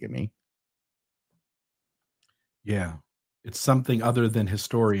polygamy. Yeah. It's something other than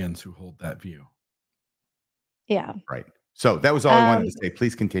historians who hold that view. Yeah. Right. So that was all I wanted to say.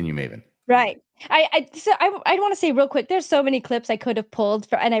 Please continue, Maven. Right. I want to say real quick, there's so many clips I could have pulled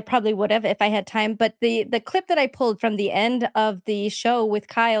for, and I probably would have if I had time. But the clip that I pulled from the end of the show with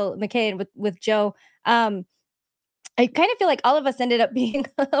Kyle McKay and with Joe, I kind of feel like all of us ended up being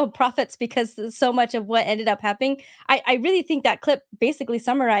prophets because so much of what ended up happening. I really think that clip basically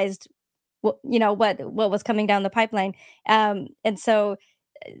summarized what was coming down the pipeline. And so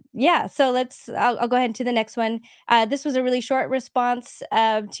yeah, so I'll go ahead to the next one. This was a really short response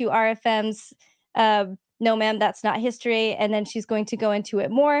to RFM's no ma'am, that's not history, and then she's going to go into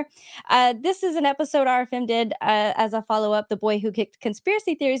it more. This is an episode RFM did as a follow-up, The Boy Who Kicked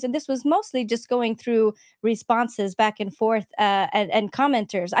Conspiracy Theories, and this was mostly just going through responses back and forth and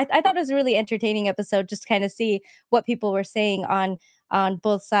commenters. I thought it was a really entertaining episode, just kind of see what people were saying on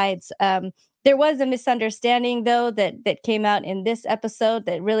both sides. There was a misunderstanding, though, that came out in this episode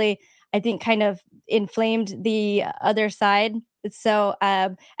that really, I think, kind of inflamed the other side. So,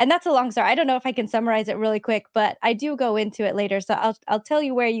 and that's a long story. I don't know if I can summarize it really quick, but I do go into it later. So I'll tell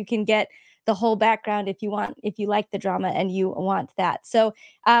you where you can get the whole background if you like the drama and you want that. So,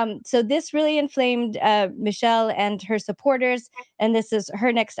 so this really inflamed Michelle and her supporters, and this is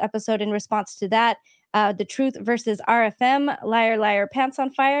her next episode in response to that. The Truth versus RFM, Liar, Liar, Pants on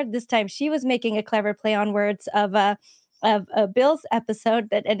Fire. This time she was making a clever play on words of Bill's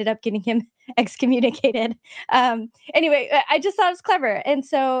episode that ended up getting him excommunicated. Anyway, I just thought it was clever. And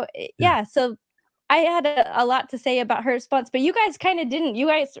so, yeah, so I had a lot to say about her response, but you guys kind of didn't. You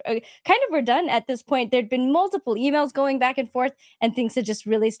guys kind of were done at this point. There'd been multiple emails going back and forth, and things had just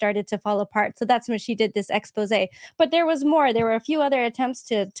really started to fall apart. So that's when she did this expose. But there was more. There were a few other attempts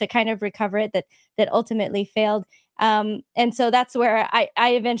to kind of recover it that ultimately failed. And so that's where I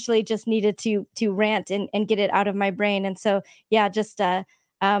eventually just needed to rant and get it out of my brain. And so, yeah, just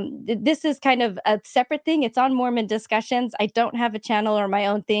this is kind of a separate thing. It's on Mormon Discussions. I don't have a channel or my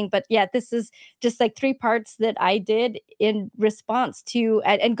own thing, but yeah, this is just like 3 parts that I did in response to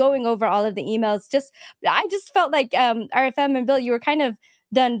and going over all of the emails. I just felt like RFM and Bill, you were kind of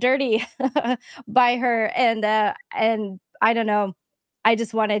done dirty by her, and I don't know. I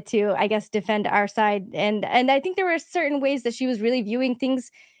just wanted to, I guess, defend our side, and I think there were certain ways that she was really viewing things.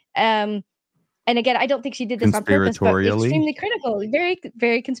 And again, I don't think she did this on purpose, but extremely critical, very,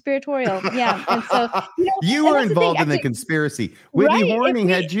 very conspiratorial. Yeah. And so, you were involved in the conspiracy. Whitney Horning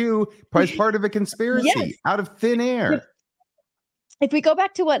had you as part of a conspiracy out of thin air. If we go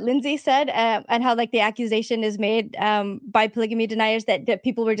back to what Lindsay said and how like the accusation is made by polygamy deniers that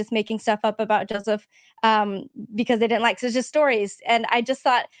people were just making stuff up about Joseph because they didn't like, so it's just stories. And I just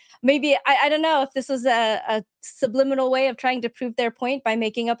thought maybe, I don't know if this was a subliminal way of trying to prove their point by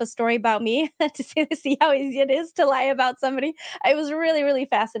making up a story about me to see how easy it is to lie about somebody. It was really, really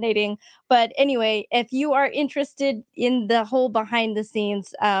fascinating. But anyway, if you are interested in the whole behind the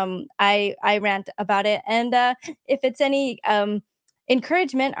scenes, I rant about it. And if it's any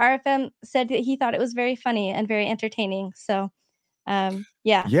encouragement, RFM said that he thought it was very funny and very entertaining. So,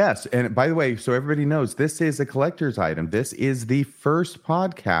 yeah. Yes. And by the way, so everybody knows, this is a collector's item. This is the first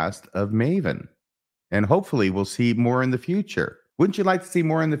podcast of Maven. And hopefully we'll see more in the future. Wouldn't you like to see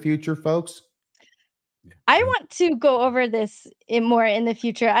more in the future, folks? I want to go over this more in the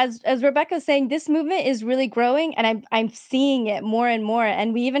future. As Rebecca's saying, this movement is really growing, and I'm seeing it more and more.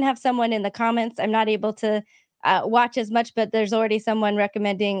 And we even have someone in the comments. I'm not able to watch as much, but there's already someone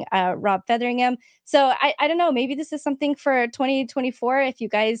recommending Rob Featheringham. So I don't know, maybe this is something for 2024 if you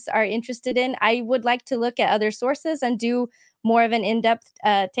guys are interested in. I would like to look at other sources and do more of an in-depth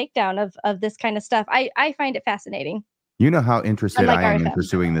takedown of this kind of stuff. I find it fascinating. You know how interested I am in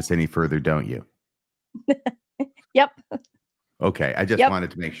pursuing this any further, don't you? Yep. Okay, I just wanted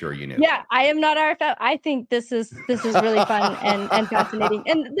to make sure you knew. Yeah, I am not RFM. I think this is really fun and fascinating,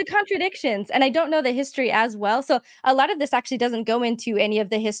 and the contradictions. And I don't know the history as well, so a lot of this actually doesn't go into any of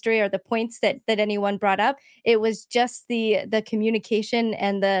the history or the points that anyone brought up. It was just the communication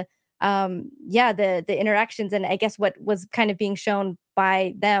and the the interactions, and I guess what was kind of being shown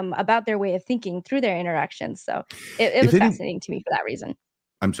by them about their way of thinking through their interactions. So it was fascinating to me for that reason.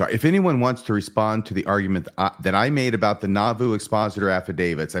 I'm sorry. If anyone wants to respond to the argument that I made about the Nauvoo expositor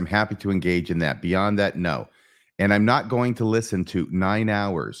affidavits, I'm happy to engage in that. Beyond that, no. And I'm not going to listen to 9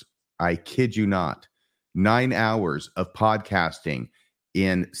 hours. I kid you not. 9 hours of podcasting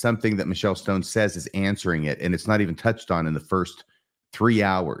in something that Michelle Stone says is answering it, and it's not even touched on in the first 3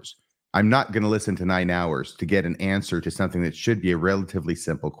 hours. I'm not going to listen to 9 hours to get an answer to something that should be a relatively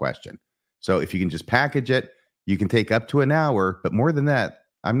simple question. So if you can just package it, you can take up to an hour, but more than that,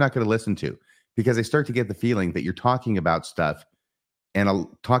 I'm not going to listen to, because I start to get the feeling that you're talking about stuff and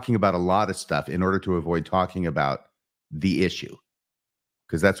talking about a lot of stuff in order to avoid talking about the issue,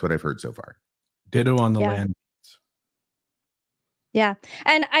 because that's what I've heard so far. Ditto on the land. Yeah.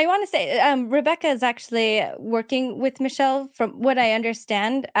 And I want to say, Rebecca is actually working with Michelle. From what I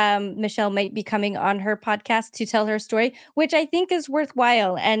understand, Michelle might be coming on her podcast to tell her story, which I think is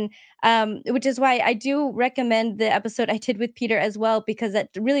worthwhile. And which is why I do recommend the episode I did with Peter as well, because it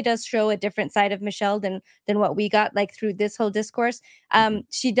really does show a different side of Michelle than what we got like through this whole discourse.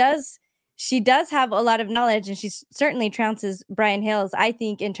 She does have a lot of knowledge, and she certainly trounces Brian Hales, I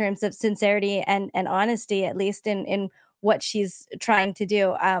think, in terms of sincerity and honesty, at least in what she's trying to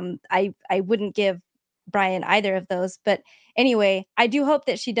do. I wouldn't give Brian either of those, but anyway, I do hope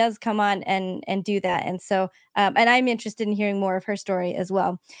that she does come on and do that. And so, and I'm interested in hearing more of her story as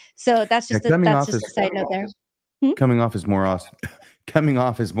well. So that's just a side note there. Coming off as more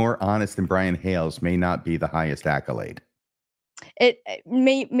honest than Brian Hales may not be the highest accolade. It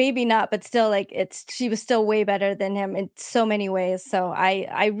maybe not, but still, like, she was still way better than him in so many ways. So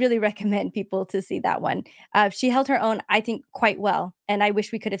I really recommend people to see that one. She held her own, I think, quite well, and I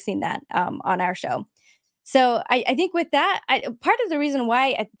wish we could have seen that on our show. So I think with that, part of the reason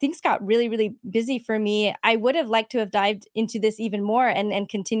why things got really, really busy for me, I would have liked to have dived into this even more and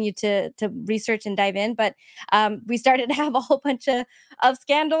continue to research and dive in. But we started to have a whole bunch of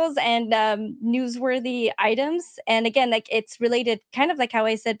scandals and newsworthy items. And again, like, it's related, kind of like how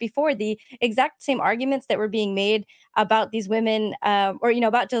I said before, the exact same arguments that were being made about these women, or,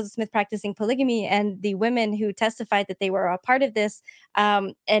 about Joseph Smith practicing polygamy, and the women who testified that they were a part of this,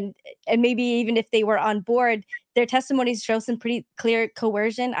 and maybe even if they were on board, their testimonies show some pretty clear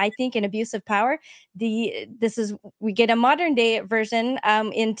coercion, I think, and abuse of power. We get a modern day version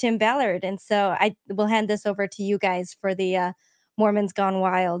in Tim Ballard, and so I will hand this over to you guys for the Mormons Gone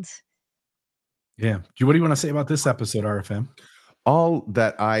Wild. Yeah. What do you want to say about this episode, RFM? All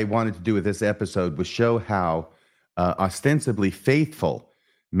that I wanted to do with this episode was show how ostensibly faithful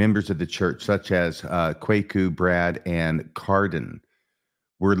members of the church, such as Kwaku, Brad, and Cardin,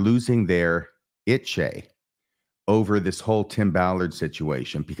 were losing their itche over this whole Tim Ballard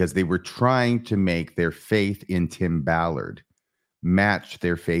situation, because they were trying to make their faith in Tim Ballard match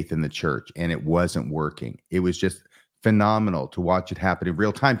their faith in the church, and it wasn't working. It was just phenomenal to watch it happen in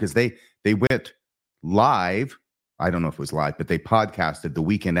real time, because they went live. I don't know if it was live, but they podcasted the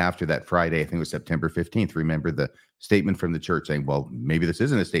weekend after that Friday. I think it was September 15th. Remember the statement from the church saying, well, maybe this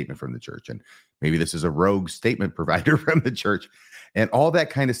isn't a statement from the church, and maybe this is a rogue statement provider from the church, and all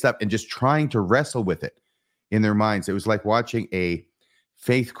that kind of stuff, and just trying to wrestle with it in their minds. It was like watching a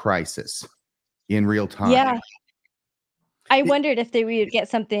faith crisis in real time. Yeah. I wondered if they would get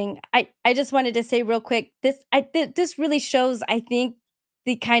something. I just wanted to say real quick, this really shows, I think,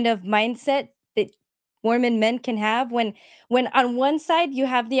 the kind of mindset that Mormon men can have when on one side you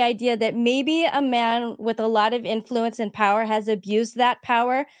have the idea that maybe a man with a lot of influence and power has abused that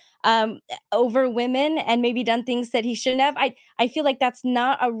power over women and maybe done things that he shouldn't have. I feel like that's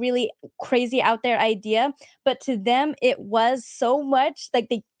not a really crazy out there idea, but to them it was so much, like,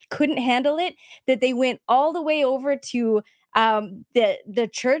 they couldn't handle it, that they went all the way over to the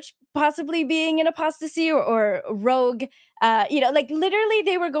church possibly being in apostasy or rogue. Like, literally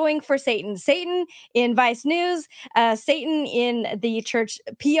they were going for Satan in Vice News, Satan in the church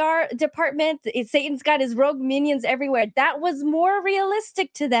PR department. Satan's got his rogue minions everywhere. That was more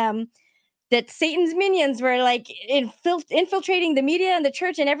realistic to them, that Satan's minions were like infiltrating the media and the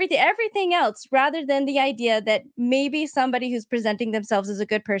church and everything else, rather than the idea that maybe somebody who's presenting themselves as a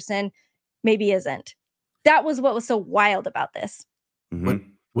good person maybe isn't. That was what was so wild about this. Mm-hmm.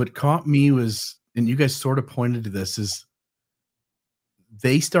 What caught me was, and you guys sort of pointed to this, is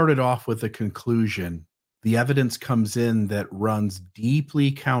they started off with a conclusion the evidence comes in that runs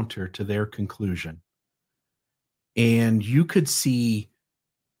deeply counter to their conclusion. And you could see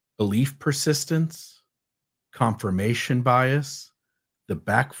belief persistence, confirmation bias, the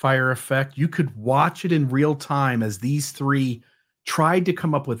backfire effect. You could watch it in real time as these three tried to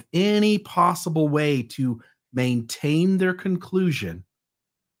come up with any possible way to maintain their conclusion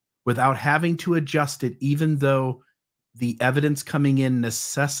without having to adjust it, even though the evidence coming in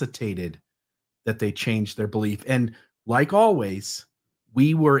necessitated that they change their belief. And like always,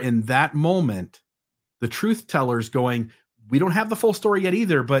 we were in that moment, the truth tellers going, we don't have the full story yet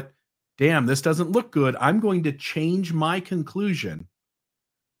either, but damn, this doesn't look good. I'm going to change my conclusion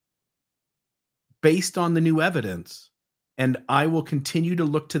based on the new evidence, and I will continue to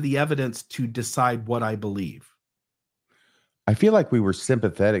look to the evidence to decide what I believe. I feel like we were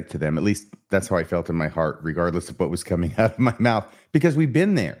sympathetic to them. At least that's how I felt in my heart, regardless of what was coming out of my mouth, because we've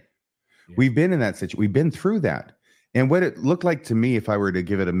been there. Yeah. We've been in that situation. We've been through that. And what it looked like to me, if I were to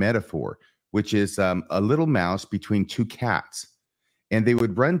give it a metaphor, which is a little mouse between two cats, and they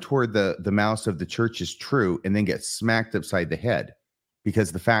would run toward the mouse of the church is true and then get smacked upside the head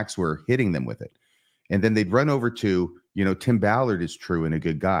because the facts were hitting them with it. And then they'd run over to, Tim Ballard is true and a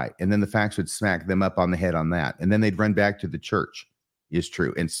good guy. And then the facts would smack them up on the head on that. And then they'd run back to the church is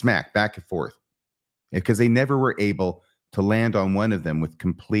true and smack back and forth because they never were able to land on one of them with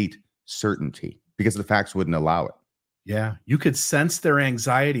complete certainty because the facts wouldn't allow it. Yeah. You could sense their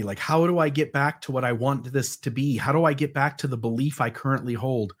anxiety. Like, how do I get back to what I want this to be? How do I get back to the belief I currently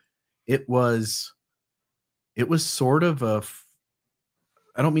hold? It was sort of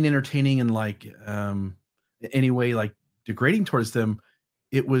I don't mean entertaining in like any way like degrading towards them.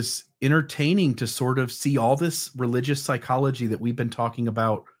 It was entertaining to sort of see all this religious psychology that we've been talking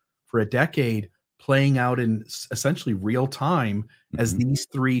about for a decade playing out in essentially real time as these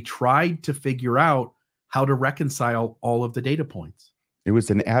three tried to figure out how to reconcile all of the data points. It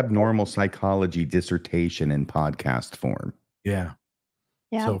was an abnormal psychology dissertation in podcast form. Yeah.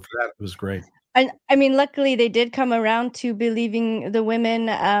 Yeah. So for that, it was great. I mean, luckily they did come around to believing the women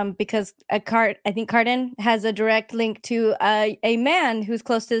because I think Cardin has a direct link to a man who's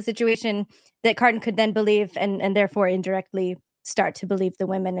close to the situation that Cardin could then believe and therefore indirectly start to believe the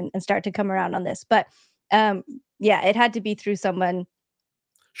women and start to come around on this. But yeah, it had to be through someone,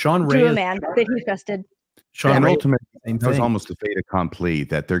 through a man that he trusted. And ultimately, that was almost a fait accompli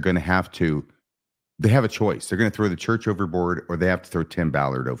that they're going to have to. They have a choice. They're going to throw the church overboard or they have to throw Tim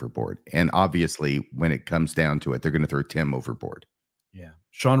Ballard overboard. And obviously, when it comes down to it, they're going to throw Tim overboard. Yeah.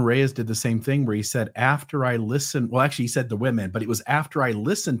 Sean Reyes did the same thing where he said, after I listened, well, actually, he said the women, but it was after I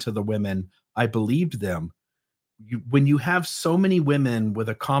listened to the women, I believed them. When you have so many women with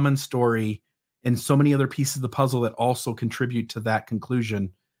a common story and so many other pieces of the puzzle that also contribute to that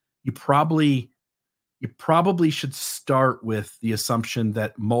conclusion, you probably should start with the assumption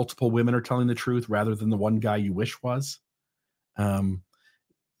that multiple women are telling the truth rather than the one guy you wish was.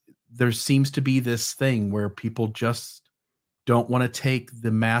 There seems to be this thing where people just don't want to take the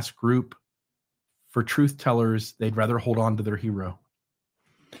mass group for truth tellers. They'd rather hold on to their hero.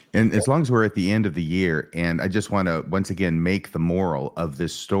 And as long as we're at the end of the year, and I just want to once again make the moral of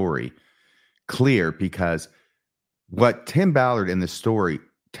this story clear, because what Tim Ballard in the story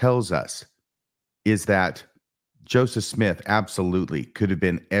tells us is that Joseph Smith absolutely could have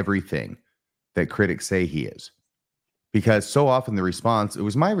been everything that critics say he is. Because so often the response, it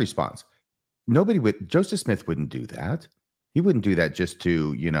was my response. Joseph Smith wouldn't do that. He wouldn't do that just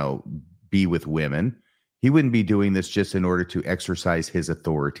to, be with women. He wouldn't be doing this just in order to exercise his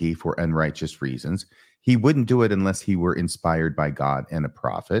authority for unrighteous reasons. He wouldn't do it unless he were inspired by God and a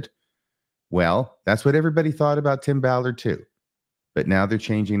prophet. Well, that's what everybody thought about Tim Ballard too. But now they're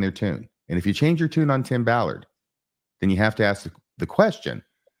changing their tune. And if you change your tune on Tim Ballard, then you have to ask the question,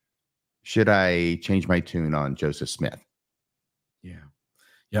 should I change my tune on Joseph Smith? Yeah.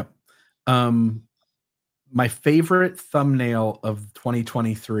 Yep. My favorite thumbnail of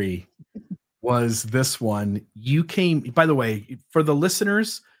 2023 was this one. You came, by the way, for the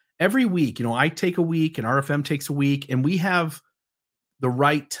listeners, every week, I take a week and RFM takes a week, and we have the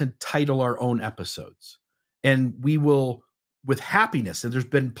right to title our own episodes. And we will, with happiness, and there's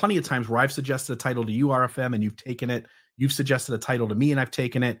been plenty of times where I've suggested a title to you, RFM, and you've taken it. You've suggested a title to me, and I've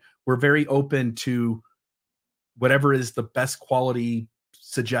taken it. We're very open to whatever is the best quality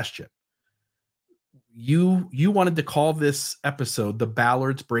suggestion. You wanted to call this episode "The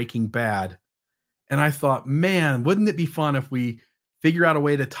Ballards Breaking Bad," and I thought, man, wouldn't it be fun if we figure out a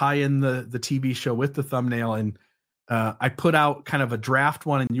way to tie in the TV show with the thumbnail? And I put out kind of a draft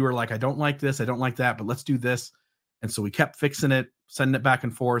one, and you were like, I don't like this, I don't like that, but let's do this. And so we kept fixing it, sending it back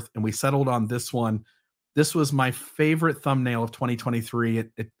and forth, and we settled on this one. this was my favorite thumbnail of 2023.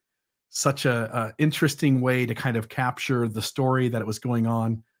 It such a interesting way to kind of capture the story that it was going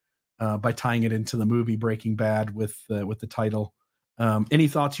on by tying it into the movie Breaking Bad with the title. Any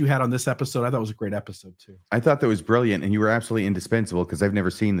thoughts you had on this episode? I thought it was a great episode too. I thought that was brilliant, and you were absolutely indispensable because I've never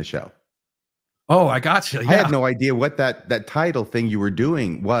seen the show. Oh, I got you. Yeah. I had no idea what that title thing you were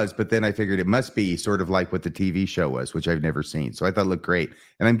doing was, but then I figured it must be sort of like what the TV show was, which I've never seen. So I thought it looked great.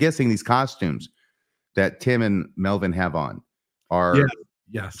 And I'm guessing these costumes that Tim and Melvin have on are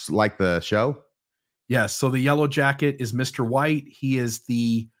yes, like the show? Yes. So the yellow jacket is Mr. White. He is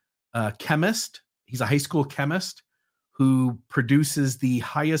the chemist. He's a high school chemist who produces the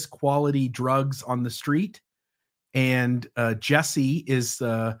highest quality drugs on the street. And Jesse is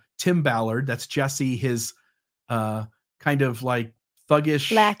Tim Ballard. That's Jesse, his kind of like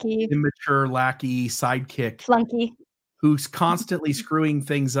thuggish, lackey, immature lackey sidekick, flunky, who's constantly screwing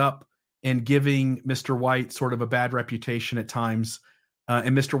things up and giving Mr. White sort of a bad reputation at times.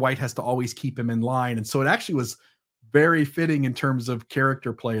 And Mr. White has to always keep him in line. And so it actually was very fitting in terms of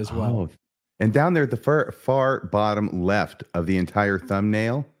character play as well. Oh, and down there at the far bottom left of the entire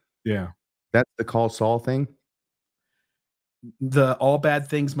thumbnail. Yeah. That's the Call Saul thing. The all bad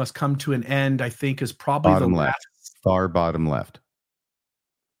things must come to an end, I think, is probably bottom the left. last. Far bottom left.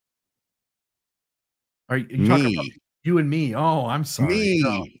 Are you talking about you and me? Oh, I'm sorry.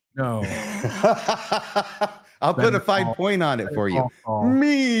 Me. No. I'll put a fine point on it for you.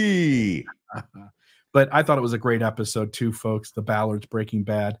 Me. But I thought it was a great episode too, folks. The Ballards Breaking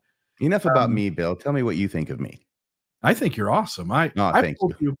Bad. Enough about me, Bill. Tell me what you think of me. I think you're awesome. I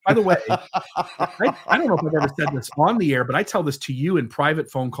told you. By the way, I don't know if I've ever said this on the air, but I tell this to you in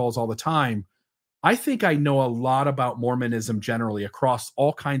private phone calls all the time. I think I know a lot about Mormonism generally across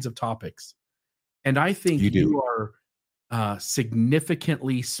all kinds of topics. And I think you are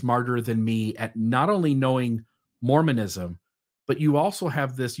significantly smarter than me at not only knowing Mormonism, but you also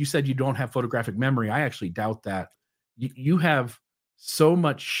have this. You said you don't have photographic memory. I actually doubt that. You have so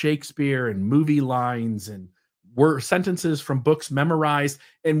much Shakespeare and movie lines and sentences from books memorized,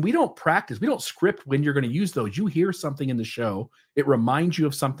 and we don't practice. We don't script when you're going to use those. You hear something in the show, it reminds you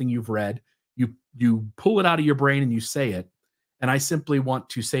of something you've read. You pull it out of your brain and you say it. And I simply want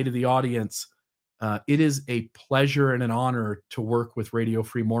to say to the audience, it is a pleasure and an honor to work with Radio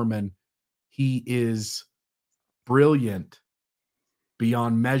Free Mormon. He is brilliant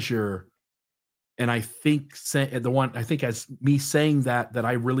beyond measure. And I think as me saying that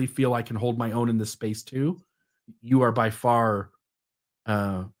I really feel I can hold my own in this space too. You are by far,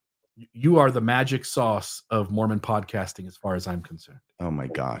 you are the magic sauce of Mormon podcasting as far as I'm concerned. Oh my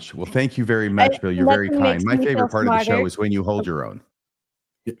gosh. Well, thank you very much, Bill. You're very kind. My favorite part of the show is when you hold your own.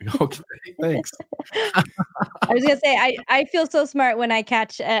 Okay, thanks. I was gonna say I feel so smart when I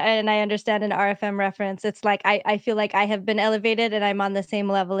catch and I understand an RFM reference. It's like I feel like I have been elevated and I'm on the same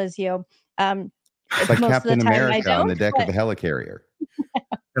level as you. It's like Captain America on the deck of a helicarrier.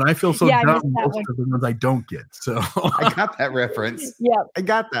 And I feel so dumb most of the ones I don't get. So I got that reference. Yeah, I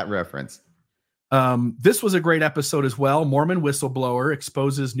got that reference. This was a great episode as well. Mormon whistleblower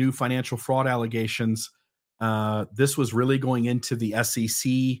exposes new financial fraud allegations. This was really going into the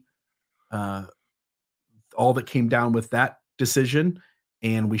SEC, all that came down with that decision.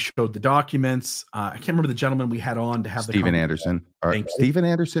 And we showed the documents. I can't remember the gentleman we had on to have Stephen Anderson. Stephen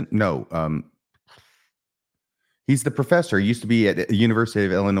Anderson? No. He's the professor. He used to be at the University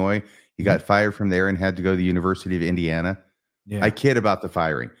of Illinois. He got fired from there and had to go to the University of Indiana. Yeah. I kid about the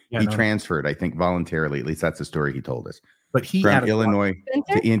firing. He transferred, I think, voluntarily. At least that's the story he told us. But he from Illinois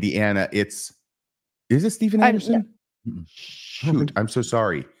to Indiana. Is it Stephen Anderson? Shoot, I'm so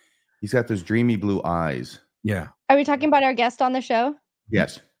sorry. He's got those dreamy blue eyes. Yeah. Are we talking about our guest on the show?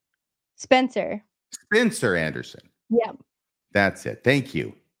 Yes. Spencer Anderson. Yeah. That's it. Thank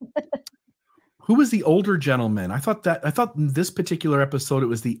you. Who was the older gentleman? I thought in this particular episode it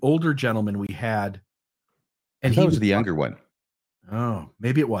was the older gentleman we had, and he was the younger one. Oh,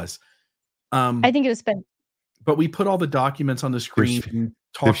 maybe it was. I think it was Spencer. But we put all the documents on the screen.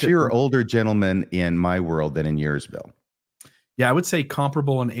 There's fewer older gentlemen in my world than in yours, Bill. Yeah, I would say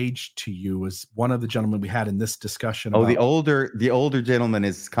comparable in age to you was one of the gentlemen we had in this discussion. Oh, the older gentleman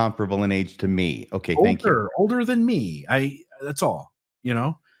is comparable in age to me. Okay, thank you. Older than me. That's all.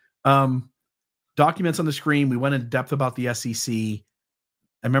 Documents on the screen. We went into depth about the SEC. I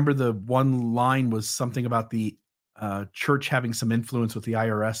remember the one line was something about the church having some influence with the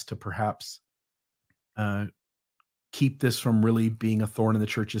IRS to perhaps keep this from really being a thorn in the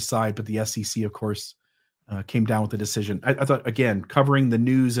church's side. But the SEC, of course, came down with the decision. I thought, again, covering the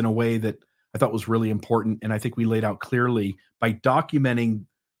news in a way that I thought was really important. And I think we laid out clearly by documenting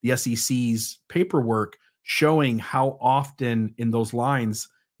the SEC's paperwork, showing how often in those lines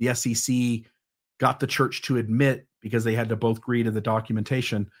the SEC got the church to admit, because they had to both agree to the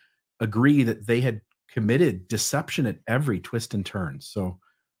documentation, agree that they had committed deception at every twist and turn. So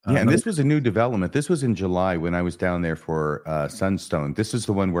yeah, and this was a new development. This was in July when I was down there for Sunstone. This is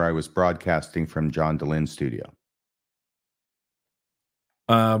the one where I was broadcasting from John DeLynne's studio.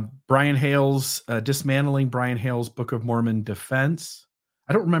 Brian Hale's dismantling Brian Hale's Book of Mormon defense.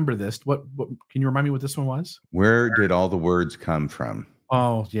 I don't remember this. What can you remind me what this one was? Where did all the words come from?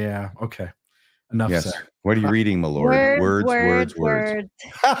 Oh yeah, okay. Enough yes. said. What are you reading, my lord? Words. Words.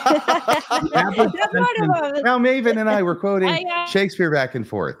 Now Maven and I were quoting Shakespeare back and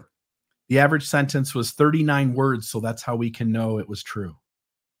forth. The average sentence was 39 words, so that's how we can know it was true.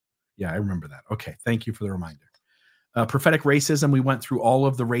 Yeah, I remember that. Okay, thank you for the reminder. Prophetic racism. We went through all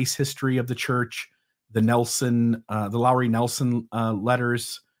of the race history of the church, the Lowry Nelson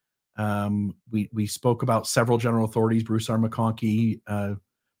letters. We spoke about several general authorities, Bruce R. McConkie,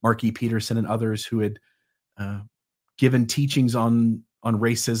 Mark E. Peterson, and others who had given teachings on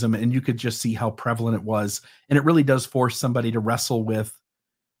racism, and you could just see how prevalent it was. And it really does force somebody to wrestle with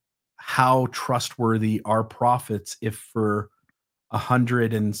how trustworthy are prophets if for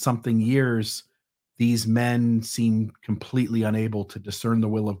 100 and something years these men seem completely unable to discern the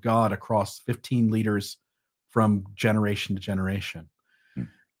will of God across 15 leaders from generation to generation.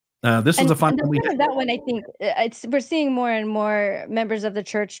 This was a fun one. That one, I think we're seeing more and more members of the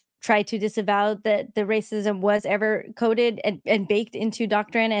church try to disavow that the racism was ever coded and baked into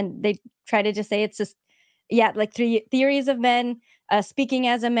doctrine. And they try to just say it's just, like three theories of men speaking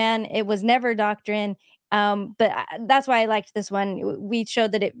as a man. It was never doctrine. But that's why I liked this one. We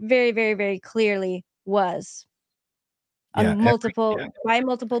showed that it very, very, very clearly was on by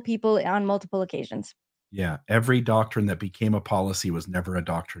multiple people on multiple occasions. Yeah, every doctrine that became a policy was never a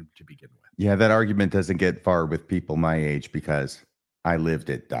doctrine to begin with. Yeah, that argument doesn't get far with people my age because I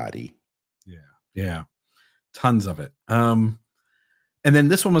lived it, Dottie. Yeah, tons of it. And then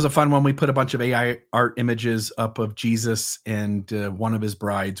this one was a fun one. We put a bunch of AI art images up of Jesus and one of his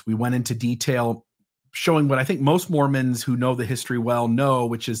brides. We went into detail showing what I think most Mormons who know the history well know,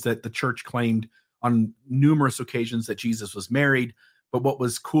 which is that the church claimed on numerous occasions that Jesus was married. But what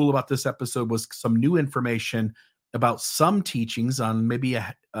was cool about this episode was some new information about some teachings on maybe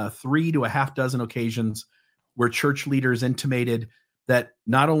 3 to a half dozen occasions where church leaders intimated that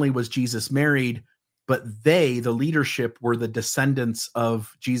not only was Jesus married, but the leadership, were the descendants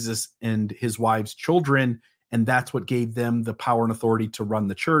of Jesus and his wife's children. And that's what gave them the power and authority to run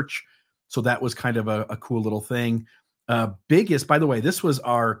the church. So that was kind of a cool little thing. Biggest, by the way, this was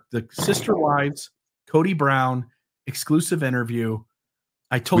the Sister Wives, Cody Brown exclusive interview.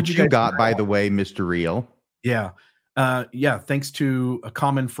 I told you guys got, by the way, Mr. Real. Yeah. Thanks to a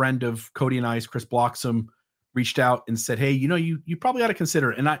common friend of Cody and I's, Chris Bloxam, reached out and said, hey, you probably ought to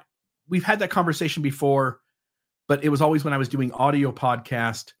consider it. And we've had that conversation before, but it was always when I was doing audio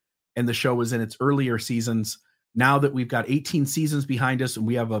podcast and the show was in its earlier seasons. Now that we've got 18 seasons behind us and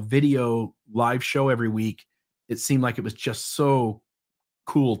we have a video live show every week, it seemed like it was just so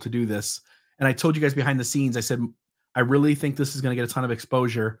cool to do this. And I told you guys behind the scenes, I said, I really think this is going to get a ton of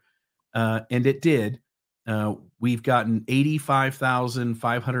exposure. And it did. We've gotten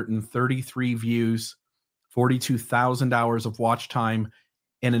 85,533 views, 42,000 hours of watch time,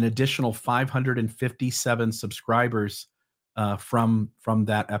 and an additional 557 subscribers from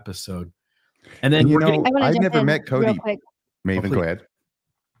that episode. And then I've never met Cody. Maven, go ahead.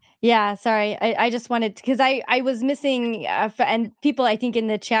 Yeah, sorry. I just wanted, because I was missing, and people I think in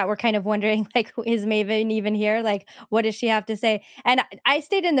the chat were kind of wondering, like, is Maven even here? Like, what does she have to say? And I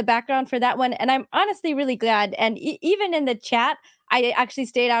stayed in the background for that one, and I'm honestly really glad. And even in the chat, I actually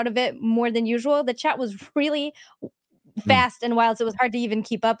stayed out of it more than usual. The chat was really fast and wild, so it was hard to even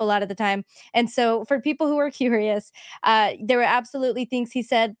keep up a lot of the time. And so for people who are curious, there were absolutely things he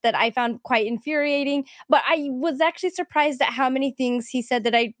said that I found quite infuriating, but I was actually surprised at how many things he said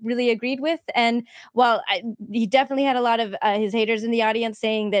that I really agreed with. And while he definitely had a lot of his haters in the audience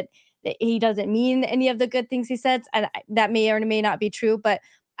saying that he doesn't mean any of the good things he said, and that may or may not be true, but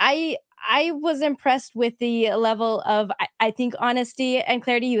I was impressed with the level of, I think, honesty and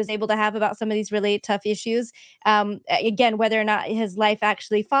clarity he was able to have about some of these really tough issues. Again, whether or not his life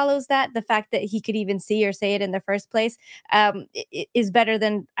actually follows that, the fact that he could even see or say it in the first place is better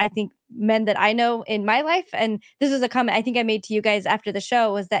than, I think, men that I know in my life. And this is a comment I think I made to you guys after the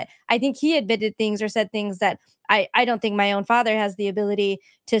show, was that I think he admitted things or said things that I don't think my own father has the ability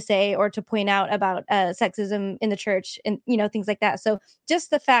to say or to point out about sexism in the church and, things like that. So just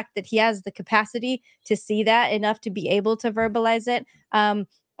the fact that he has the capacity to see that enough to be able to verbalize it.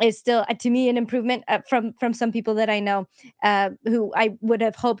 is still to me an improvement from some people that I know who I would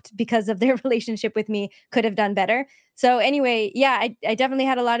have hoped because of their relationship with me could have done better. So anyway, yeah, I definitely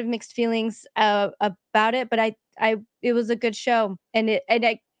had a lot of mixed feelings about it, but it was a good show, and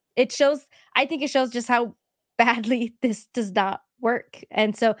it shows. I think it shows just how badly this does not work.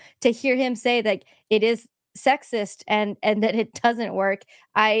 And so to hear him say that it is sexist and that it doesn't work,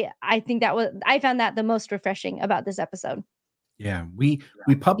 I think I found that the most refreshing about this episode. Yeah, we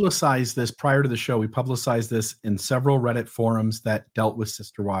publicized this prior to the show. We publicized this in several Reddit forums that dealt with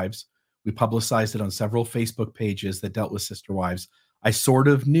sister wives. We publicized it on several Facebook pages that dealt with sister wives. I sort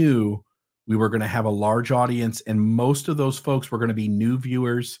of knew we were going to have a large audience, and most of those folks were going to be new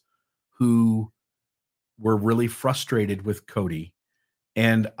viewers who were really frustrated with Cody.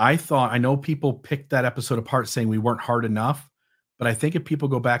 And I know people picked that episode apart saying we weren't hard enough, but I think if people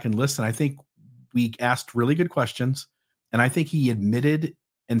go back and listen, I think we asked really good questions. And I think he admitted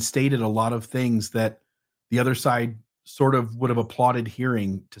and stated a lot of things that the other side sort of would have applauded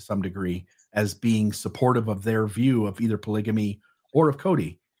hearing to some degree as being supportive of their view of either polygamy or of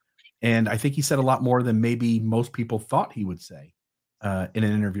Cody. And I think he said a lot more than maybe most people thought he would say in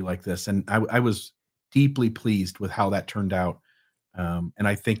an interview like this. And I was deeply pleased with how that turned out. And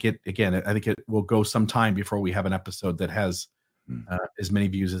I think it will go some time before we have an episode that has as many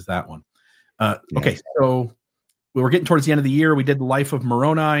views as that one. Okay, so we were getting towards the end of the year. We did the life of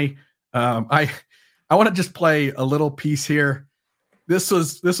Moroni. I want to just play a little piece here. This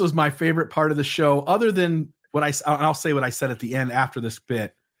was my favorite part of the show, other than I'll say what I said at the end after this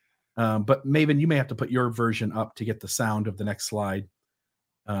bit. But Maven, you may have to put your version up to get the sound of the next slide.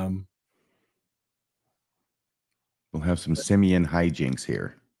 We'll have some simian hijinks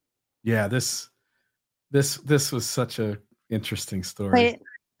here. Yeah, this was such a interesting story.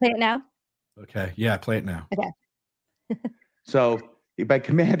 Play it now. Okay, yeah, play it now. Okay. So, by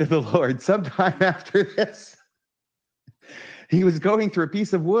command of the Lord, sometime after this, he was going through a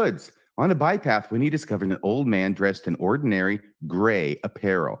piece of woods on a bypath when he discovered an old man dressed in ordinary gray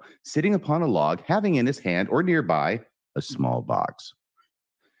apparel, sitting upon a log, having in his hand or nearby a small box.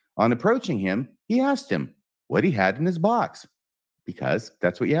 On approaching him, he asked him what he had in his box, because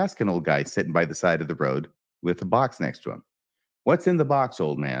that's what you ask an old guy sitting by the side of the road with a box next to him. "What's in the box,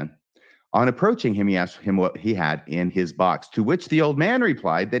 old man?" On approaching him, he asked him what he had in his box, to which the old man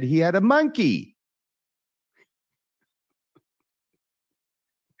replied that he had a monkey.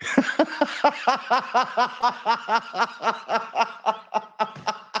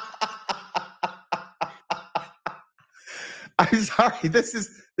 I'm sorry, this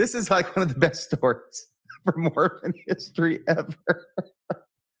is like one of the best stories for Mormon history ever.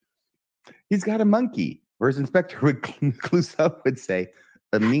 He's got a monkey, or as Inspector Clouseau would say,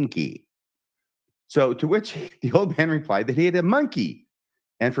 a minky. So to which the old man replied that he had a monkey,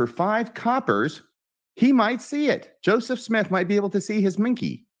 and for 5 coppers, he might see it. Joseph Smith might be able to see his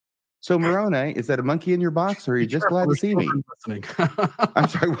monkey. So Moroni, is that a monkey in your box, or are you just glad to see me? I'm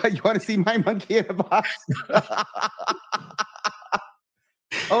sorry, what? You want to see my monkey in a box?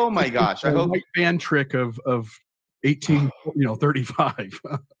 Oh my gosh! I hope band trick of 1835.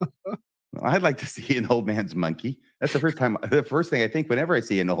 I'd like to see an old man's monkey. That's the first thing I think whenever I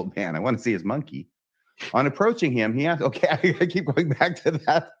see an old man. I want to see his monkey. On approaching him, he asked, okay, I keep going back to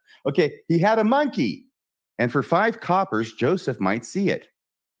that. Okay, he had a monkey, and for 5 coppers, Joseph might see it.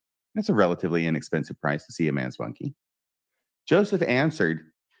 That's a relatively inexpensive price to see a man's monkey. Joseph answered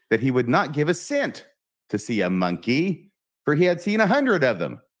that he would not give a cent to see a monkey, for he had seen 100 of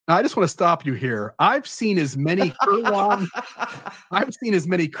them. I just want to stop you here. I've seen as many Kurlams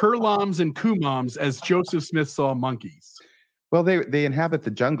and Kumams as Joseph Smith saw monkeys. Well, they inhabit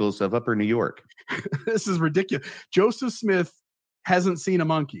the jungles of Upper New York. This is ridiculous. Joseph Smith hasn't seen a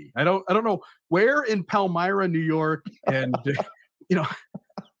monkey. I don't know where in Palmyra, New York, and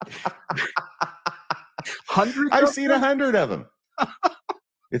hundreds. I've seen 100 of them.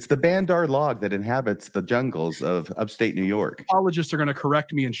 It's the Bandar log that inhabits the jungles of upstate New York. Apologists are going to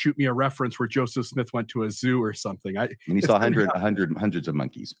correct me and shoot me a reference where Joseph Smith went to a zoo or something. And he saw hundreds of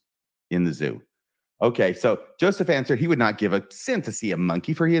monkeys in the zoo. Okay, so Joseph answered he would not give a cent to see a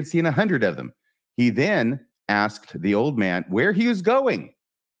monkey, for he had seen 100 of them. He then asked the old man where he was going.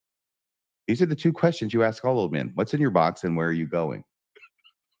 These are the 2 questions you ask all old men. What's in your box and where are you going?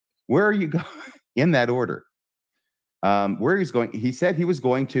 Where are you going? In that order. Where he's going, he said he was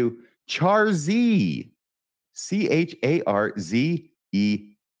going to Charzee. Charzee.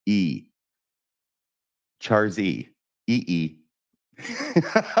 Charzee. E-E.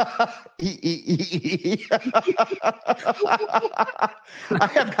 I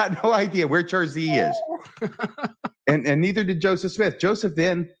have got no idea where Charzee is. and neither did Joseph Smith. Joseph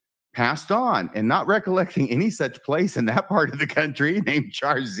then passed on, and not recollecting any such place in that part of the country named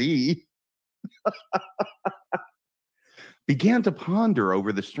Charzy, began to ponder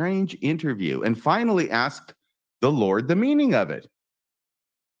over the strange interview and finally asked the Lord the meaning of it.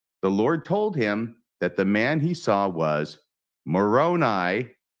 The Lord told him that the man he saw was Moroni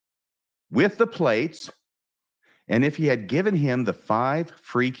with the plates, and if he had given him the 5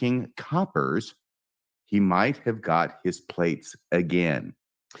 freaking coppers, he might have got his plates again.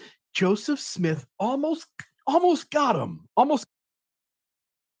 Joseph Smith almost got him. Almost.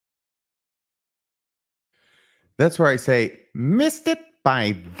 That's where I say, missed it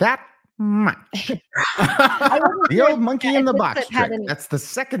by that much. The old monkey in the box trick. That's the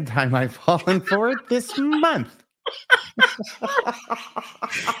second time I've fallen for it this month.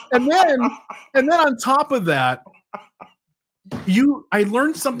 and then on top of that, I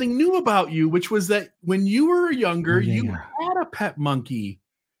learned something new about you, which was that when you were younger, you had a pet monkey.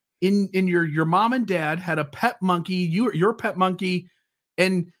 In your mom and dad had a pet monkey, your pet monkey,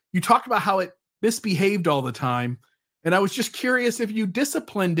 and you talked about how it misbehaved all the time. And I was just curious if you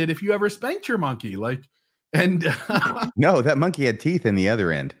disciplined it, if you ever spanked your monkey, No, that monkey had teeth in the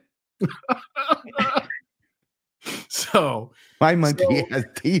other end. So my monkey has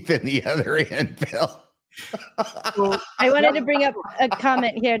teeth in the other end, Bill. I wanted to bring up a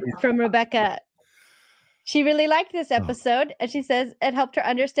comment here from Rebecca. She really liked this episode, and she says it helped her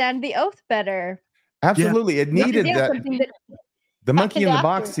understand the oath better. Absolutely. It needed that. The monkey in the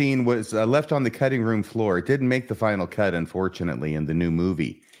box after. scene was left on the cutting room floor. It didn't make the final cut, unfortunately, in the new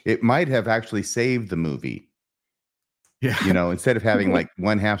movie. It might have actually saved the movie. Yeah. You know, instead of having like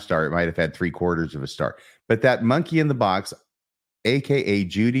 1/2 star, it might have had 3/4 of a star. But that monkey in the box, aka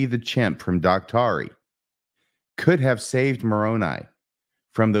Judy the Chimp from Doctari, could have saved Moroni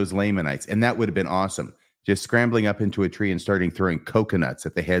from those Lamanites, and that would have been awesome. Just scrambling up into a tree and starting throwing coconuts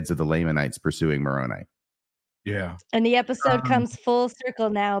at the heads of the Lamanites pursuing Moroni. Yeah. And the episode comes full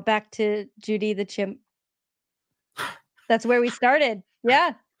circle now, back to Judy the Chimp. That's where we started.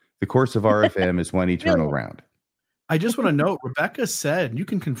 Yeah. The course of RFM is one eternal round. I just want to note, Rebecca said, you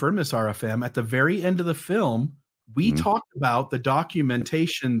can confirm this, RFM, at the very end of the film, we talked about the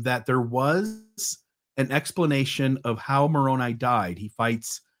documentation that there was an explanation of how Moroni died.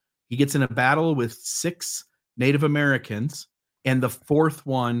 He gets in a battle with 6 Native Americans, and the 4th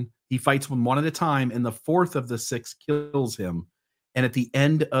one, he fights one at a time, and the 4th of the 6 kills him. And at the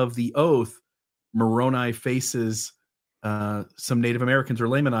end of the oath, Moroni faces some Native Americans or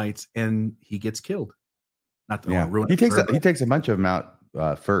Lamanites, and he gets killed. Not the he takes a bunch of them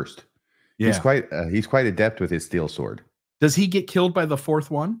out first. Yeah. He's quite adept with his steel sword. Does he get killed by the 4th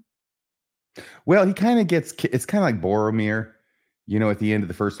one? Well, he kind of gets. It's kind of like Boromir, you know, at the end of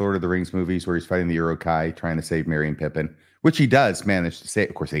the first Lord of the Rings movies, where he's fighting the Uruk-hai, trying to save Merry and Pippin, which he does manage to save.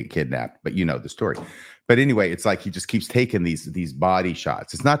 Of course, they get kidnapped, but you know the story. But anyway, it's like he just keeps taking these body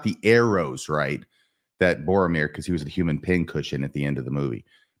shots. It's not the arrows, right? That Boromir, because he was a human pincushion at the end of the movie.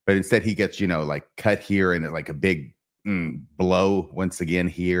 But instead, he gets, you know, like cut here and like a big blow once again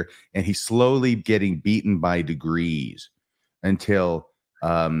here. And he's slowly getting beaten by degrees until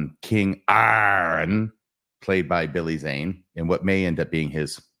King Arn, played by Billy Zane, in what may end up being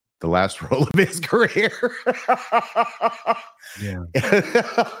the last role of his career. Yeah.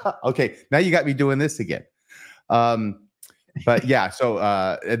 Okay, now you got me doing this again. But yeah,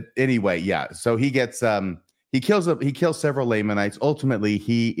 so anyway, yeah. So he gets he kills several Lamanites. Ultimately,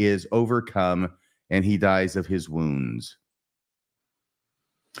 he is overcome and he dies of his wounds.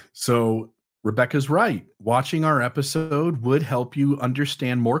 So Rebecca's right. Watching our episode would help you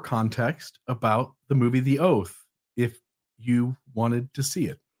understand more context about the movie The Oath if you wanted to see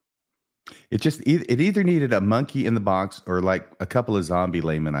it. It either needed a monkey in the box or like a couple of zombie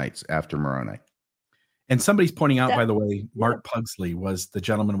Lamanites after Moroni. And somebody's pointing out, by the way, Mark Pugsley was the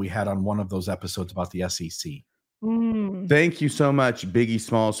gentleman we had on one of those episodes about the SEC. Thank you so much, Biggie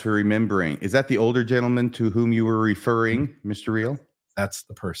Smalls, for remembering. Is that the older gentleman to whom you were referring, Mr. Real? That's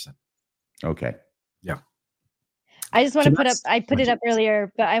the person. Okay. Yeah. I just want to I put it up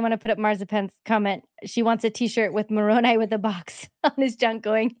earlier, but I want to put up Marzipan's comment. She wants a t-shirt with Moroni with a box on his junk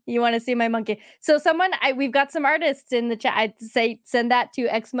going, you want to see my monkey? So we've got some artists in the chat. I'd say send that to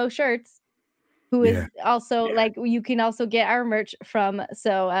Exmo Shirts, who is also like, you can also get our merch from.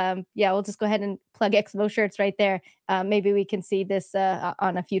 So we'll just go ahead and plug Exmo Shirts right there. Maybe we can see this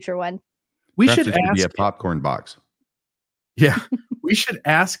on a future one. We Perhaps should be a popcorn box. Yeah. We should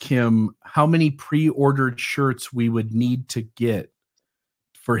ask him how many pre-ordered shirts we would need to get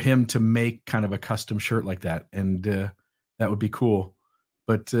for him to make kind of a custom shirt like that. And that would be cool.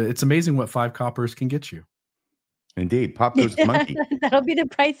 But it's amazing what 5 coppers can get you. Indeed. Pop goes the monkey. That'll be the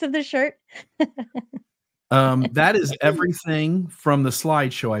price of the shirt. That is everything from the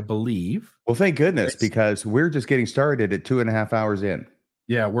slideshow, I believe. Well, thank goodness, because we're just getting started at 2.5 hours in.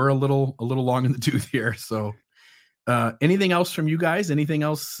 Yeah, we're a little long in the tooth here. So anything else from you guys? Anything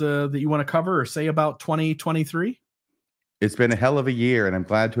else that you want to cover or say about 2023? It's been a hell of a year, and I'm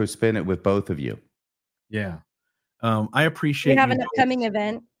glad to have spent it with both of you. Yeah. I appreciate We have you an both. upcoming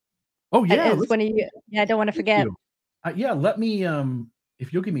event. Oh, yeah. It's one of you. Yeah, I don't want to forget. Yeah, let me,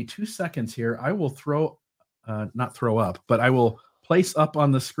 if you'll give me 2 seconds here, I will not throw up, but I will place up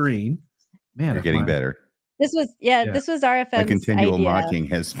on the screen. Man, you're getting better. This was RFM's My continual idea.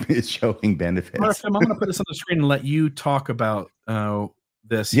 mocking is showing benefits. RFM, I'm going to put this on the screen and let you talk about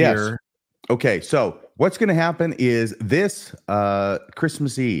this Yes. here. Okay, so what's going to happen is this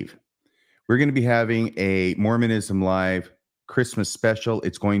Christmas Eve, we're going to be having a Mormonism Live Christmas special.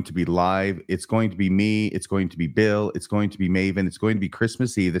 It's going to be live. It's going to be me. It's going to be Bill. It's going to be Maven. It's going to be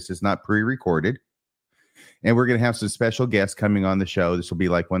Christmas Eve. This is not pre-recorded. And we're going to have some special guests coming on the show. This will be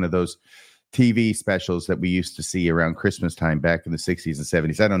like one of those TV specials that we used to see around Christmas time back in the 60s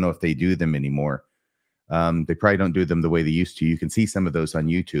and 70s. I don't know if they do them anymore. They probably don't do them the way they used to. You can see some of those on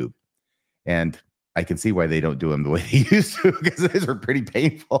YouTube. And I can see why they don't do them the way they used to, because those are pretty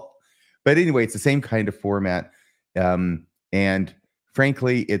painful. But anyway, it's the same kind of format. And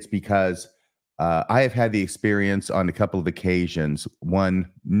frankly, it's because I have had the experience on a couple of occasions,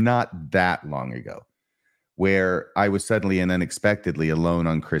 one not that long ago, where I was suddenly and unexpectedly alone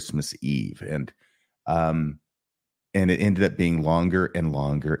on Christmas Eve. And it ended up being longer and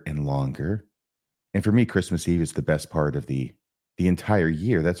longer and longer. And for me, Christmas Eve is the best part of the entire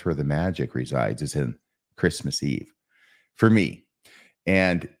year. That's where the magic resides, is in Christmas Eve for me.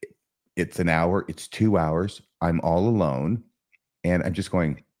 And it's an hour, it's 2 hours. I'm all alone and I'm just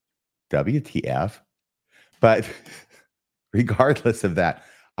going, WTF? But regardless of that,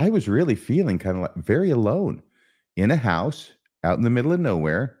 I was really feeling kind of like very alone in a house out in the middle of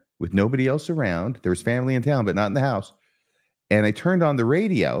nowhere with nobody else around. There was family in town, but not in the house. And I turned on the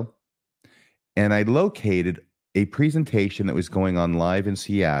radio and I located a presentation that was going on live in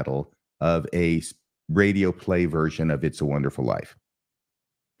Seattle of a radio play version of It's a Wonderful Life.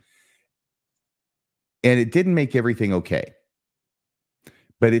 And it didn't make everything okay,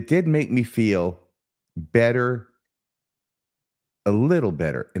 but it did make me feel better, a little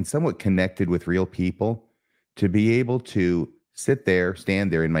better, and somewhat connected with real people, to be able to stand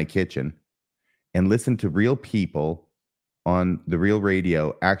there in my kitchen and listen to real people on the real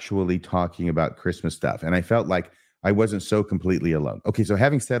radio actually talking about Christmas stuff. And I felt like I wasn't so completely alone. Okay, so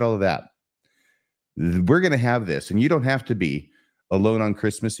having said all of that, we're going to have this, and you don't have to be alone on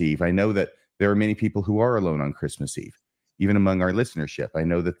Christmas Eve. I know that there are many people who are alone on Christmas Eve, even among our listenership. I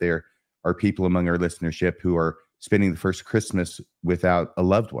know that there are people among our listenership who are spending the first Christmas without a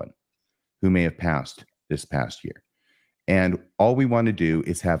loved one who may have passed this past year. And all we want to do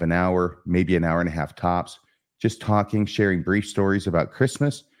is have an hour, maybe an hour and a half tops, just talking, sharing brief stories about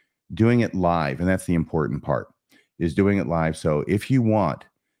Christmas, doing it live. And that's the important part, is doing it live. So if you want,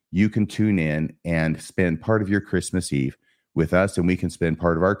 you can tune in and spend part of your Christmas Eve with us, and we can spend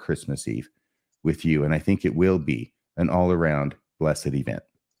part of our Christmas Eve with you. And I think it will be an all-around blessed event.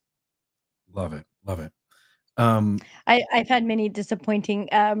 Love it. Love it. I've had many disappointing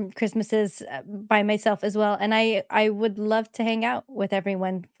Christmases by myself as well, and I would love to hang out with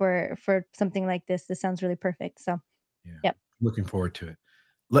everyone for something like this. This sounds really perfect. So, yep. Looking forward to it.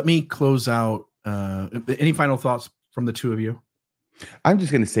 Let me close out. Any final thoughts from the two of you? I'm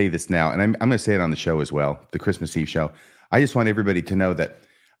just going to say this now, and I'm going to say it on the show as well, the Christmas Eve show. I just want everybody to know that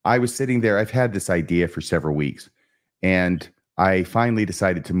I was sitting there. I've had this idea for several weeks, and I finally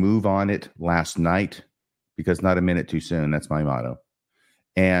decided to move on it last night, because not a minute too soon. That's my motto.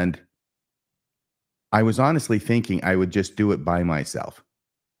 And I was honestly thinking I would just do it by myself,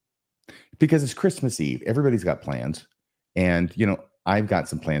 because it's Christmas Eve. Everybody's got plans. And, I've got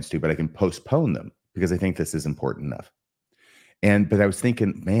some plans too, but I can postpone them because I think this is important enough. But I was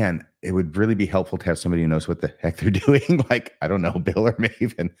thinking, man, it would really be helpful to have somebody who knows what the heck they're doing. Like, I don't know, Bill or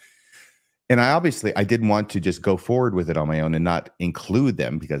Maven. And I didn't want to just go forward with it on my own and not include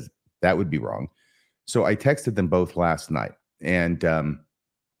them, because that would be wrong. So I texted them both last night, and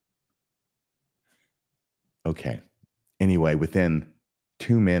okay. Anyway, within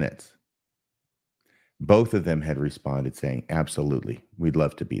 2 minutes, both of them had responded saying, absolutely, we'd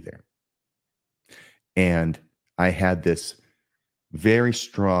love to be there. And I had this very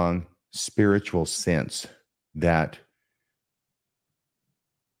strong spiritual sense that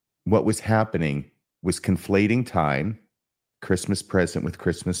what was happening was conflating time, Christmas present with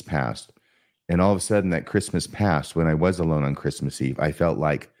Christmas past, And all of a sudden that Christmas passed when I was alone on Christmas Eve. I felt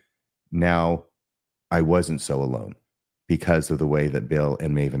like now I wasn't so alone because of the way that Bill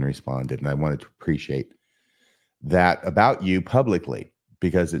and Maven responded. And I wanted to appreciate that about you publicly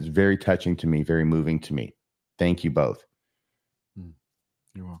because it's very touching to me, very moving to me. Thank you both.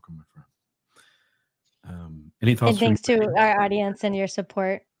 You're welcome, my friend. Any thoughts? And thanks to our audience and your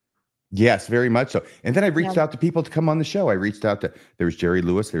support. Yes, very much so. And then I reached out to people to come on the show. I reached out to, there's Jerry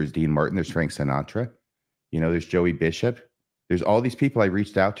Lewis, there's Dean Martin, there's Frank Sinatra, there's Joey Bishop. There's all these people I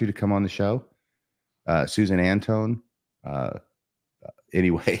reached out to come on the show. Susan Antone.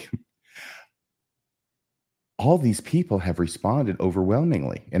 Anyway, all these people have responded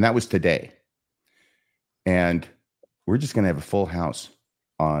overwhelmingly. And that was today. And we're just going to have a full house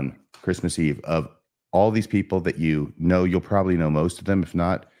on Christmas Eve of all these people that you'll probably know most of them. If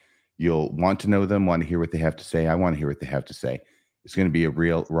not, you'll want to know them, want to hear what they have to say. I want to hear what they have to say. It's going to be a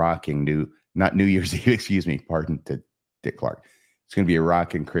real rocking not New Year's Eve, excuse me, pardon to Dick Clark. It's going to be a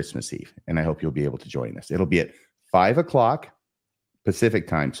rocking Christmas Eve, and I hope you'll be able to join us. It'll be at 5 o'clock Pacific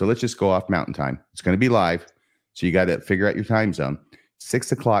time. So let's just go off Mountain time. It's going to be live, so you got to figure out your time zone.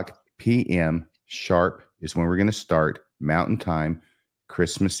 6 o'clock p.m. sharp is when we're going to start Mountain time,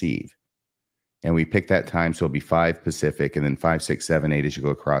 Christmas Eve. And we pick that time, so it'll be 5 Pacific, and then 5, 6, 7, 8 as you go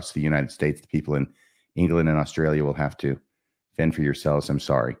across the United States. The people in England and Australia will have to fend for yourselves. I'm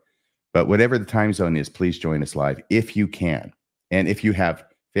sorry. But whatever the time zone is, please join us live if you can. And if you have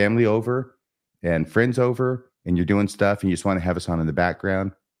family over and friends over and you're doing stuff and you just want to have us on in the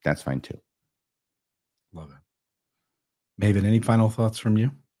background, that's fine too. Love it. Maven, any final thoughts from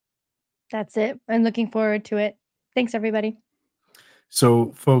you? That's it. I'm looking forward to it. Thanks, everybody.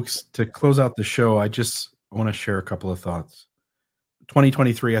 So, folks, to close out the show, I want to share a couple of thoughts.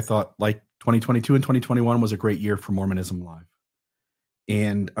 2023, I thought, like 2022 and 2021, was a great year for Mormonism Live.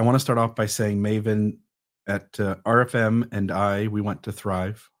 And I want to start off by saying, Maven, at RFM and we went to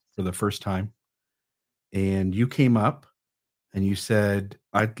Thrive for the first time. And you came up and you said,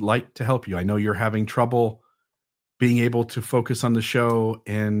 I'd like to help you. I know you're having trouble being able to focus on the show.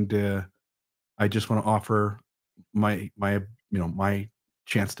 And I just want to offer my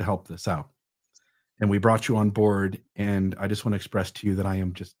chance to help this out. And we brought you on board. And I just want to express to you that I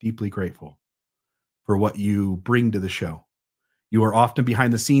am just deeply grateful for what you bring to the show. You are often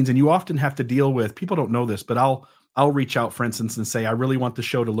behind the scenes, and you often have to deal with, people don't know this, but I'll reach out, for instance, and say, I really want the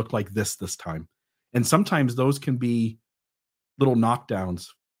show to look like this time. And sometimes those can be little knockdowns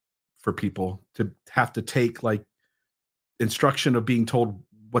for people to have to take, like, instruction of being told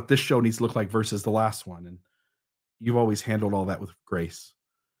what this show needs to look like versus the last one. And you've always handled all that with grace.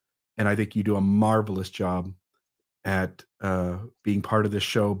 And I think you do a marvelous job at being part of this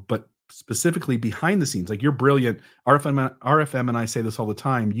show, but specifically behind the scenes. Like, you're brilliant. RFM and I say this all the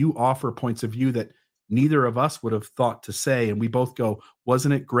time. You offer points of view that neither of us would have thought to say. And we both go,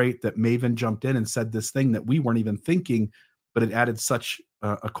 wasn't it great that Maven jumped in and said this thing that we weren't even thinking, but it added such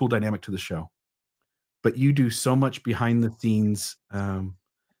a cool dynamic to the show. But you do so much behind the scenes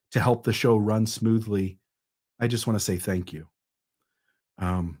to help the show run smoothly. I just want to say thank you.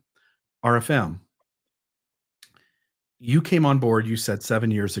 RFM, you came on board, you said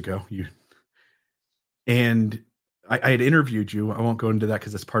 7 years ago, and I had interviewed you. I won't go into that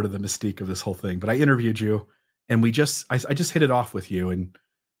because it's part of the mystique of this whole thing, but I interviewed you, and I just hit it off with you, and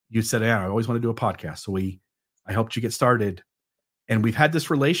you said, I always want to do a podcast. So I helped you get started, and we've had this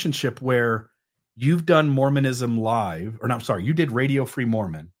relationship where you've done Mormonism Live, you did Radio Free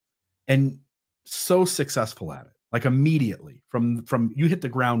Mormon, and so successful at it, like immediately from you hit the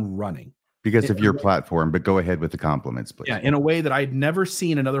ground running. Because of your platform, but go ahead with the compliments, please. Yeah, in a way that I'd never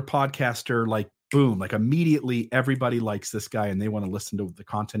seen another podcaster, like, boom, like immediately everybody likes this guy and they want to listen to the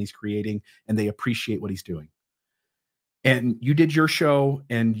content he's creating and they appreciate what he's doing. And you did your show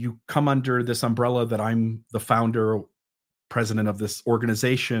and you come under this umbrella that I'm the founder, president of this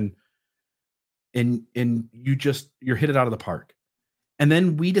organization, and you're hit it out of the park. And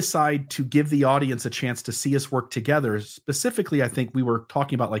then we decide to give the audience a chance to see us work together. Specifically, I think we were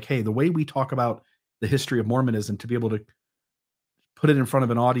talking about, like, hey, the way we talk about the history of Mormonism, to be able to put it in front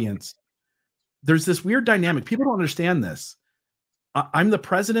of an audience, there's this weird dynamic. People don't understand this. I'm the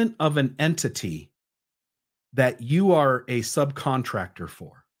president of an entity that you are a subcontractor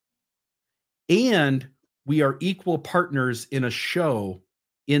for. And we are equal partners in a show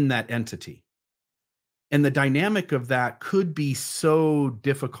in that entity. And the dynamic of that could be so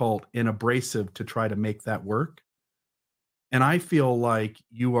difficult and abrasive to try to make that work. And I feel like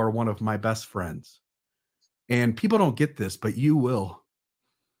you are one of my best friends. And people don't get this, but you will.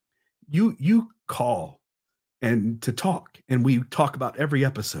 You call and to talk, and we talk about every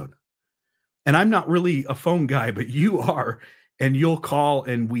episode. And I'm not really a phone guy, but you are. And you'll call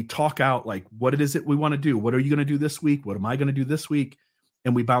and we talk out like, what it is that we want to do. What are you going to do this week? What am I going to do this week?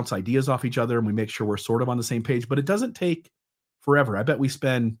 And we bounce ideas off each other and we make sure we're sort of on the same page, but it doesn't take forever. I bet we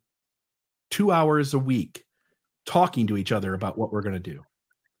spend 2 hours a week talking to each other about what we're going to do.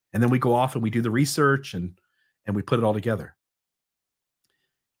 And then we go off and we do the research and we put it all together.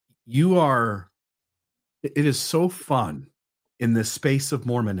 It is so fun in this space of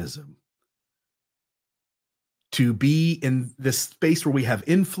Mormonism to be in this space where we have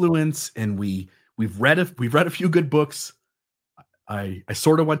influence and we've read a few good books. I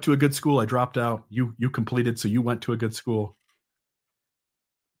sort of went to a good school. I dropped out. You completed, so you went to a good school.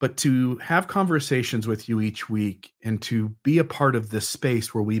 But to have conversations with you each week and to be a part of this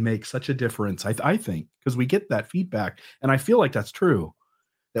space where we make such a difference, I think, because we get that feedback, and I feel like that's true,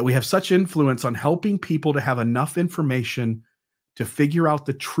 that we have such influence on helping people to have enough information to figure out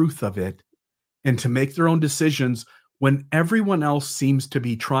the truth of it and to make their own decisions when everyone else seems to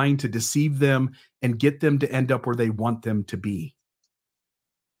be trying to deceive them and get them to end up where they want them to be.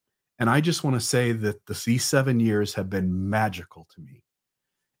 And I just want to say that these 7 years have been magical to me.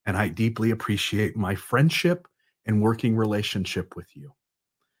 And I deeply appreciate my friendship and working relationship with you.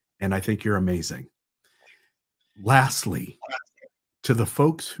 And I think you're amazing. Lastly, to the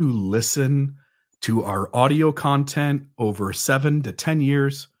folks who listen to our audio content over 7 to 10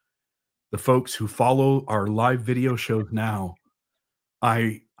 years, the folks who follow our live video shows now,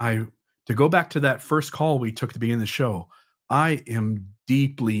 to go back to that first call we took at the beginning of the show, I am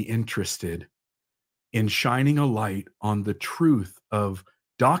deeply interested in shining a light on the truth of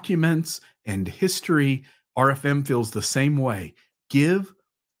documents and history. RFM feels the same way. Give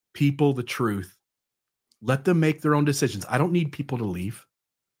people the truth. Let them make their own decisions. I don't need people to leave.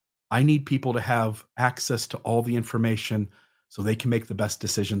 I need people to have access to all the information so they can make the best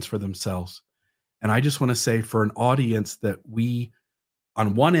decisions for themselves. And I just want to say, for an audience that we,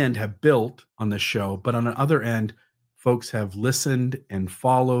 on one end, have built on this show, but on the other end, folks have listened and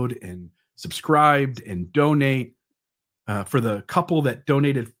followed and subscribed and donate. For the couple that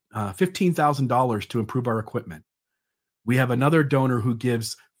donated $15,000 to improve our equipment, we have another donor who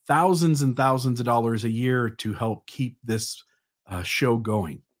gives thousands and thousands of dollars a year to help keep this show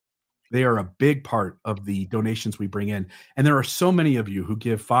going. They are a big part of the donations we bring in. And there are so many of you who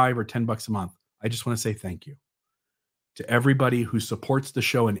give $5 or $10 a month. I just want to say thank you to everybody who supports the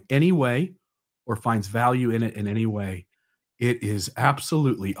show in any way or finds value in it in any way. It is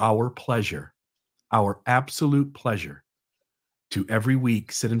absolutely our pleasure, our absolute pleasure, to every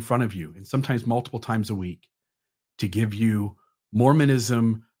week sit in front of you, and sometimes multiple times a week, to give you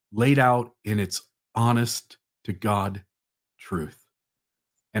Mormonism laid out in its honest to God truth.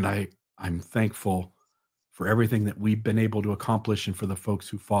 And I'm thankful for everything that we've been able to accomplish and for the folks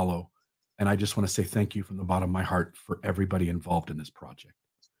who follow. And I just want to say thank you from the bottom of my heart for everybody involved in this project.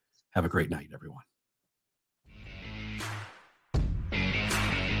 Have a great night, everyone.